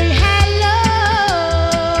 We say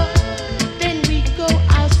hello, then we go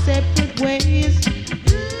our separate ways.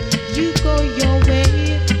 You go your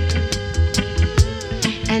way,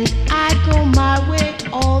 and I go my way,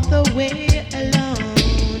 all the way alone.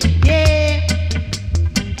 Yeah,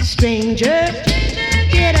 stranger,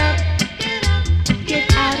 get up,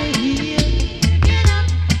 get out of here.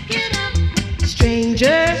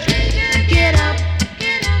 Stranger, get up,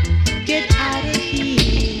 get out of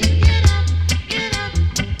here.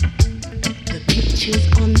 The pictures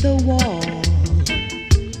on the wall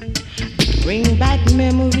bring back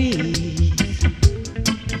memories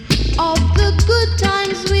of the good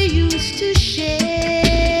times we used to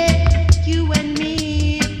share, you and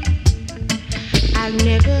me. I'll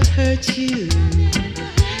never hurt you,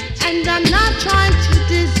 and I'm not trying to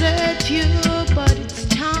desert you, but it's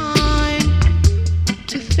time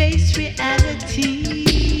to face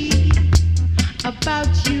reality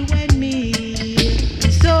about you and me.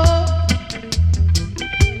 So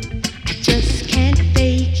I just can't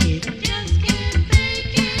fake it.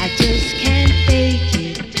 I just can't fake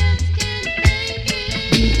it.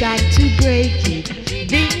 You got to break it.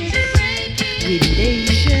 This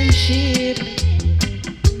relationship,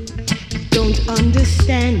 you don't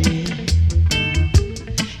understand me.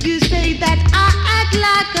 You say that I act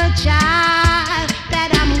like a child, that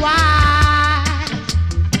I'm wild.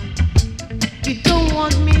 You don't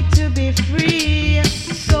want me to be free,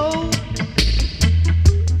 so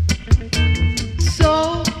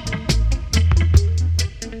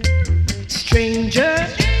stranger,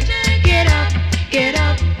 get up, get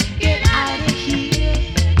up, get out of here.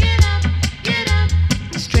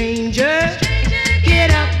 Stranger,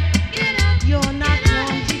 get up, you're not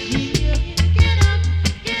wanted here.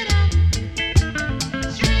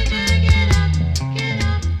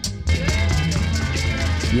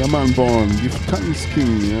 Yeah, man, Born. Give thanks,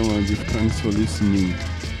 King. Yeah, man, give thanks for listening.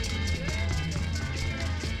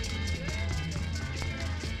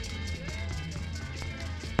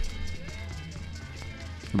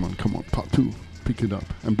 Come on, come on, part 2. Pick it up.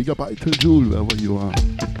 And big up Eitel Jewel, wherever you are.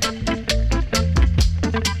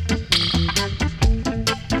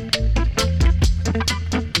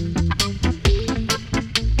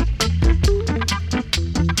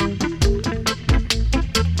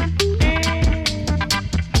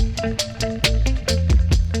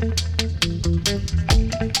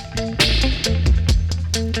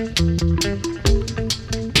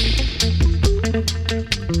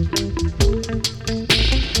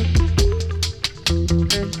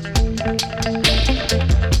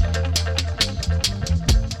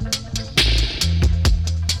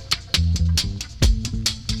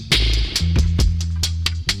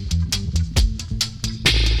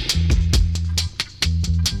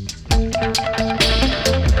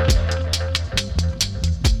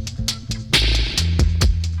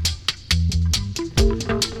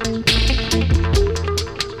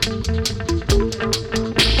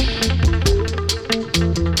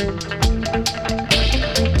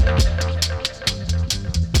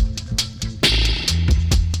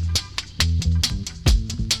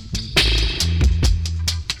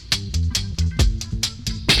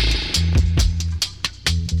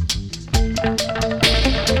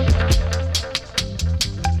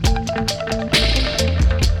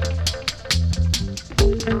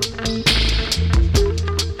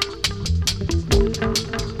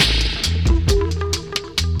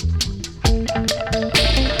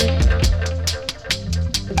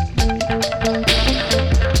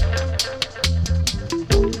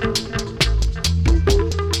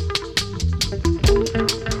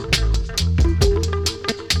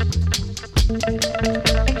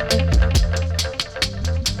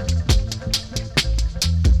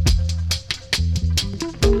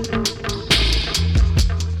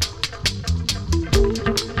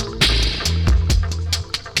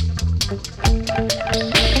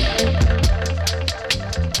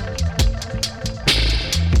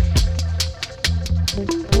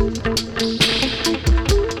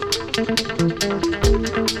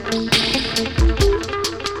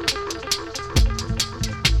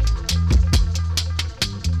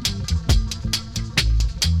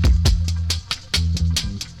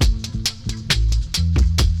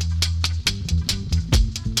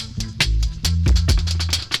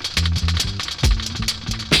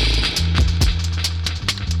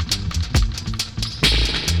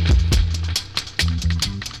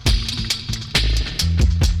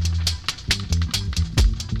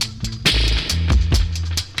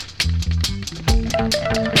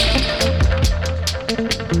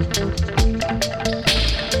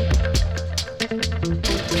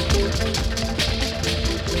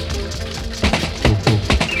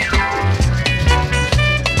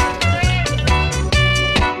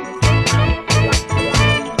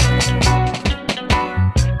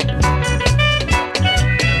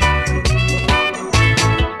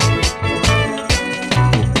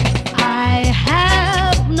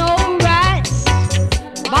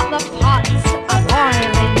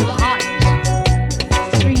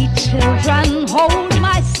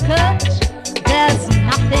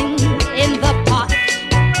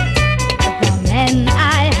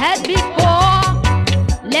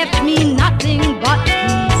 but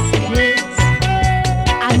these kids.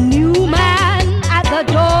 A new man at the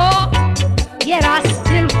door, yet I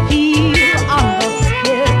still feel on the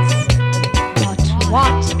skids. But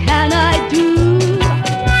what can I do?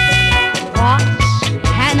 What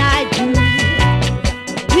can I do?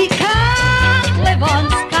 We can't live on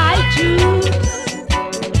sky juice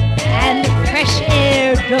and fresh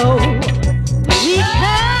air dough. We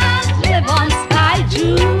can't live on sky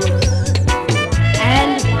juice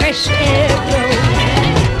and fresh air dough.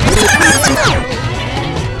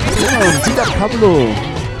 Yeah, big up Pablo.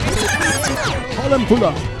 Holland pull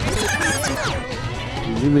up.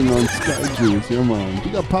 Living on Sky Juice, yeah man.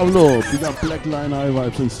 Big up Pablo, big up Black Line High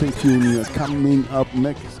Vibes, and stay tuned here. Coming up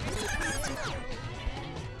next.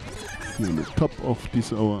 Here on the top of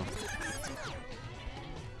this hour.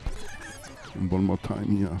 And one more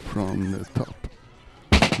time here from the top.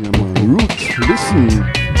 Yeah man, Roots, listen.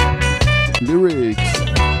 Lyrics.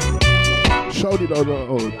 Shout it out.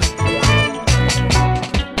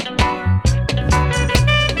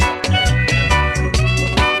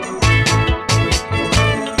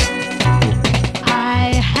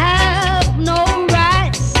 I have no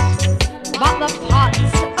rights, but the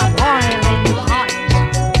pots are boiling hot.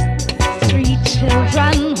 3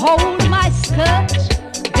 children hold my skirt.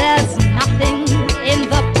 There's nothing in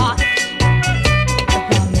the pot.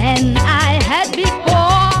 The men I had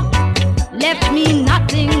before left me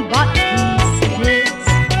nothing but these kids.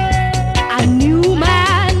 A new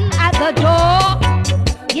man at the door,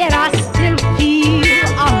 yet I still feel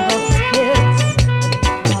on the skids.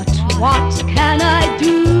 But what can I do?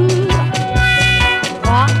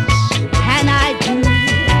 What can I do?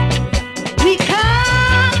 We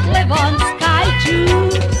can't live on sky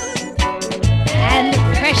juice and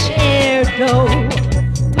fresh air dough.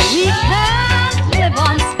 We can't live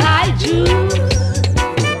on sky juice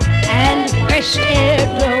and fresh air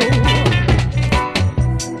dough.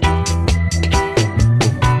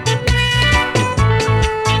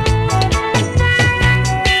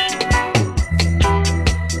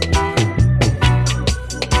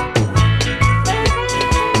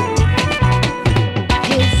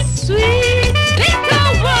 His sweet, bitter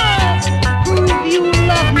words prove you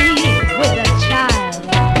love me with a child.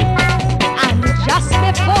 And just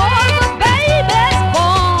before the baby's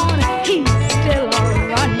born, he's still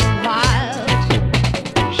running wild.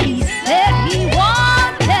 He said he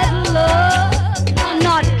wanted love,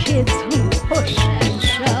 not kids who push and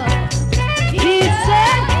shove. He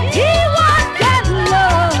said he wanted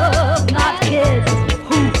love, not kids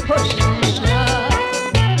who push and shove.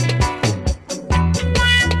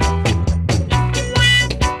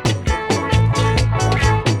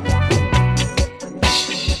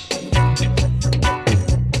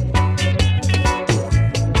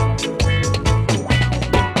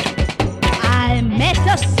 I met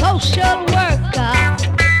a social worker,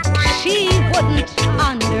 she wouldn't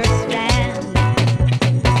understand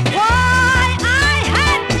why I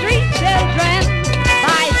had 3 children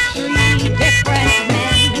by 3 different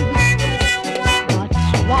men. But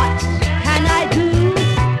what can I do?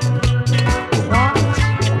 What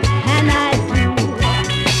can I do?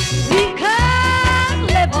 We can't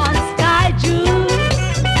live on sky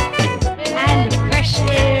juice and fresh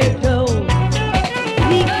air dough.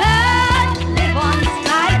 We can't live on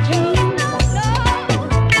sky juice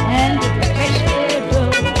and fresh air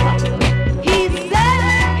dough. He said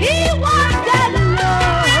he wanted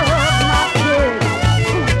love, not kids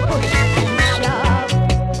who push and shove.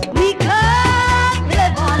 We can't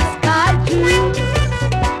live on sky juice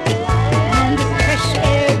and fresh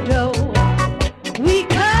air dough. We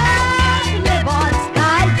can't live on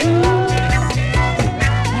sky juice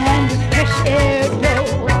and fresh air dough.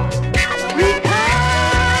 We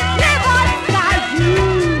can't live on sky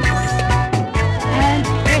juice and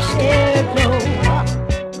fresh air dough.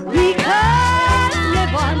 We can't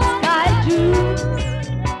live on sky juice.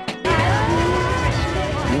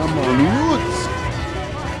 Yeah man, Roots.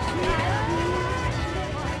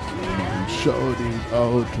 Man, shout it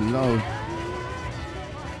out loud.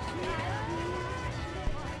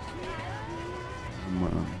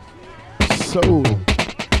 Man. So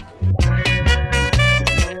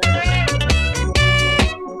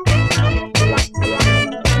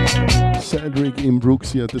Cedric in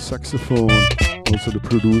Brooks here at the saxophone, also the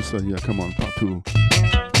producer here. Come on, part 2.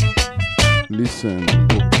 Listen.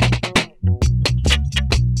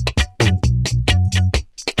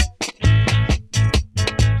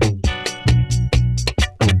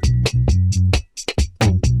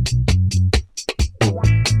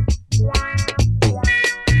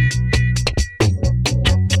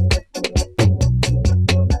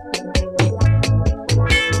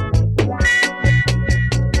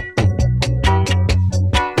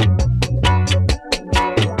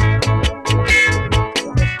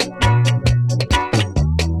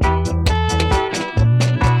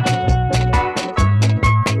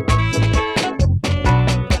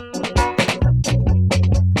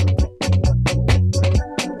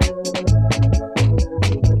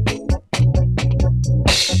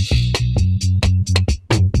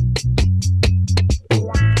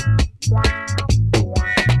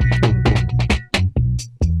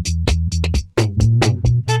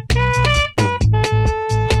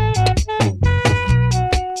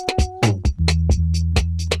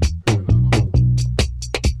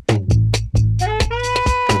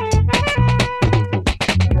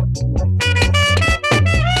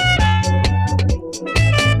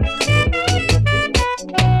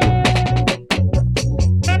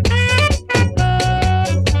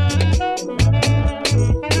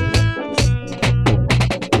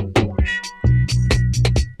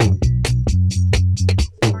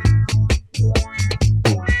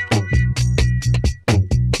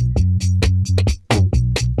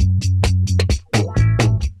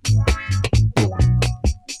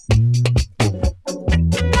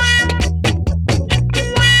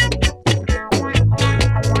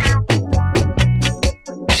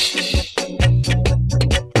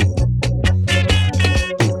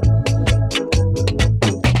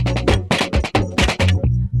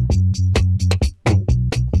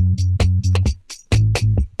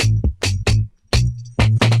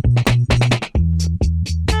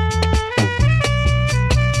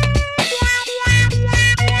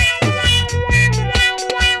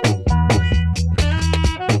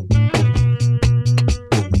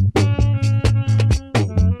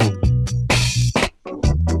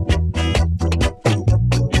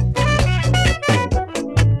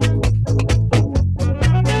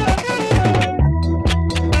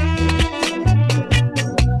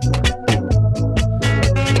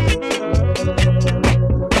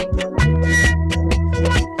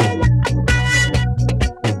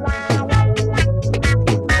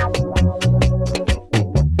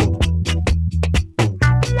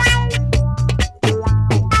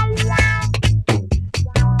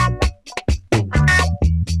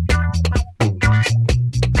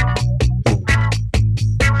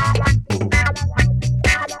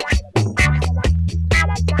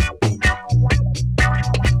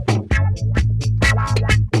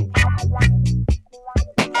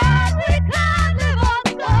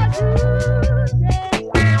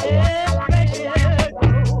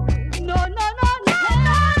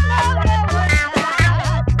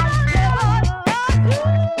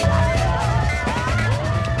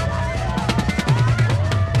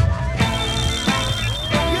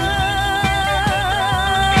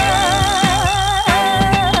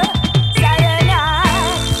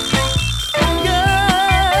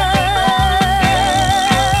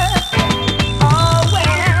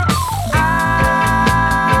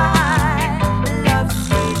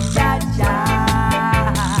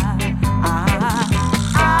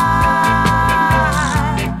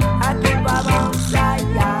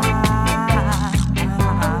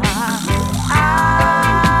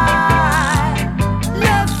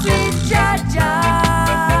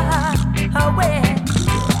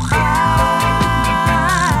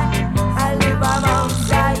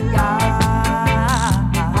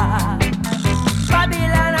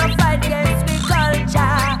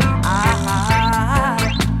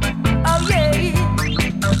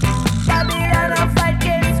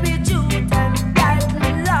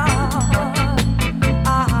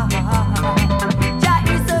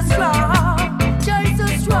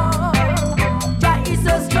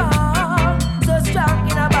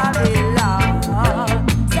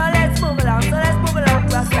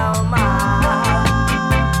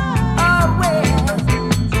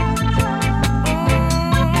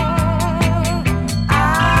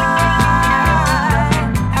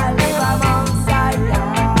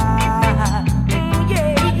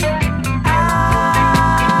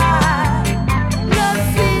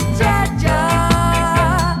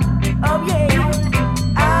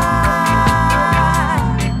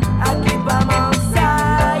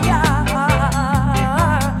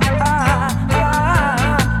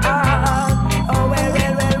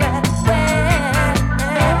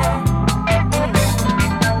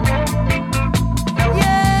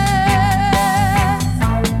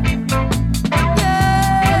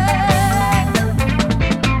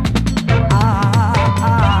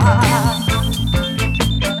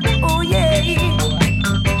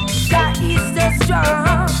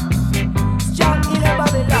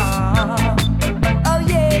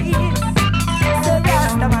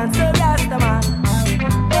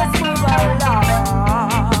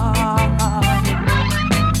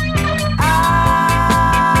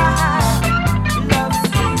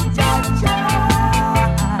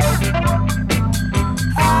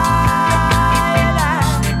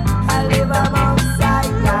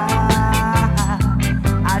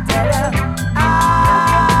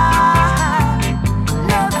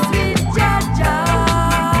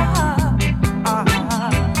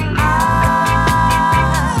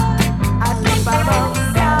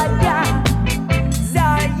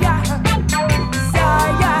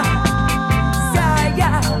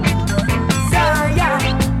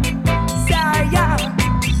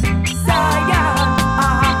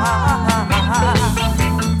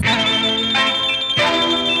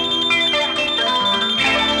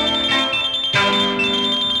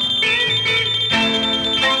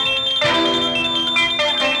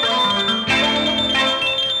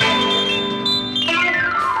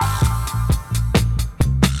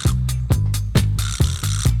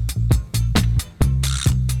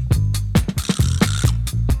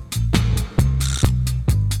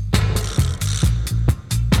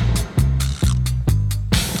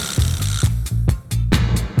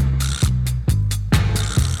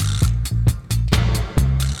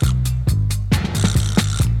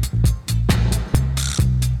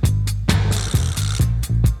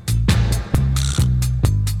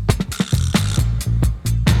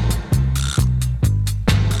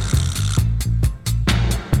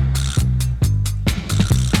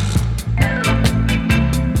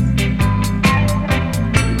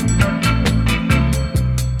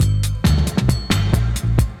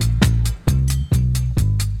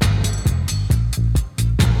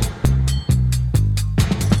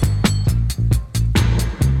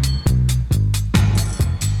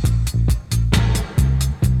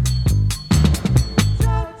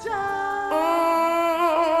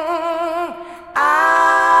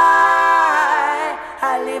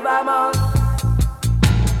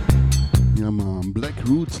 Yeah man, Black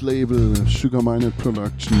Roots Label, Sugar Mined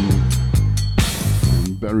Production,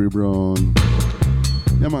 and Barry Brown.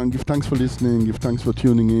 Yeah man, give thanks for listening, give thanks for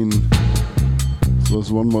tuning in. This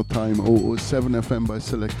was one more time 007 FM by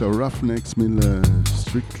selector Ruffneck-Smille,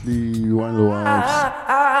 strictly vinyl vibes.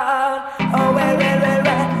 Oh, well.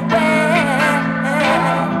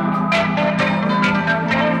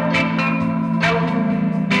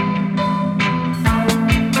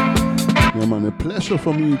 Yeah man, a pleasure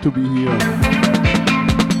for me to be here.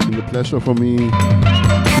 And a pleasure for me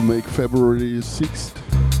to make February 6th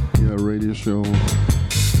a radio show.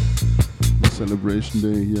 A celebration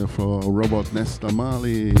day here for Robert Nesta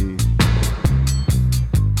Marley.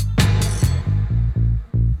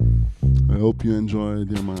 I hope you enjoyed,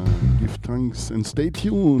 yeah man. Give thanks and stay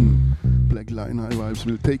tuned. Black Line High Vibes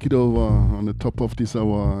will take it over on the top of this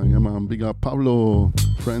hour. Yeah man, big up Pablo,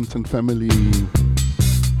 friends and family.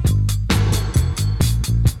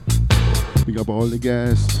 Big up all the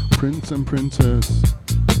guests, prince and princess.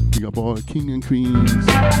 Big up all king and queens.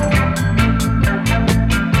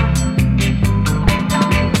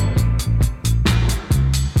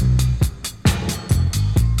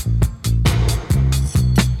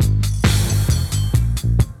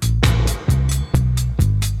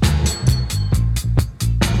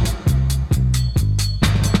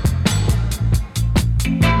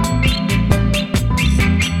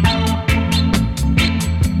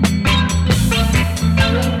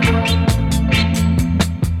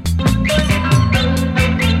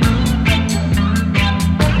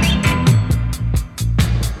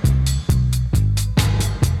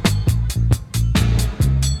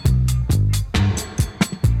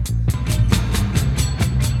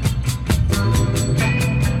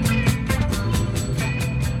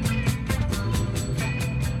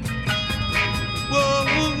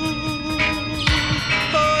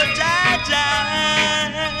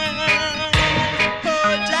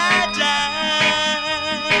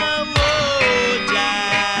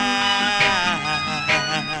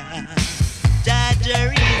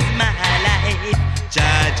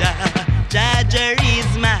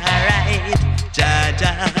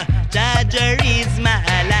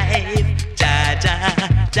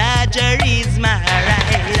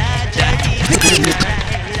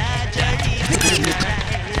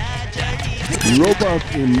 Robert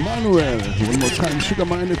Emmanuel, one more time, Sugar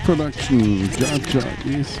Mined Production. Jaja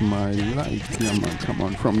is my life. Yeah man, come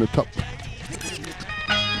on from the top.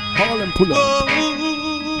 Haul and pull up.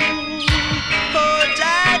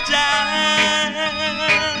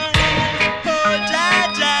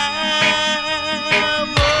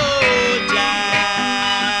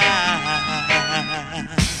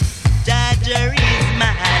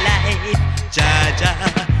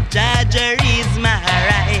 Jaja is my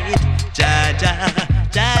right.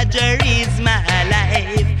 Jaja is my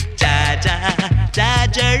life.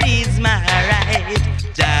 Jaja is my right.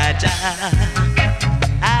 Jaja,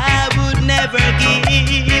 I would never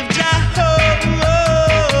give Jah,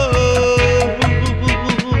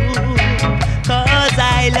 'cause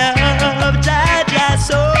I love Jaja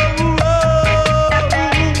so.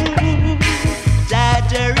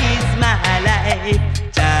 Jaja is my life.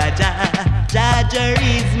 Jaja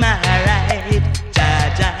is my right.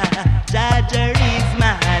 Jaja is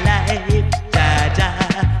my life.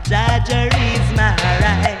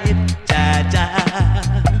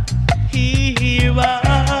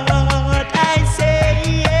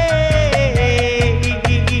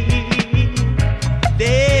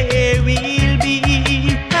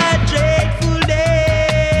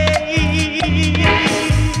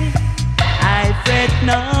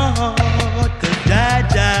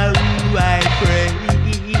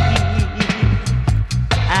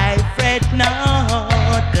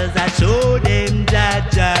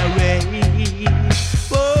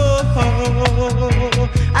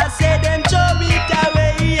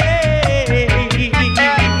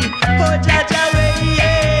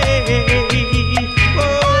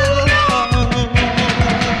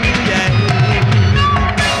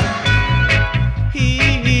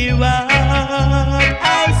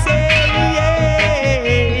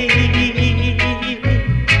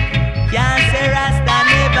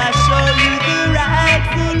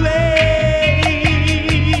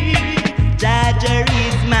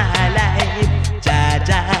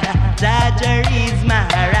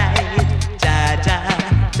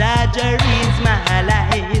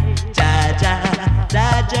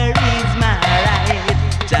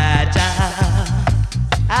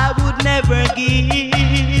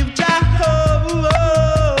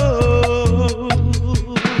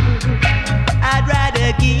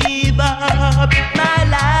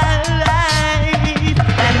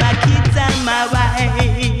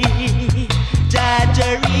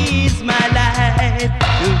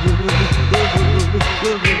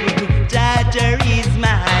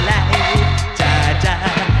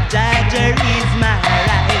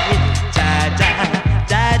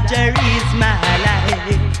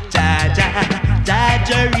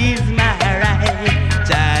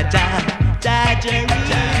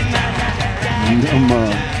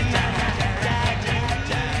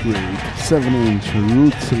 7-inch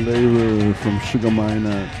Roots label from Sugar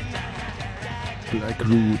Miner, Black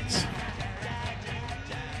Roots.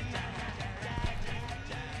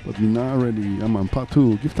 But we're not ready. I'm on part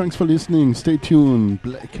 2. Give thanks for listening. Stay tuned.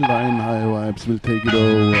 Black Line High Vibes will take it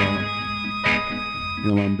over.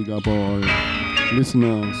 Yeah, man, big up all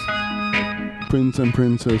listeners, prince and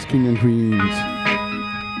princess, king and queens.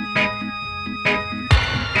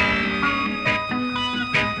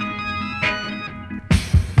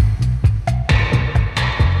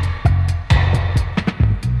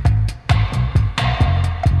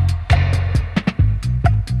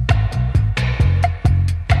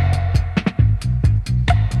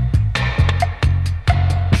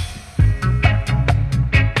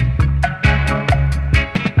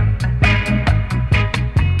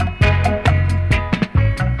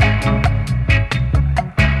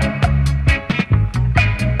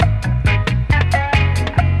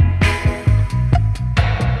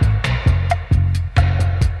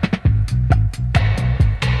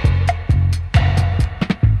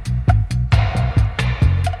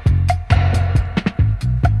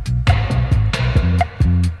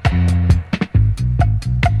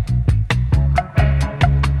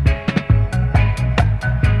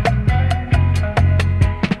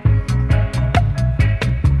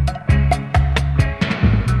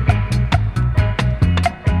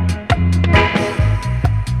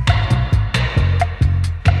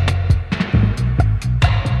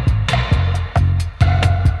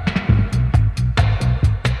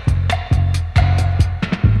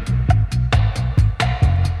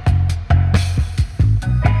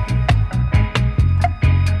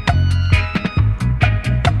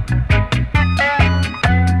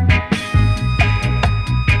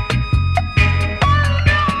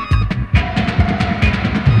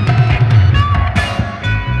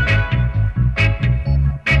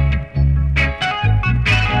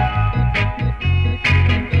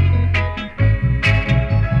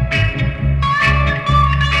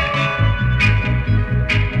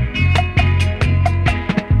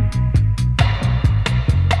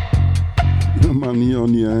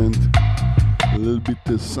 On the end, a little bit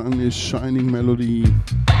the sun is shining melody.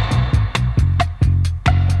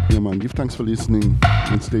 Yeah man, give thanks for listening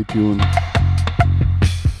and stay tuned.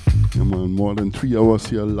 Yeah man, more than 3 hours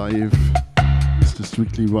here live. It's the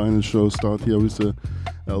Strictly Vinyl show. Start here with the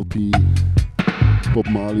LP Bob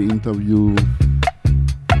Marley interview.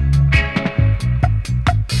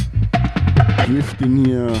 Drifting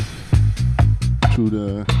here through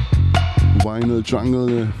the vinyl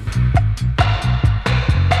jungle.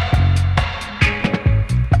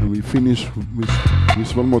 We finish with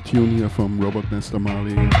one more tune here from Robert Nesta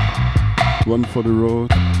Marley. One for the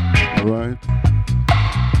road, alright?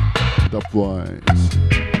 Dubwise.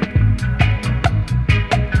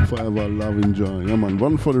 Forever love enjoy. Yeah man,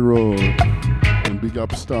 one for the road. And big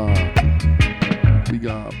up Star. Big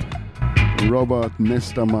up Robert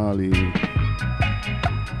Nesta Marley.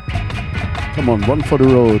 Come on, one for the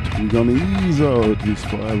road. We're gonna ease out with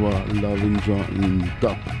Forever love enjoy in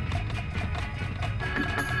dub.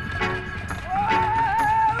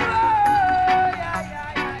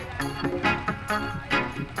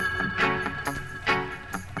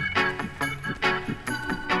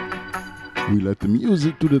 We let the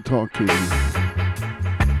music do the talking.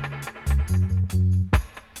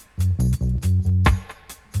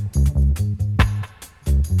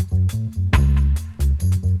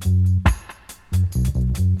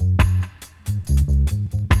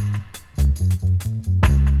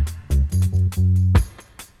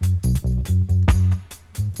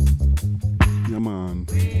 Yeah, man.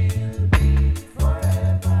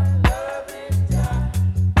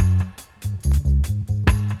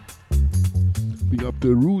 Big up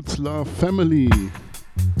the Roots Love family.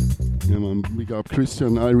 Yeah man, big up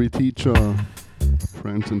Christian, Irie teacher,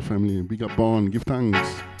 friends and family. Big up Born, give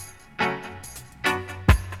thanks.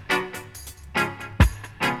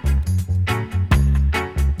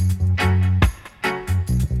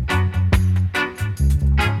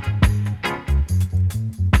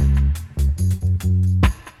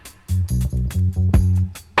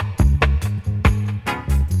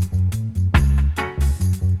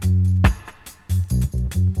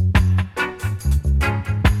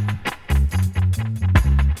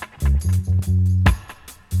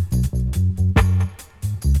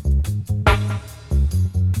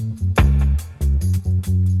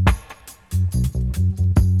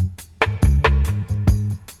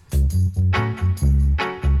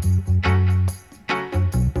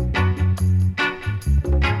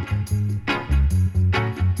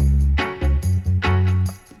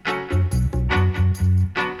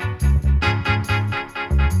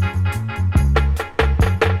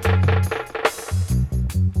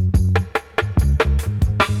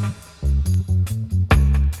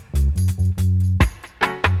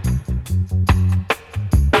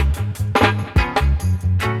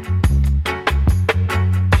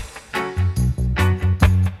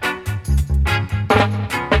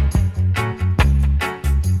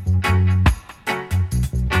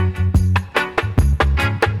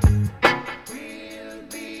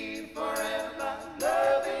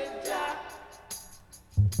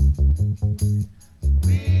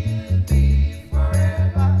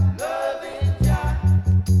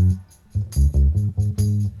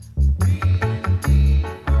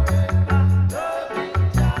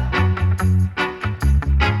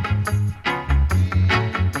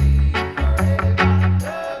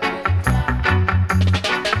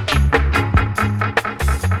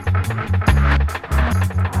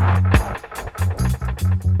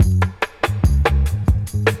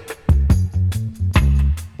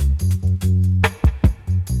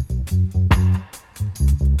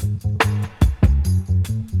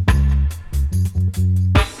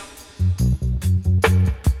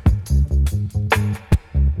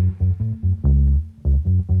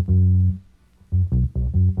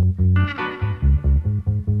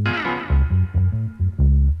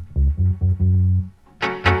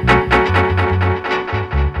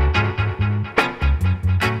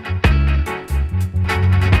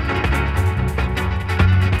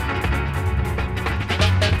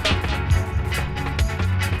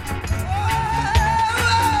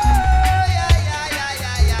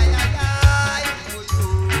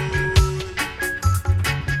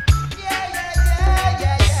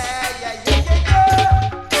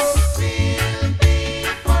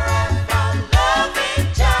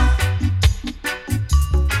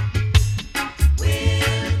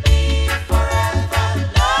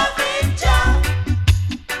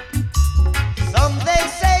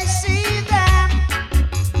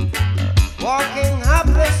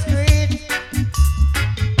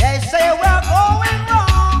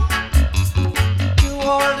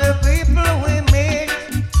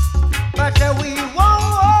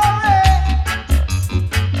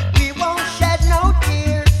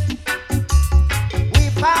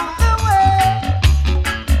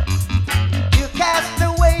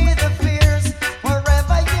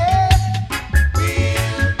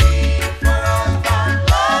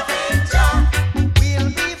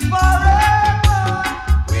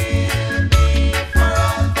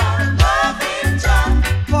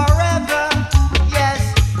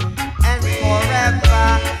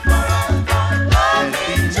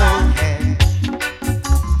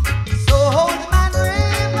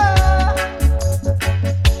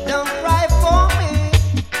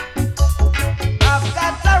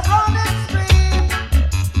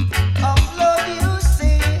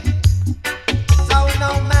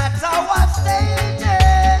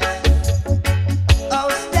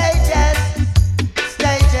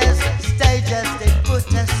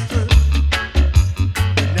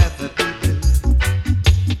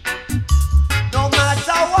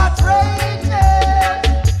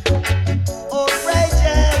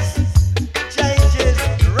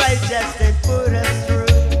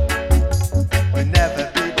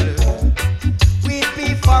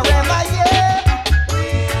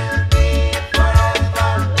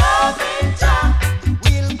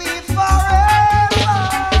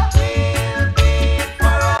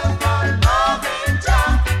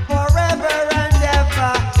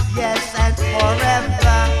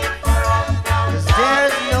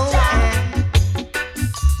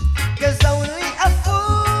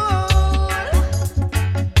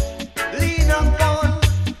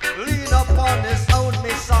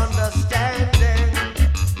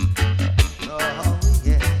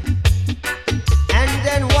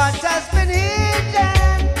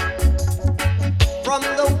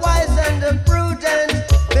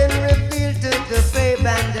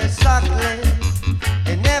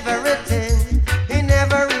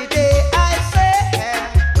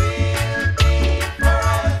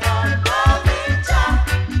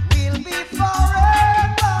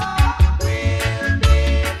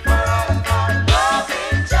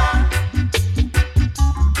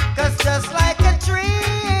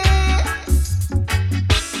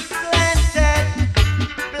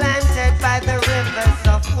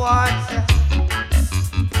 water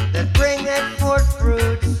that bringeth forth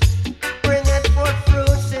fruits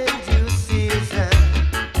in due season.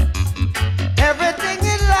 Everything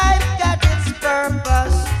in life got its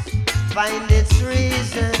purpose, find its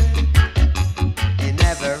reason in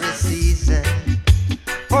every season.